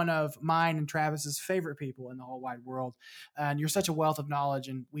are one of mine and Travis's favorite people in the whole wide world. And you're such a wealth of knowledge.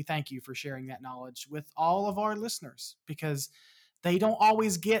 And we thank you for sharing that knowledge with all of our listeners, because they don't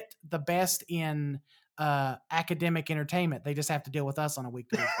always get the best in academic entertainment. They just have to deal with us on a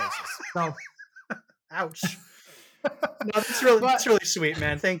week-to-week basis. So, ouch. No, that's really sweet,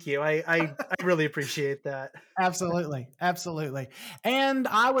 man. Thank you. I really appreciate that. Absolutely. And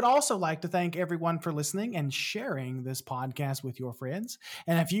I would also like to thank everyone for listening and sharing this podcast with your friends.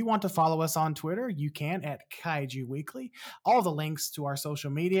 And if you want to follow us on Twitter, you can at Kaiju Weekly. All the links to our social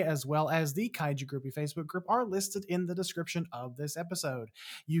media, as well as the Kaiju Groupie Facebook group, are listed in the description of this episode.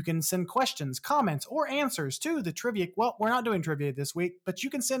 You can send questions, comments, or answers to the trivia. Well, we're not doing trivia this week, but you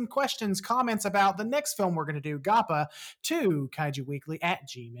can send questions, comments about the next film we're going to do, Gappa, to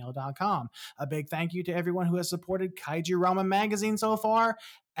kaijuweekly@gmail.com. A big thank you to everyone who has supported Kaiju Ramen Magazine so far.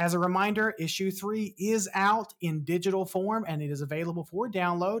 As a reminder, issue 3 is out in digital form, and it is available for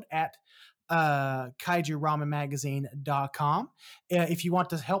download at kaijuramenmagazine.com. If you want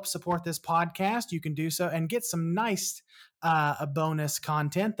to help support this podcast, you can do so and get some nice bonus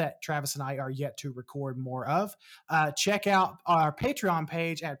content that Travis and I are yet to record more of. Check out our Patreon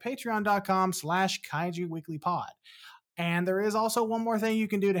page at patreon.com/kaijuweeklypod. And there is also one more thing you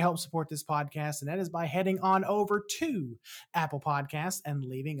can do to help support this podcast, and that is by heading on over to Apple Podcasts and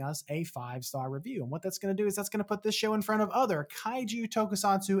leaving us a 5-star review. And what that's going to do is that's going to put this show in front of other kaiju,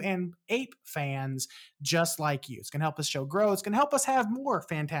 tokusatsu, and ape fans just like you. It's going to help this show grow. It's going to help us have more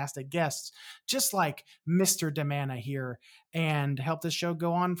fantastic guests, just like Mr. Demana here, and help this show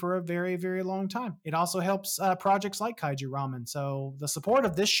go on for a very, very long time. It also helps projects like Kaiju Ramen. So the support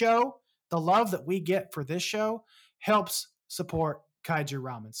of this show, the love that we get for this show, helps support Kaiju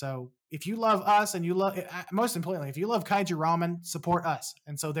Ramen. So if you love us and you love, most importantly, if you love Kaiju Ramen, support us.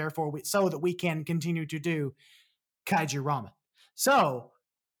 And so therefore, so that we can continue to do Kaiju Ramen. So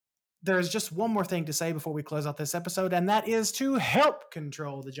there's just one more thing to say before we close out this episode, and that is to help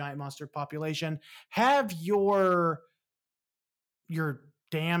control the giant monster population. Have your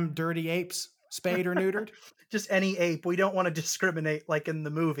damn dirty apes spayed or neutered. Just any ape. We don't want to discriminate like in the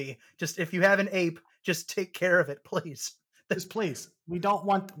movie. Just if you have an ape, just take care of it, please. Just please. We don't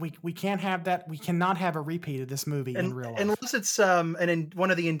want. We can't have that. We cannot have a repeat of this movie in real life, unless it's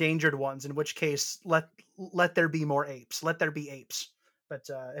one of the endangered ones. In which case, let there be more apes. Let there be apes. But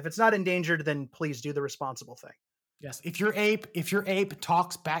if it's not endangered, then please do the responsible thing. Yes. If your ape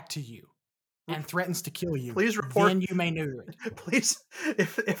talks back to you and threatens to kill you, please report. Then you may neuter it. Please,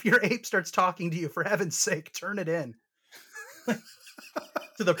 if your ape starts talking to you, for heaven's sake, turn it in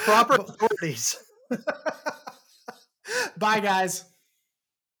to the proper authorities. Bye, guys.